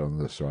little light on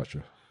the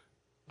sriracha.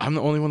 I'm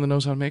the only one that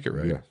knows how to make it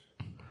right. Yeah.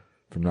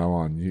 From now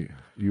on,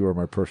 you are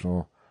my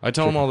personal. I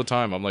tell him all the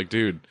time. I'm like,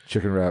 dude,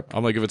 chicken wrap.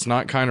 I'm like, if it's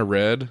not kind of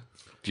red,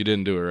 you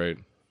didn't do it right.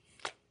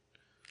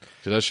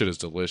 Dude, that shit is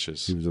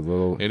delicious. He was a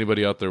little.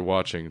 Anybody out there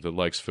watching that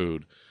likes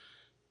food,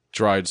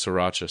 dried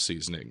sriracha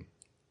seasoning.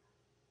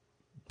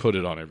 Put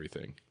it on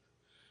everything.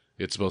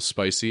 It's both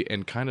spicy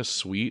and kind of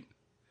sweet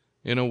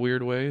in a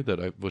weird way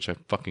which I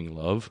fucking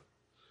love.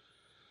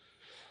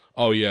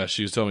 Oh yeah,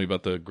 she was telling me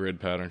about the grid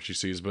pattern she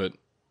sees, but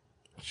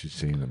she's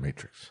seeing the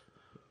Matrix.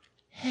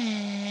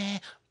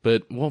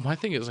 But well, my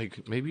thing is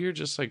like maybe you're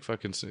just like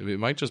fucking. It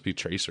might just be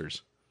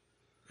tracers.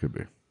 Could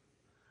be.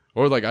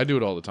 Or like I do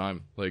it all the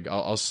time. Like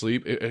I'll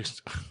sleep,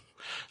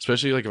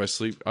 especially like if I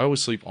sleep. I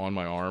always sleep on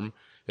my arm,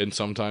 and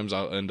sometimes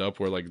I'll end up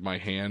where like my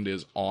hand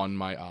is on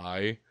my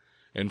eye.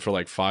 And for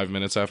like 5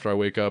 minutes after I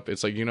wake up,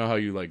 it's like, you know how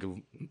you like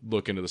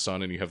look into the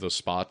sun and you have those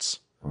spots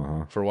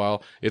for a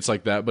while? It's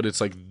like that, but it's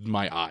like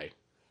my eye.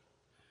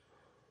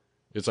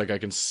 It's like I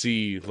can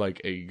see like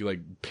a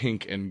like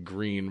pink and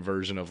green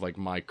version of like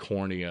my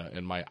cornea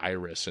and my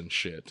iris and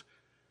shit.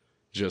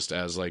 Just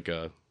as like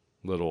a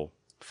little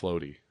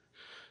floaty.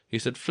 He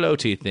said,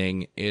 floaty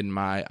thing in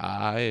my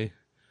eye.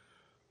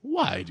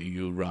 Why do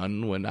you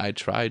run when I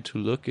try to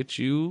look at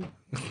you?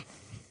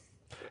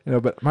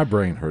 But my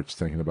brain hurts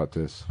thinking about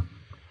this.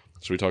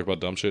 Should we talk about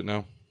dumb shit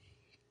now?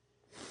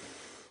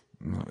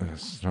 No, I'm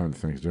trying to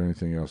think. Is there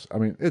anything else? I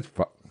mean,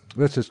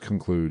 let's just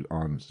conclude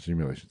on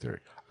simulation theory.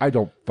 I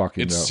don't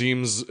fucking know. It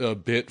seems a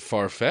bit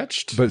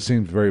far-fetched. But it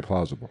seems very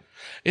plausible.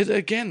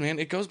 Again, man,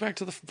 it goes back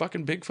to the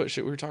fucking Bigfoot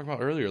shit we were talking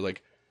about earlier.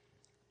 Like,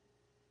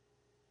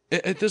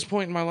 at this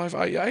point in my life,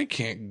 I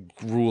can't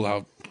rule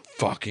out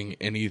fucking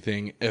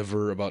anything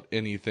ever about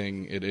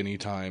anything at any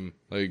time.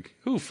 Like,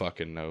 who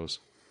fucking knows?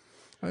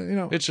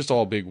 It's just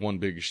all one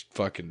big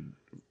fucking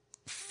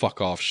fuck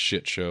off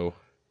shit show.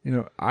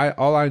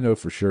 All I know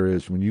for sure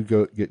is when you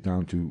get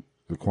down to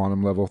the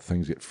quantum level,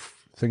 things get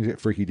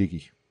freaky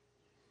deaky,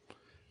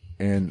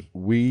 and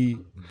we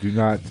do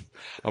not.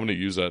 I'm gonna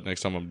use that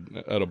next time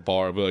I'm at a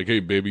bar. I'll be like,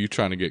 "Hey, baby, you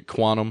trying to get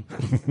quantum?"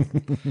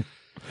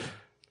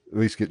 At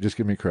least just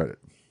give me credit.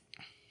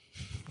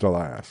 That's all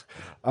I ask.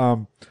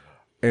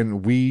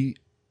 And we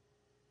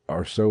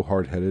are so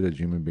hard headed as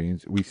human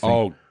beings. We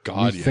think,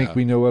 think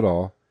we know it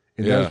all.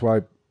 And that's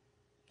why,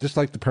 just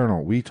like the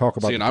paranormal, we talk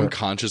about. See, and I'm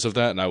conscious of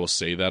that, and I will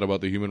say that about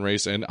the human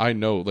race. And I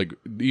know, like,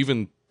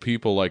 even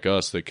people like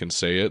us that can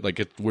say it, like,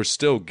 we're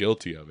still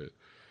guilty of it.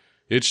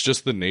 It's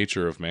just the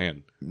nature of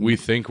man. We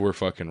think we're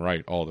fucking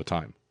right all the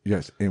time.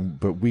 Yes,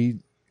 but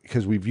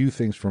because we view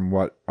things from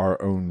what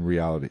our own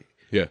reality.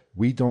 Yeah,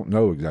 we don't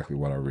know exactly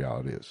what our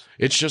reality is.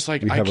 It's just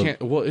like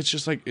it's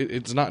just like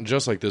it's not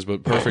just like this,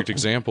 but perfect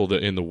example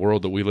that in the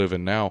world that we live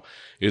in now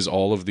is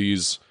all of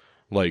these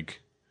like.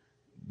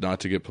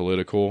 Not to get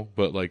political,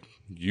 but like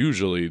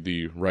usually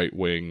the right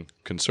wing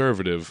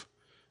conservative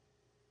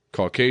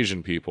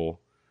Caucasian people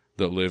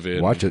that live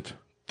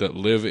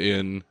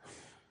in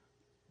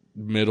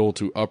middle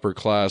to upper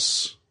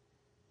class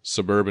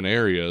suburban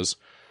areas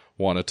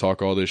want to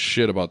talk all this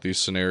shit about these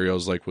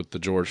scenarios like with the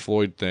George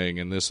Floyd thing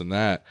and this and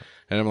that.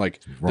 And I'm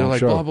like, they're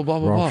like, blah, blah, blah,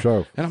 blah,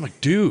 blah. And I'm like,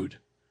 dude,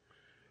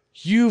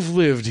 you've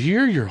lived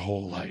here your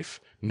whole life.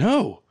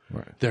 No.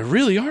 Right. There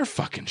really are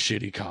fucking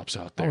shitty cops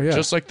out there.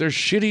 Just like there's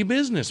shitty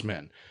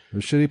businessmen.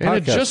 There's shitty podcasts. And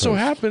it just so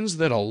happens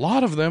that a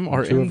lot of them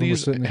are in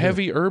these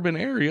heavy urban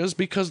areas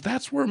because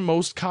that's where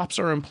most cops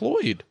are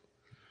employed.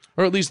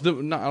 Or at least,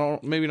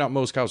 maybe not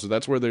most cops, but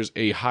that's where there's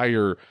a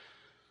higher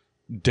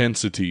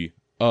density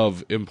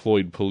of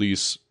employed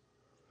police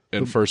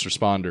and first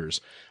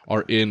responders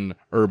are in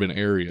urban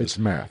areas. It's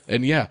math.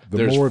 And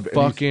there's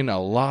fucking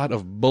a lot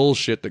of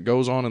bullshit that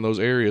goes on in those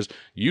areas.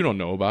 You don't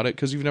know about it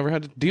because you've never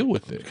had to deal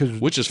with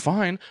it, which is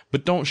fine.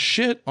 But don't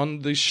shit on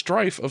the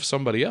strife of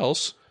somebody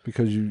else.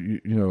 Because,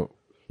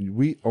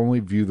 we only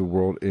view the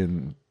world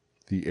in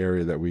the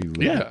area that we live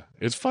in. Yeah,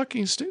 it's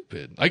fucking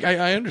stupid. Like,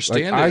 I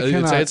understand it.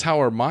 It's how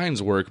our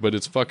minds work, but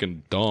it's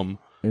fucking dumb.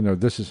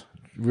 This is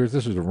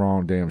the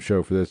wrong damn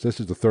show for this. This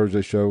is the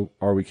Thursday show.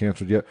 Are we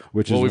canceled yet?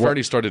 We've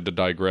already started to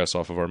digress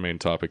off of our main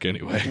topic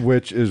anyway.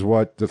 Which is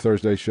what the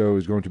Thursday show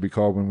is going to be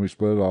called when we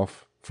split it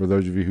off. For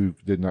those of you who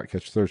did not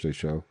catch the Thursday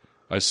show,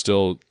 I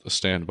still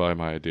stand by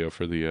my idea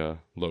for the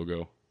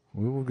logo.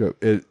 We will go.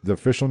 The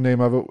official name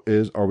of it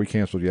is Are We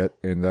Canceled Yet?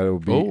 And that will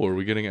be... Oh, are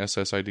we getting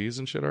SSIDs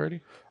and shit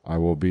already? I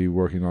will be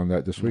working on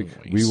that this week.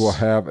 Nice. We will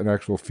have an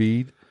actual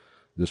feed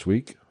this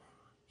week.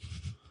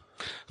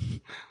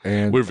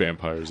 And We're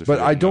vampires. But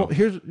I don't...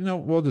 Here's...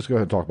 we'll just go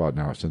ahead and talk about it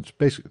now, since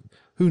basically,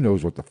 who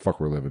knows what the fuck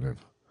we're living in?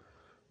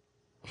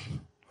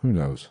 Who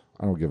knows?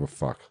 I don't give a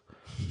fuck.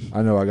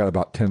 I know I got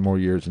about 10 more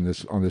years in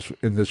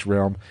this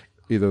realm.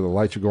 Either the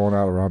lights are going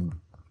out or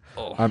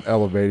I'm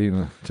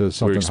elevating to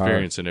something higher. We're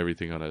experiencing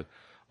everything on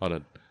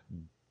a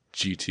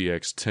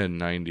GTX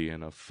 1090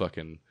 and a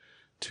fucking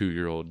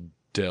 2-year-old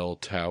Dell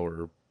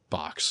Tower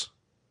box.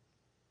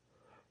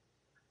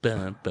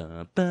 Ba,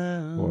 ba,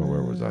 ba. Well,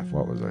 where was I?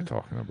 What was I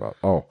talking about?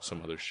 Oh,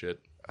 some other shit.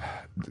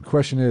 The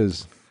question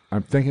is,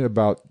 I'm thinking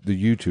about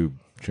the YouTube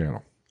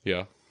channel.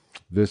 Yeah.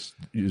 This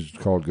is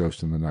called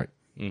Ghost in the Night.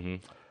 Mm-hmm.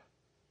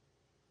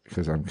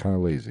 Because I'm kind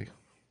of lazy.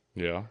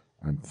 Yeah.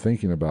 I'm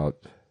thinking about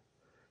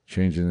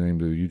changing the name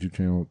to the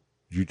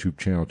YouTube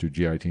channel to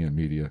GITN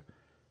Media,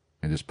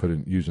 and just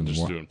doing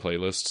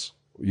playlists.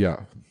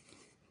 Yeah.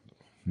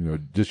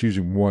 Just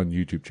using one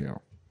YouTube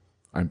channel.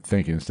 I'm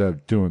thinking instead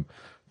of doing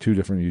 2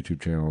 different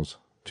YouTube channels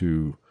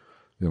to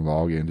then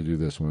log in to do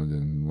this one,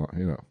 and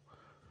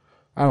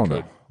I don't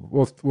know.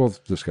 We'll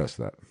discuss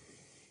that.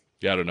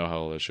 Yeah, I don't know how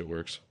all that shit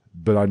works.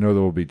 But I know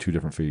there will be 2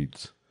 different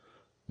feeds,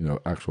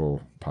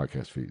 actual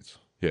podcast feeds.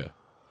 Yeah.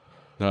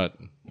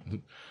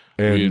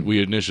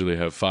 We initially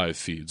have 5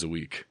 feeds a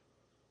week.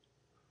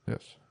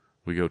 Yes.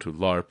 We go to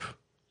LARP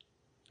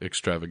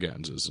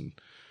extravaganzas and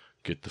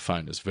get the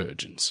finest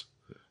virgins.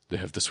 They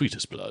have the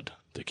sweetest blood.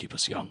 They keep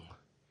us young.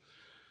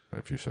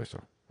 If you say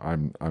so.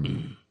 I'm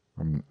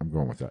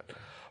going with that.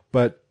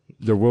 But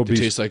there will be...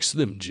 They taste like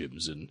Slim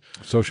Jims and...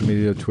 social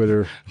media,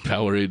 Twitter.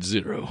 Powerade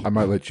Zero. I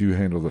might let you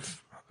handle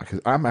because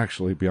I'm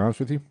actually, be honest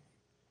with you,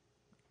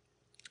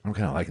 I'm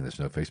kind of liking this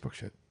no Facebook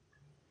shit.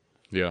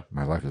 Yeah.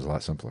 My life is a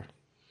lot simpler.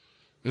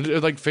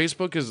 Like,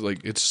 Facebook is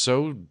like, it's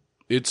so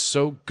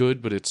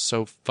good, but it's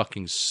so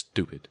fucking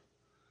stupid.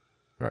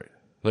 Right.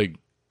 Like,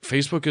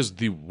 Facebook is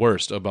the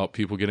worst about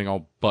people getting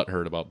all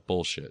butthurt about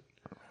bullshit.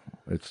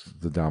 It's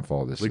the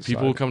downfall of this Like, society.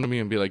 people will come to me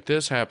and be like,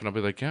 this happened. I'll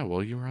be like, yeah,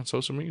 well, you were on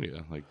social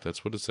media. Like,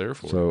 that's what it's there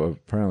for. So,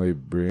 apparently,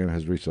 Brianna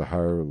has reached a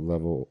higher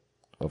level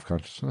of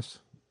consciousness?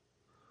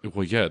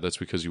 Well, yeah, that's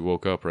because you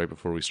woke up right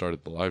before we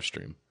started the live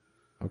stream.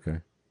 Okay.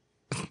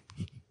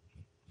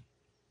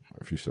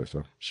 If you say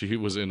so. She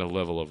was in a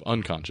level of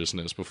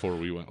unconsciousness before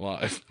we went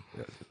live.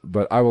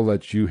 But I will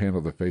let you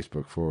handle the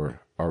Facebook for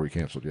Are We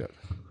Canceled Yet?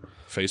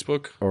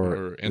 Facebook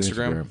or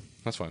Instagram?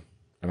 That's fine.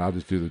 And I'll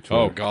just do the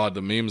Twitter. Oh, God,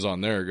 the memes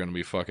on there are going to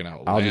be fucking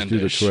outlandish. I'll just do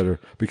the Twitter.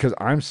 Because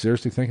I'm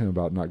seriously thinking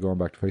about not going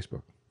back to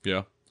Facebook.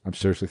 Yeah? I'm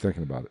seriously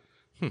thinking about it.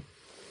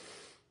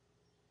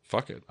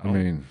 Fuck it.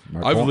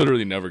 I've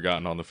literally never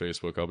gotten on the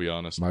Facebook, I'll be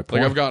honest. I've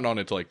gotten on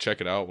it to,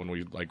 check it out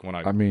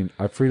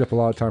I freed up a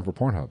lot of time for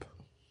Pornhub.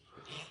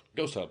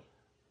 Ghost Hub.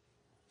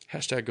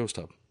 Hashtag Ghost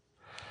Hub.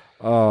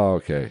 Oh,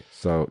 okay.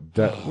 So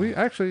that we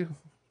actually,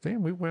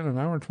 we went an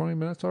hour and 20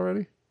 minutes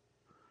already.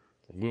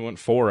 We went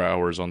 4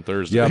 hours on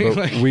Thursday. Yeah,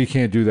 but we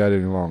can't do that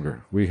any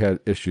longer. We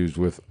had issues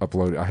with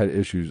uploading. I had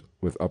issues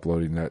with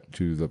uploading that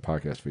to the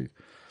podcast feed.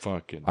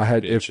 Fucking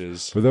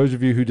bitches. For those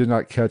of you who did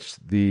not catch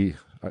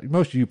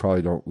most of you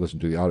probably don't listen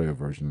to the audio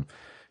version.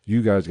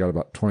 You guys got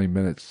about 20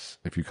 minutes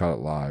if you caught it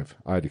live.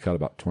 I had to cut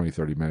about 20,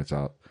 30 minutes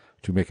out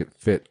to make it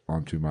fit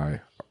onto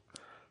the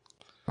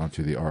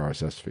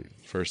RSS feed.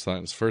 First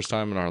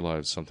time in our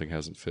lives something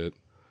hasn't fit.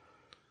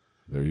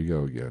 There you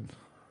go again.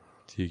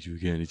 Take you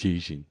again,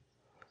 teaching.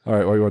 All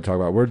right, what do you want to talk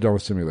about? We're done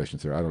with simulation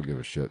theory. I don't give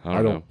a shit.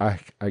 I don't know.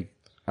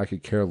 I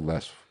could care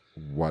less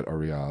what a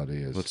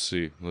reality is. Let's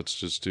see. Let's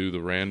just do the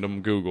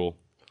random Google.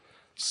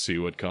 See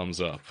what comes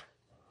up.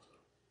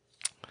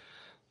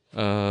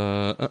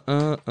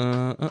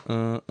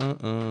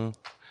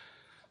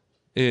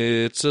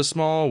 It's a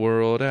small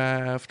world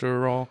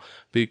after all,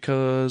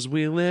 because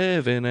we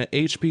live in a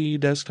HP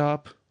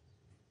desktop.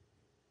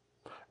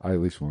 I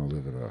at least want to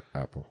live in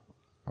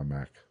a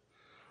Mac.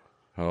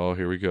 Oh,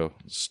 here we go.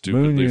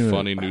 Stupidly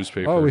funny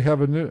newspaper. Oh, we have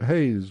a new.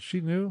 Hey, is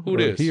she new? Who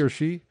it is? He or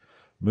she?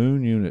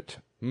 Moon unit.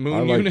 Moon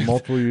I unit. like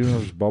multiple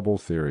units bubble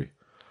theory.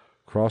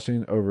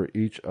 Crossing over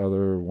each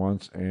other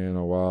once in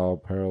a while,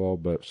 parallel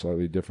but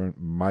slightly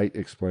different, might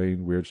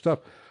explain weird stuff.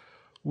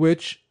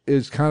 Which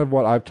is kind of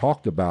what I've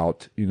talked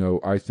about.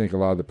 I think a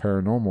lot of the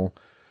paranormal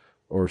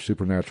or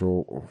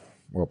supernatural,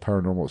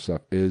 paranormal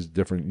stuff is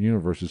different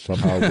universes.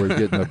 Somehow we're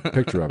getting a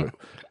picture of it.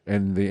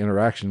 And the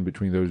interaction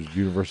between those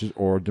universes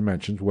or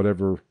dimensions,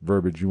 whatever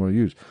verbiage you want to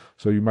use.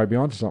 So you might be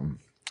onto something.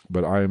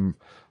 But I'm,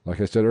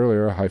 like I said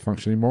earlier, a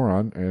high-functioning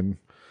moron, and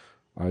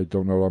I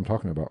don't know what I'm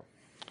talking about.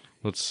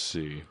 Let's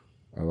see.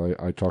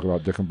 I talk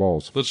about dick and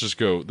balls. Let's just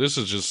go. This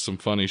is just some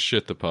funny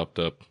shit that popped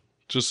up.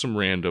 Just some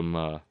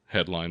random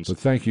headlines. So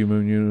thank you,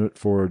 Moon Unit,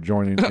 for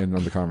joining in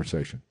on the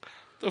conversation.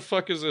 The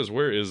fuck is this?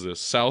 Where is this?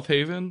 South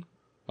Haven?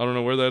 I don't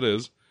know where that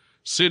is.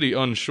 City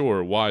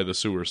unsure why the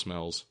sewer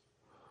smells.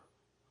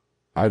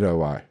 I know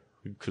why.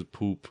 Because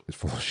poop. It's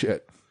full of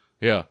shit.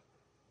 Yeah.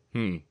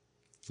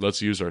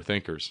 Let's use our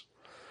thinkers.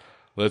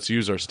 Let's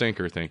use our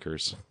stinker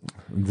thinkers.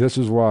 This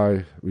is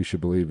why we should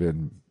believe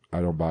in.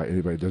 I don't buy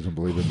anybody that doesn't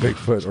believe in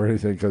Bigfoot or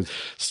anything because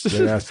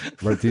they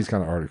write these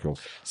kind of articles.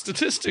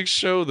 Statistics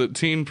show that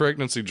teen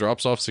pregnancy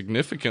drops off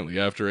significantly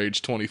after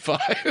age 25.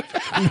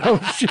 No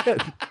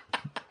shit.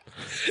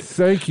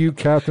 Thank you,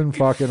 Captain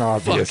Fucking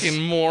Obvious.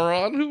 Fucking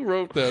moron. Who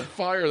wrote that?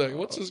 Fire that.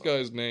 What's this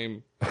guy's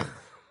name?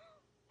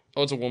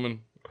 Oh, it's a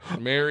woman.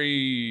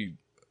 Mary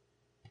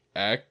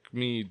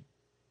Acme.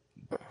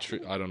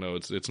 I don't know.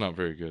 It's not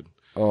very good.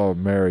 Oh,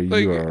 Mary,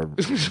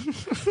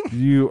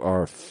 you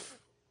are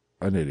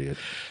an idiot.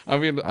 I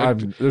mean,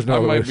 there's no I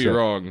way might to be say.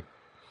 wrong.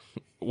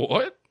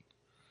 What?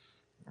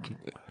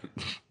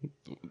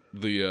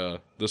 The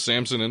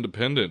Samson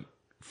Independent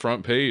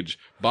front page.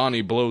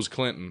 Bonnie blows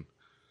Clinton.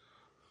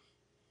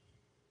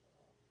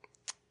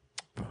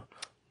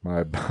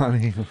 My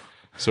Bonnie.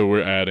 So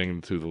we're adding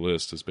to the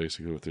list is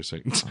basically what they're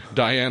saying.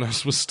 Diana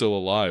was still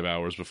alive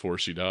hours before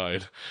she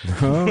died.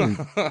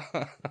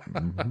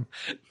 Mm-hmm.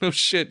 No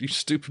shit, you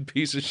stupid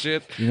piece of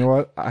shit. You know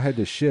what? I had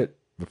to shit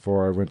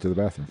before I went to the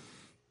bathroom.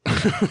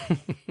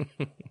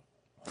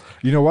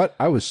 You know what?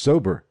 I was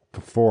sober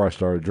before I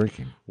started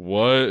drinking.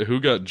 What? Who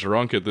got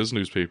drunk at this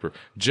newspaper?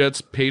 Jets,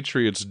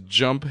 Patriots,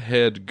 jump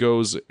head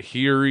goes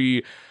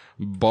Hiri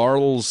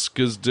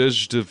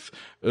Barlskzdezhdev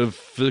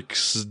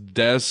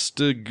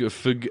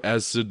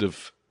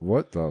Fixdastig.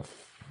 What the?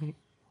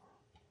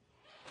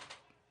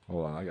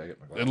 Hold on, I gotta get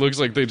my glasses. It looks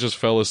like they just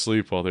fell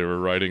asleep while they were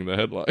writing the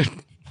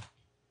headline.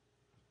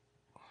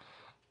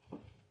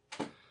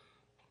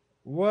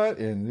 What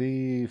in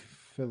the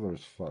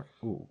fiddler's fuck?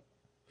 Ooh.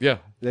 Yeah.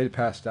 They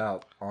passed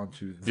out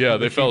onto the Yeah,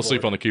 they fell keyboard.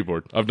 asleep on the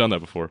keyboard. I've done that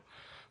before.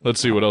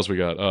 Let's see what else we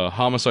got.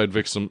 Homicide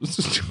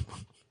victims.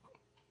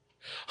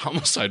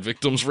 Homicide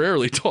victims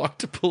rarely talk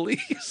to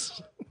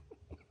police.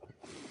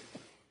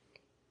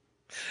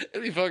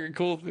 It'd be fucking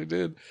cool if they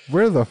did.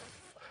 Where the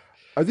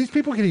are these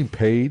people getting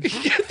paid?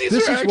 Yeah,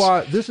 This is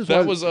why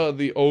that was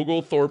the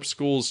Oglethorpe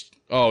Schools.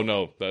 Oh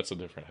no, that's a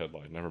different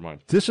headline. Never mind.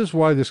 This is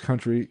why this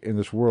country and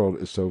this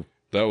world is so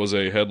That was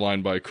a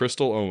headline by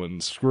Crystal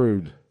Owens.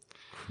 screwed.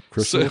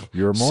 Crystal,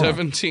 you're a moron.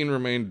 17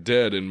 remain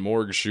dead in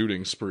morgue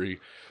shooting spree.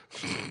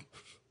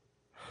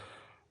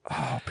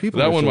 Oh, people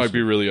That are one so might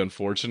be really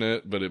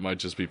unfortunate, but it might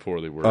just be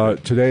poorly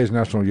worded. Today is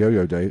National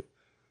Yo-Yo Day.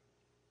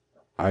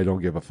 I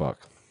don't give a fuck.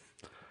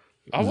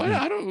 I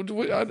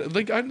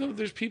know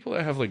there's people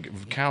that have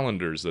like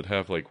calendars that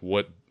have like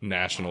what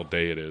national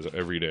day it is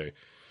every day.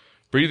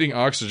 Breathing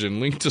oxygen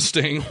linked to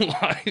staying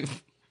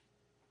alive.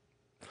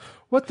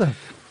 What the?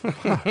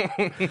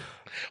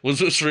 Was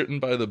this written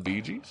by the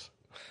Bee Gees?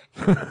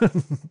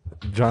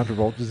 John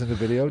Travolta's in the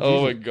video.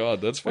 Oh my Jesus.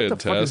 god, that's What the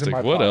fuck is in fantastic.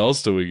 my What pocket?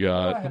 else do we I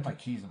got? have my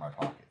keys in my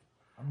pocket.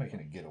 I'm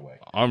making a getaway.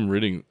 I'm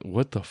reading.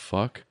 What the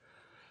fuck?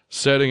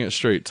 Setting it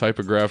straight.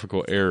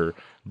 Typographical error.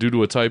 Due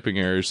to a typing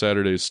error,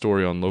 Saturday's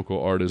story on local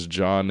artist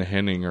John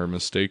Henninger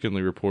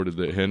mistakenly reported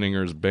that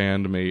Henninger's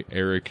bandmate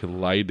Eric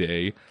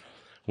Lyday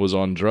was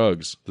on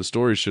drugs. The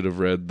story should have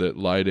read that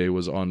Lyday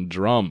was on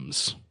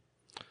drums.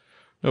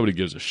 Nobody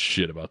gives a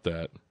shit about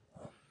that.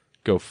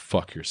 Go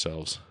fuck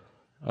yourselves.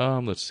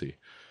 Let's see.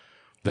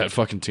 That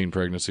fucking teen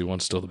pregnancy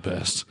one's still the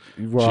best.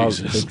 Well,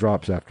 Jesus. it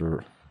drops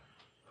after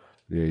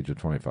the age of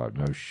 25.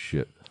 No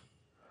shit.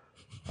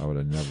 I would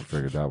have never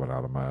figured that one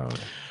out on my own.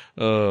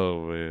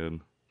 Oh,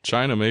 man.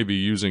 China may be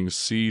using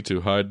sea to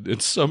hide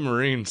its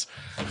submarines.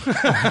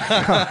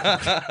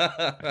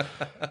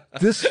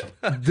 This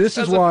is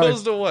As why.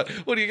 opposed to what?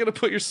 What, are you going to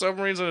put your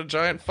submarines in a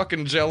giant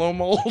fucking jello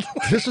mold?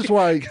 This is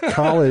why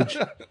college.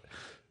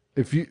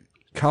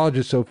 College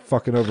is so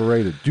fucking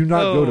overrated. Do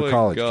not go to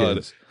college,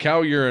 kids.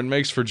 Cow urine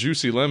makes for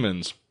juicy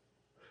lemons.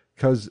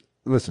 Because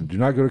listen, do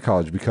not go to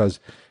college because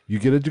you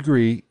get a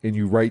degree and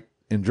you write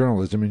in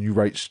journalism and you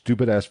write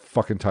stupid ass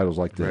fucking titles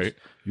like this. Right.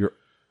 You're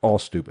all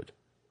stupid.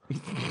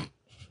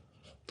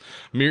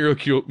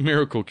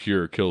 Miracle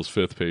cure kills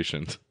fifth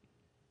patient.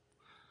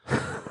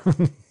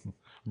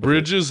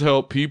 Bridges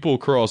help people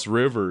cross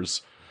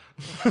rivers.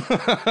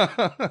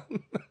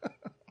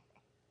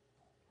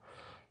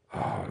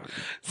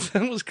 That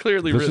was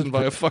clearly written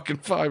by a fucking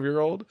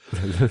 5-year-old.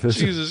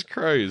 Jesus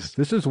Christ.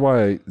 This is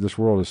why this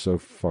world is so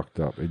fucked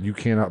up, and you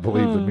cannot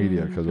believe the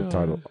media because of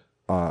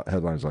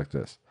headlines like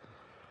this.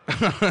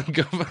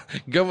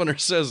 Governor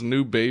says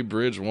new Bay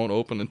Bridge won't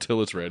open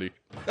until it's ready.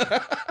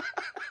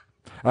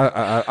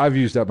 I've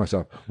used that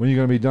myself. When are you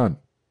going to be done?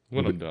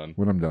 When I'm done.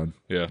 When I'm done.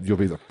 Yeah. You'll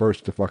be the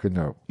first to fucking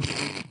know.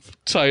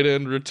 Tight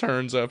end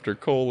returns after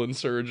colon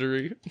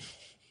surgery.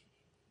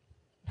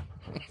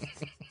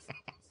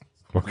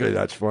 Okay,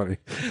 that's funny.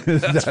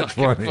 That's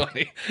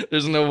funny.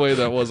 There's no way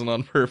that wasn't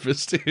on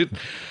purpose, dude.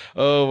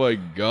 Oh my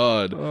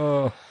god.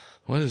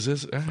 What is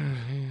this?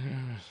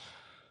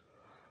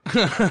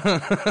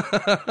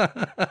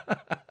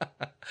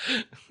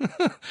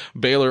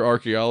 Baylor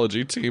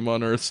archaeology team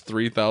unearths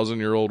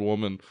 3,000-year-old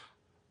woman.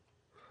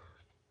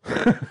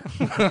 And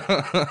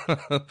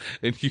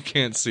you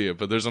can't see it,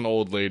 but there's an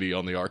old lady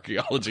on the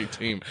archaeology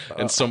team,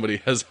 and somebody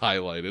has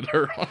highlighted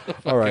her.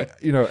 All right,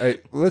 hey,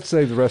 let's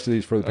save the rest of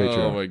these for the Patreon.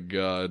 Oh my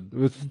god!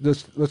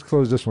 Let's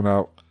close this one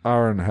out.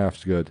 Hour and a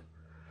half's good.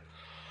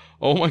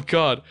 Oh my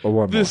god!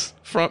 One this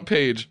front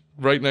page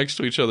right next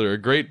to each other. A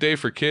great day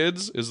for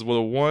kids is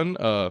the one.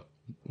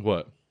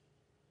 What?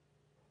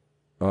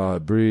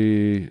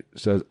 Bree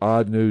says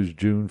odd news.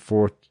 June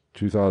 4th,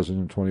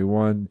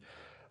 2021.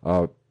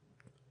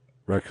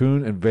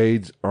 Raccoon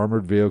invades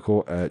armored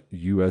vehicle at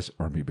U.S.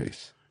 Army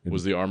base.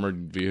 Was the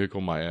armored vehicle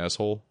my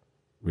asshole?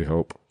 We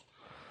hope.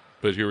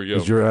 But here we go.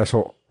 Is your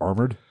asshole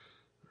armored?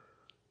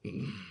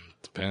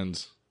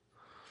 Depends.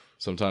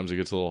 Sometimes it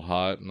gets a little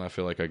hot, and I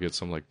feel like I get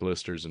some like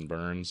blisters and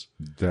burns.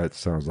 That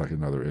sounds like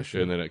another issue.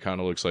 And then it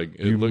kind of looks like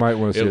might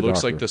want to see a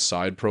looks doctor. like the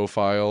side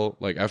profile.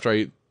 Like after I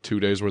ate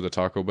 2 days worth of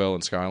Taco Bell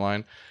and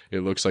Skyline,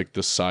 it looks like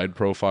the side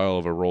profile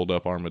of a rolled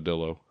up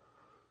armadillo.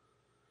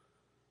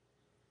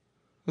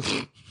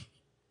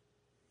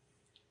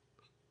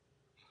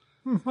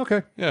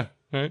 Okay. Yeah.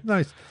 Right.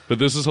 Nice. But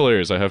this is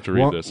hilarious. I have to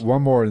read this.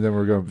 One more, and then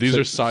we're going. These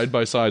are side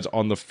by sides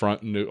on the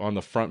front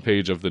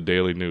page of the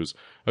Daily News.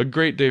 A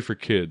great day for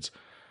kids.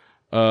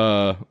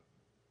 And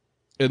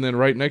then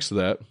right next to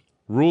that,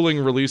 ruling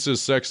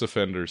releases sex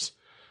offenders.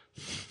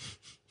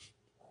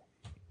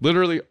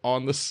 Literally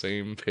on the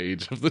same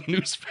page of the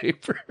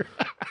newspaper.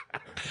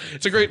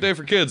 It's a great day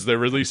for kids. They're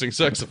releasing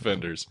sex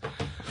offenders.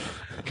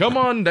 Come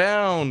on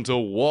down to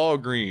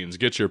Walgreens.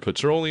 Get your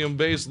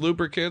petroleum-based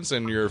lubricants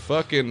and your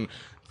fucking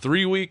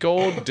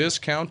 3-week-old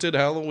discounted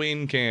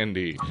Halloween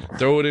candy.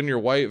 Throw it in your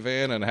white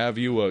van and have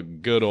you a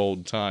good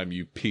old time,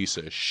 you piece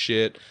of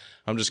shit.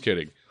 I'm just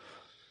kidding.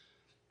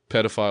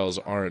 Pedophiles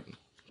aren't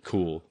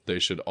cool. They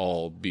should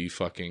all be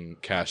fucking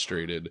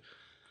castrated.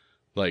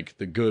 Like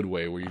the good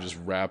way, where you just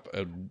wrap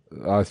a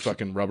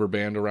fucking rubber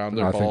band around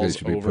their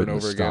balls over and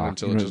over again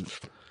until it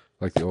just...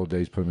 Like the old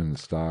days, put them in the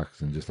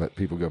stocks and just let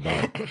people go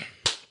by.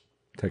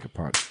 Take a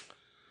punch.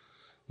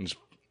 And just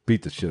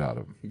beat the shit out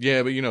of them.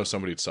 Yeah, but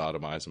somebody'd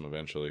sodomize them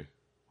eventually.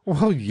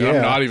 Well, yeah. And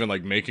I'm not even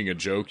like making a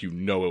joke. It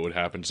would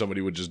happen.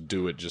 Somebody would just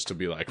do it just to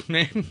be like,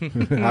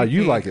 how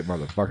you like it,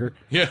 motherfucker.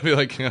 Yeah, be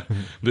like,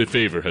 the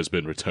favor has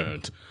been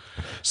returned.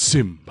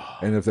 Simba.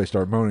 And if they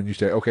start moaning, you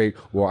say, okay,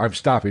 well, I'm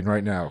stopping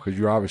right now because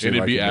you're obviously. And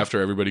it'd be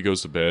after everybody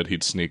goes to bed.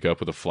 He'd sneak up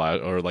with a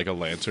flat or like a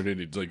lantern, and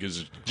he'd like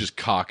just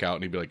cock out,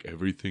 and he'd be like,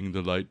 everything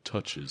the light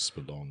touches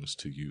belongs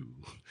to you.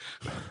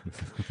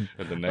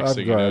 And the next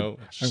thing you know,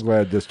 I'm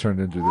glad this turned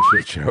into the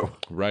shit show.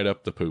 Right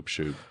up the poop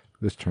chute.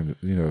 This turned,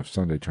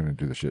 Sunday turned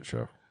into the shit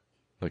show.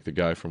 Like the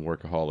guy from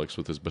Workaholics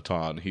with his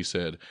baton. He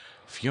said,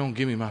 if you don't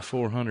give me my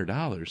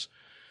 $400,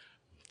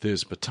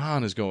 this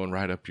baton is going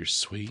right up your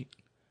sweet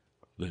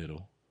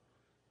little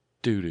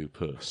doo-doo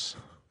puss.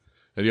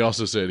 And he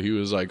also said, he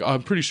was like,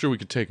 I'm pretty sure we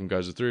could take him,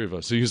 guys, the three of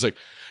us. So he was like,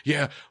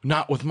 yeah,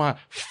 not with my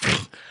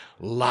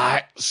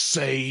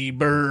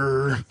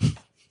lightsaber.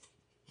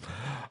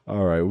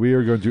 All right, we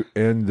are going to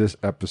end this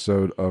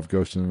episode of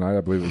Ghost in the Night.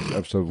 I believe it's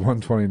episode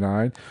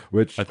 129,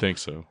 which I think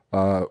so.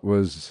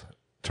 Was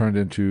turned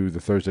into the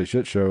Thursday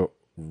Shit Show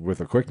with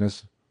a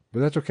quickness,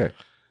 but that's okay.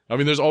 I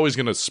mean, there's always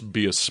going to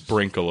be a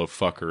sprinkle of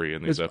fuckery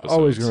in these episodes.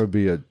 Always going to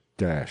be a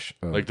dash.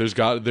 Like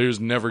there's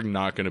never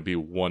not going to be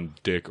one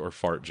dick or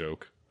fart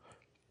joke.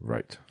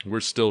 Right.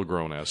 We're still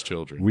grown ass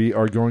children. We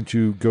are going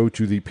to go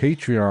to the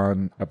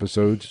Patreon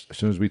episodes as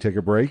soon as we take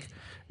a break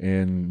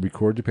and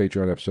record the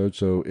Patreon episode.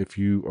 So if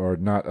you are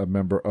not a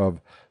member of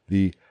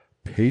the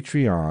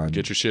Patreon,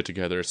 get your shit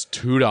together. It's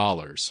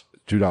 $2.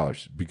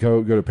 $2.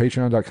 Go to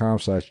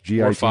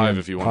patreon.com/GITN or $5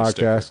 if you want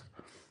to podcast.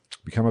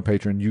 Become a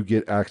patron. You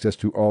get access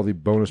to all the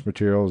bonus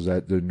materials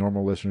that the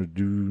normal listeners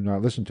do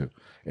not listen to.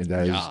 And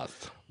that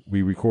is,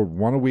 we record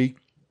one a week.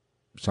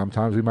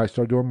 Sometimes we might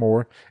start doing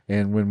more.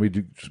 And when we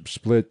do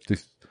split the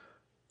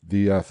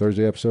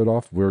Thursday episode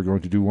off, we're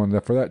going to do one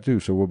for that too.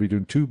 So we'll be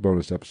doing 2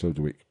 bonus episodes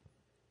a week.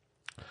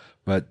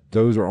 But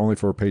those are only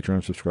for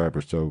Patreon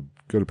subscribers. So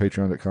go to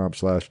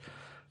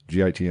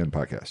patreon.com/GITN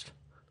podcast.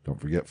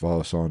 Don't forget, follow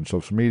us on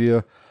social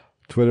media,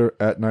 Twitter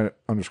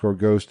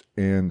 @night_ghost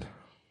and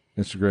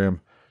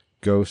Instagram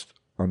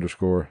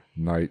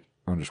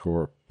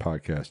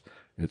ghost_night_podcast.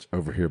 It's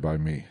over here by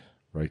me,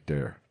 right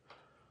there.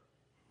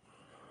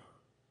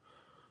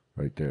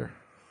 Right there.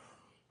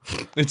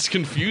 It's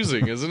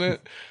confusing, isn't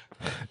it?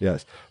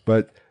 Yes.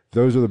 But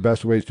those are the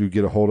best ways to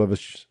get a hold of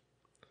us.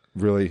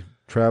 Really,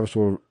 Travis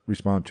will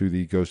respond to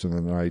the Ghost in the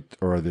Night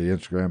or the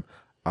Instagram.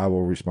 I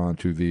will respond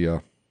to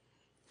the...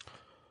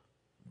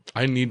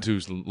 I need to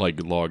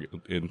log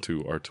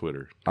into our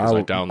Twitter. I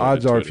downloaded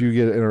odds are Twitter. if you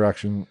get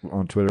interaction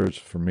on Twitter, it's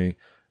from me.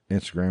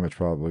 Instagram, it's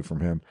probably from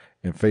him.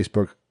 And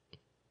Facebook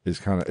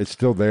is it's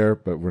still there,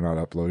 but we're not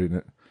uploading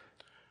it.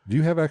 Do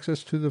you have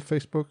access to the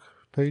Facebook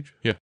page?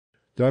 Yeah.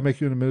 Did I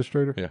make you an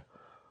administrator? Yeah.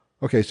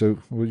 Okay, so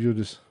will you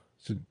just...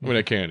 I mean,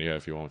 I can,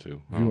 if you want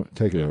to.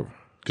 Take it over.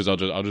 Because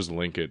I'll just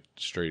link it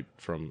straight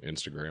from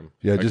Instagram.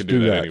 Yeah, I just can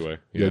do that anyway.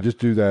 Yeah, just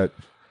do that.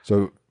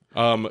 So,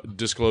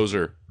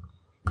 disclosure.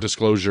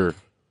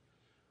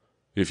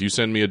 If you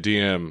send me a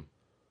DM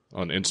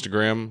on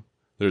Instagram,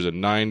 there's a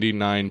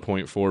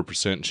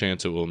 99.4%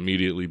 chance it will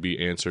immediately be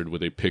answered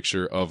with a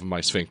picture of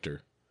my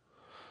sphincter.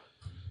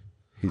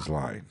 He's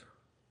lying.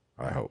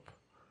 I hope.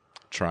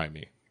 Try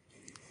me.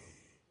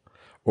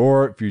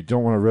 Or if you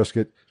don't want to risk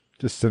it,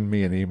 just send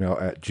me an email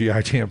at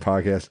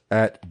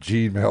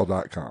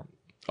gitmpodcast@gmail.com.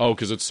 Oh,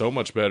 because it's so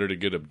much better to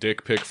get a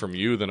dick pic from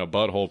you than a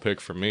butthole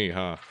pic from me,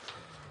 huh?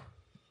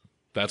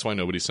 That's why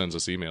nobody sends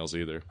us emails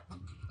either.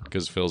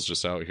 Because Phil's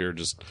just out here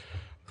just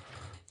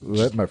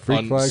let my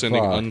freak flag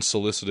sending fly.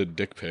 Unsolicited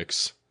dick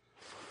pics.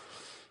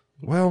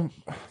 Well,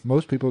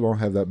 most people don't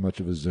have that much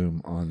of a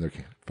zoom on their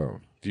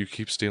phone. You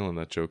keep stealing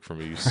that joke from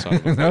me, you son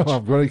of a No, bitch.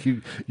 I'm going to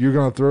keep. You're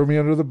going to throw me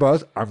under the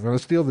bus. I'm going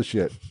to steal the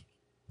shit.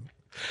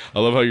 I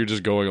love how you're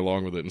just going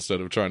along with it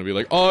instead of trying to be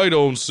like, I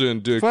don't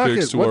send dick Fuck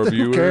pics it. to What our the,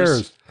 viewers. who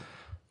cares?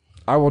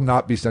 I will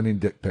not be sending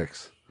dick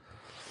pics.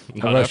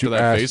 Not Unless after you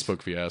that ask.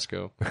 Facebook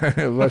fiasco.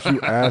 Unless you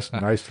ask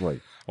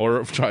nicely.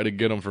 Or try to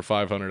get them for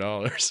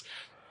 $500.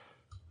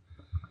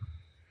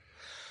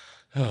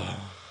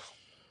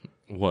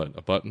 What?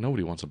 A butt?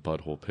 Nobody wants a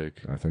butthole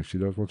pic. I think she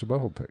does want a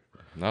butthole pic.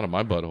 Not on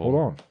my butthole. Hold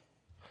on.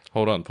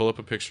 Hold on. Pull up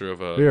a picture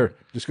of a... Here,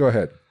 just go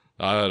ahead.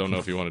 I don't know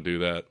if you want to do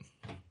that.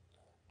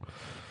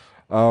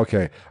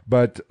 Okay.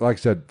 But like I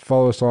said,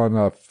 follow us on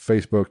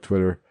Facebook,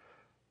 Twitter.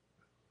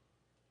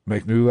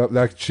 Make new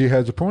that she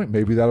has a point.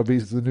 Maybe that'll be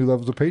the new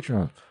levels of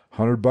Patreon.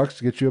 $100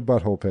 to get you a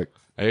butthole pic.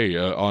 Hey,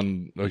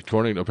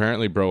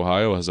 apparently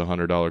Brohio has a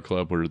 $100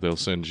 club where they'll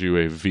send you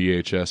a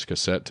VHS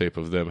cassette tape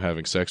of them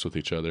having sex with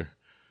each other.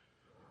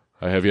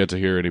 I have yet to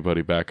hear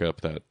anybody back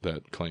up that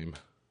claim.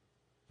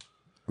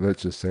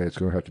 Let's just say it's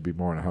going to have to be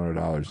more than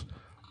 $100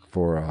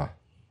 for.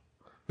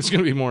 It's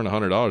going to be more than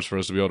 $100 for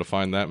us to be able to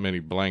find that many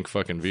blank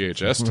fucking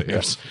VHS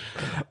tapes.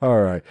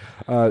 All right,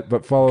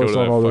 but follow Go us to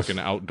on that all fucking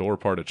this. outdoor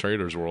part of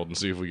Trader's World and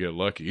see if we get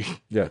lucky.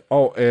 Yeah.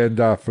 Oh, and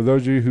for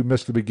those of you who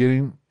missed the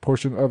beginning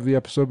portion of the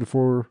episode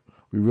before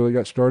we really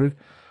got started,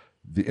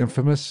 the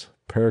infamous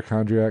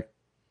Paracondiac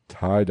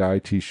tie-dye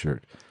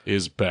T-shirt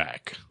Is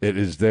back. It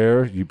is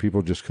there. You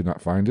people just could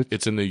not find it.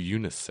 It's in the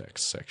unisex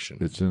section.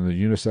 It's in the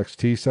unisex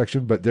tee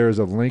section, but there is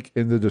a link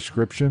in the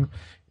description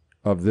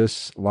of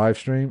this live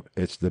stream.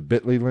 It's the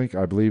Bitly link,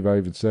 I believe I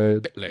even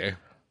said. Bitly.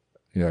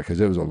 Yeah, because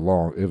it was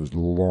long. If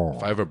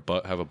I ever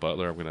have a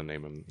butler, I'm going to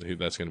name him.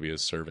 That's going to be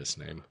his service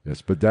name.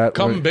 Yes, but that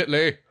Come, link,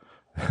 Bitly.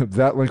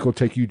 that link will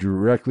take you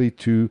directly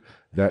to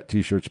that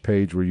T-shirts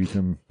page where you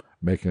can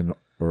make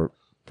or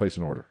place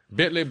an order.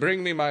 Bitly,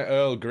 bring me my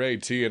Earl Grey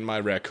tea and my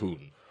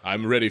raccoon.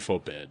 I'm ready for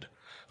bed.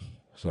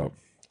 So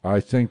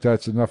I think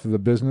that's enough of the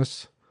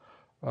business.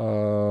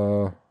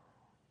 There's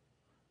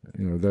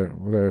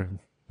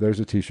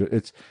a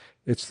T-shirt.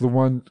 It's the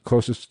one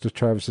closest to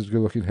Travis's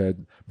good-looking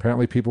head.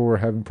 Apparently, people were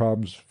having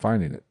problems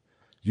finding it.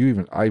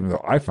 Even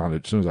though I found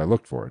it as soon as I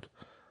looked for it.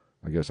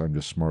 I guess I'm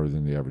just smarter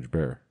than the average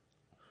bear.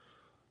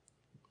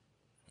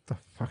 What the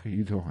fuck are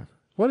you doing?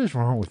 What is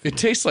wrong with you? It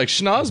tastes like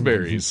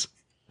schnozberries.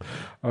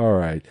 All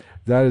right.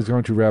 That is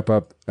going to wrap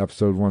up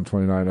episode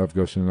 129 of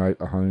Ghost in the Night,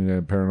 a Haunting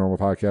and Paranormal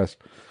podcast.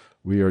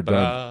 We are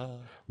done.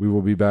 We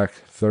will be back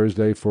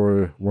Thursday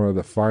for one of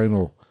the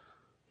final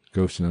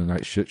Ghost in the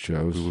Night shit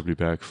shows. We will be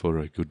back for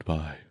a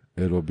goodbye.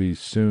 It'll be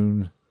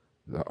soon.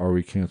 The Are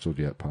We Canceled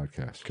Yet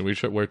podcast. Can we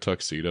wear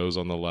tuxedos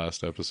on the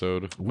last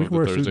episode We of can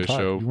wear the a suit Thursday and tie.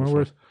 show? You want to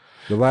wear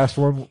the last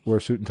one? Wear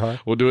a suit and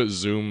tie. We'll do it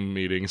Zoom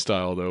meeting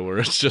style though, where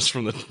it's just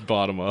from the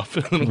bottom up,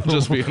 and then we'll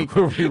just be. In...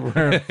 We'll be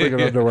wearing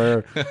freaking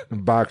underwear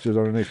and boxers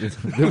underneath.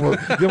 then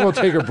we'll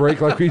take a break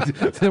like we.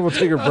 Then we'll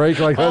take a break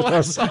like All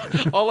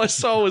I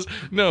saw was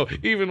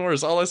even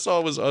worse. All I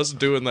saw was us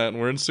doing that, and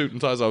we're in suit and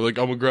ties. I was like,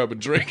 I'm gonna grab a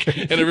drink,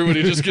 and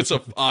everybody just gets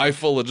an eye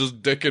full of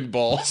just dick and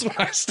balls when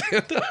I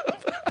stand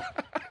up.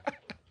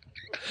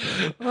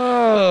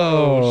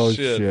 Oh,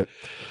 shit.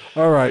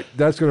 All right.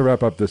 That's going to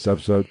wrap up this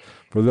episode.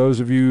 For those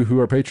of you who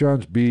are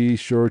Patreons, be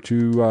sure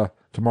to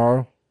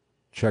tomorrow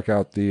check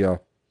out the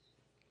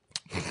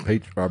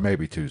or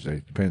maybe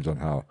Tuesday. Depends on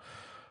how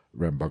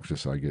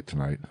rambunctious I get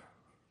tonight.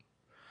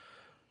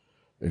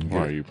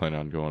 Why, are you planning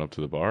on going up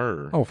to the bar?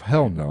 Or? Oh,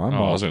 hell no.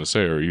 I was going to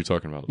say, or are you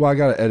talking about? Well, I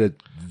got to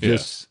edit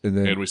this. Yeah. And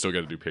then we still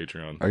got to do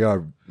Patreon.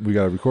 we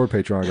got to record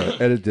Patreon. I got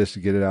to edit this to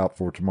get it out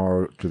for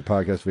tomorrow to the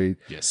podcast feed.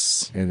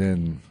 Yes. And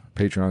then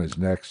Patreon is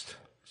next.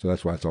 So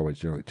that's why it's always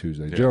generally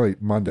Tuesday. Yeah. Generally,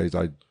 Mondays,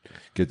 I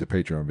get the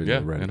Patreon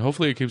video ready. And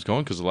hopefully it keeps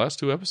going because the last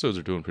two episodes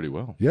are doing pretty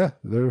well. Yeah,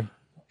 they're...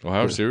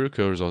 Ohio Serial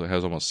Killers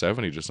has almost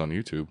 70 just on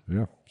YouTube.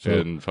 Yeah. So,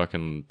 and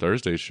fucking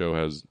Thursday's show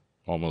has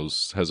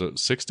a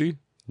 60, a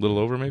little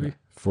over maybe. Yeah.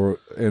 For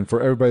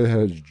everybody that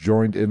has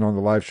joined in on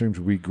the live streams,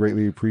 we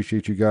greatly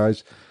appreciate you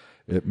guys.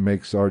 It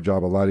makes our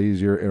job a lot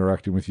easier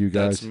interacting with you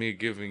guys. That's me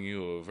giving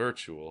you a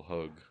virtual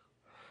hug.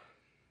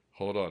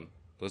 Hold on.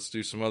 Let's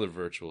do some other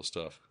virtual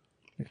stuff.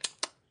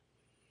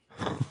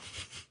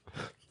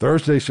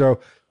 Thursday show.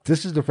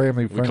 This is the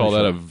family friendly. We call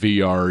that a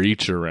VR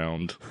reach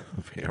around.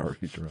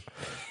 VR reach around.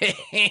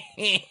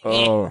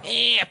 Oh,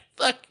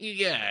 fuck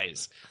you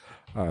guys.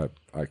 I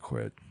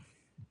quit.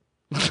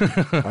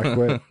 I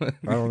quit.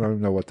 I don't even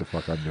know what the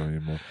fuck I'm doing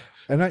anymore.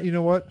 And you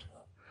know what?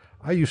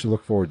 I used to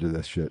look forward to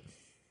this shit.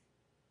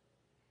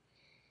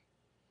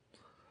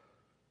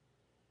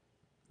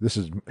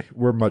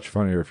 We're much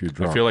funnier if you're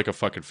drunk. I feel like a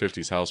fucking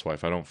 50s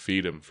housewife. I don't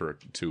feed him for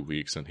 2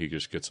 weeks, and he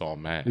just gets all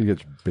mad. He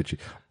gets bitchy.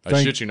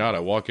 I shit you not. I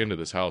walk into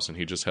this house, and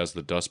he just has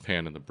the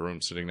dustpan and the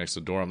broom sitting next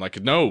to the door. I'm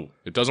like, no,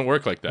 it doesn't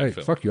work like that, Hey,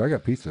 Phil. fuck you. I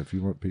got pizza if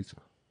you want pizza.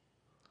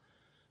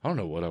 I don't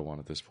know what I want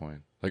at this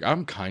point. Like,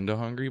 I'm kind of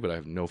hungry, but I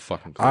have no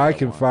fucking clue. I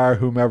can fire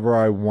whomever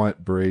I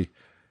want, Bree.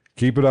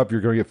 Keep it up.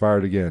 You're going to get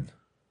fired again.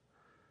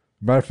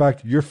 Matter of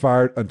fact, you're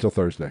fired until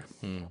Thursday.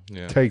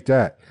 Yeah. Take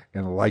that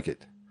and like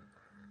it.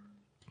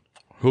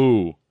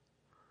 Who?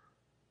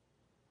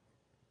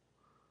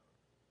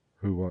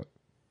 Who what?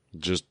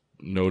 Just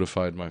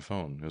notified my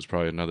phone. It was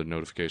probably another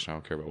notification I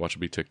don't care about. Watch it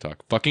be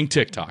TikTok. Fucking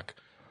TikTok.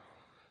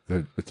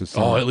 It's a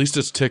sign. Oh, at least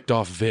it's ticked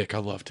off Vic. I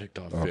love ticked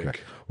off Okay.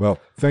 Vic. Well,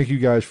 thank you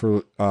guys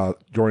for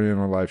joining in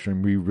on live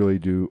stream. We really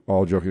do.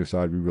 All joking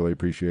aside, we really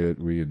appreciate it.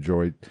 We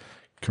enjoyed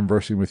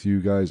conversing with you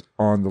guys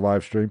on the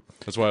live stream.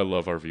 That's why I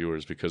love our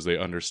viewers, because they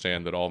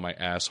understand that all my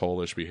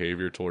asshole-ish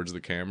behavior towards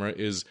the camera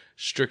is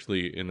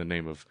strictly in the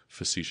name of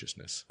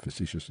facetiousness.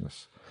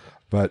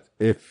 But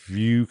if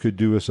you could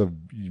do us a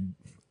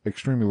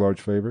extremely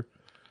large favor,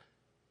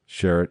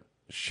 share it.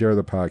 Share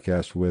the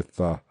podcast with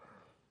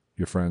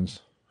your friends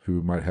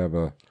who might have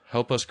a...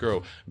 Help us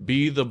grow.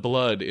 Be the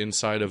blood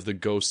inside of the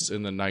Ghosts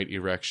in the Night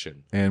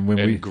erection. And when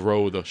we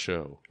grow the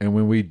show. And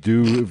when we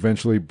do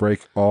eventually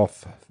break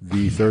off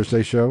the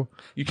Thursday show...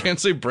 You can't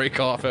say break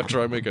off after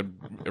I make an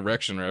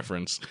erection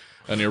reference.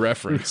 An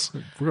irreference.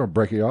 We're going to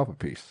break it off a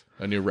piece.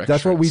 An erection.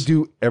 That's what we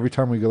do every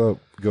time we go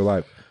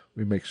live.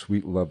 We make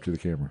sweet love to the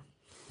camera.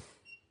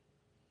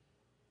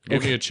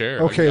 Give me a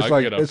chair. Okay,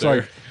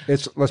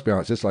 it's let's be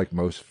honest, it's like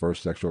most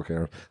first sexual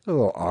cameras. A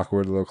little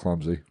awkward, a little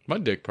clumsy. My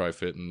dick probably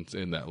fit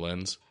in that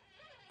lens.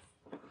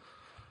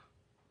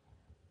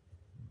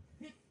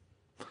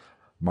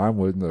 Mine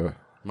would in the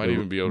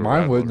even be able to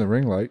mine ride would in the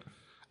ring light.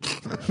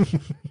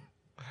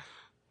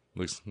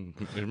 Looks,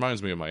 it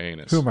reminds me of my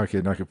anus. Who am I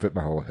kidding? I could fit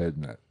my whole head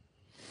in that.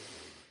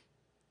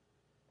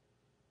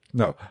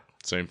 No.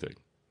 Same thing.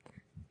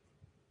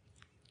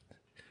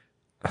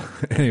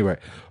 Anyway,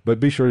 but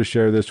be sure to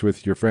share this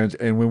with your friends.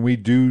 And when we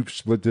do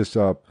split this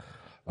up,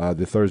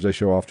 the Thursday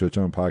show off to its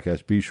own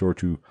podcast, be sure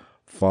to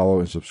follow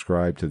and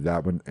subscribe to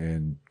that one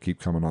and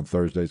keep coming on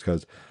Thursdays,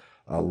 because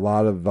a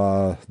lot of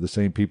the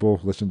same people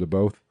listen to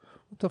both.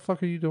 What the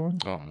fuck are you doing?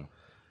 Oh,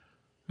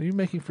 Are you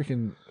making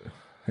freaking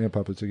hand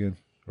puppets again?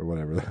 Or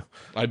whatever.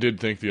 I did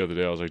think the other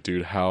day, I was like,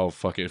 dude, how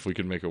fucking, if we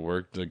could make it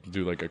work, like,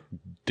 do like a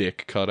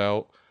dick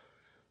cutout.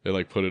 They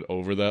like put it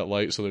over that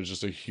light, so there's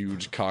just a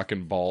huge cock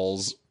and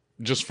balls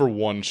just for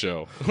one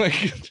show.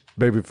 Like,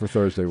 maybe for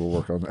Thursday we'll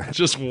work on that.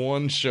 Just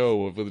one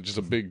show with just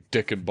a big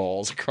dick and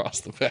balls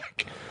across the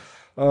back.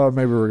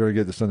 Maybe we're gonna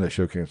get the Sunday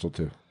show canceled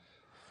too.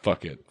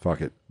 Fuck it.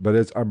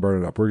 But I'm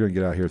burning up. We're gonna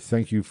get out of here.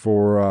 Thank you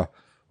for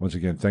once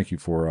again. Thank you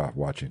for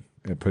watching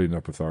and putting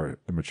up with our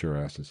immature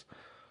asses.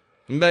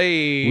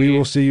 Bye. We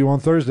will see you on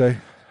Thursday.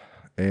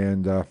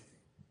 And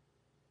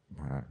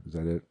is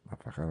that it? Oh,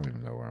 fuck, I don't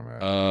even know where I'm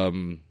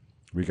at.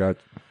 We got.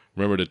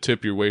 Remember to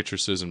tip your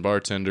waitresses and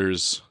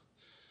bartenders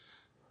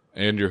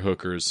and your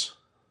hookers.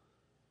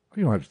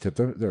 You don't have to tip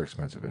them. They're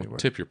expensive anyway.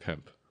 Tip your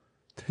pimp.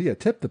 Yeah,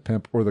 tip the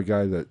pimp or the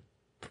guy that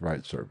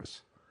provides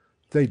service.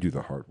 They do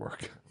the hard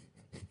work.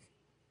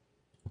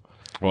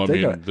 Well, I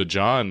mean, the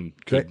John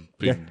could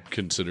be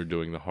considered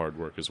doing the hard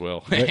work as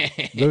well.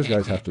 Those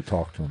guys have to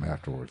talk to him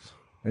afterwards.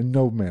 And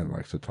no man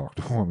likes to talk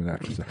to a woman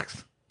after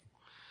sex.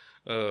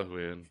 Oh,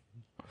 man.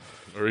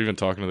 Or even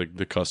talking to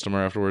the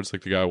customer afterwards.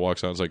 Like the guy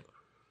walks out and is like,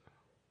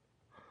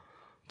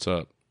 what's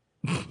up?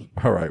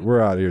 All right, we're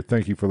out of here.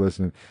 Thank you for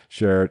listening.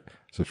 Share it.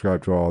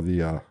 Subscribe to all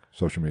the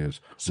social medias.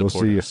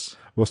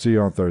 We'll see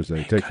you on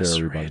Thursday. Take care,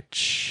 everybody.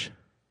 Rich.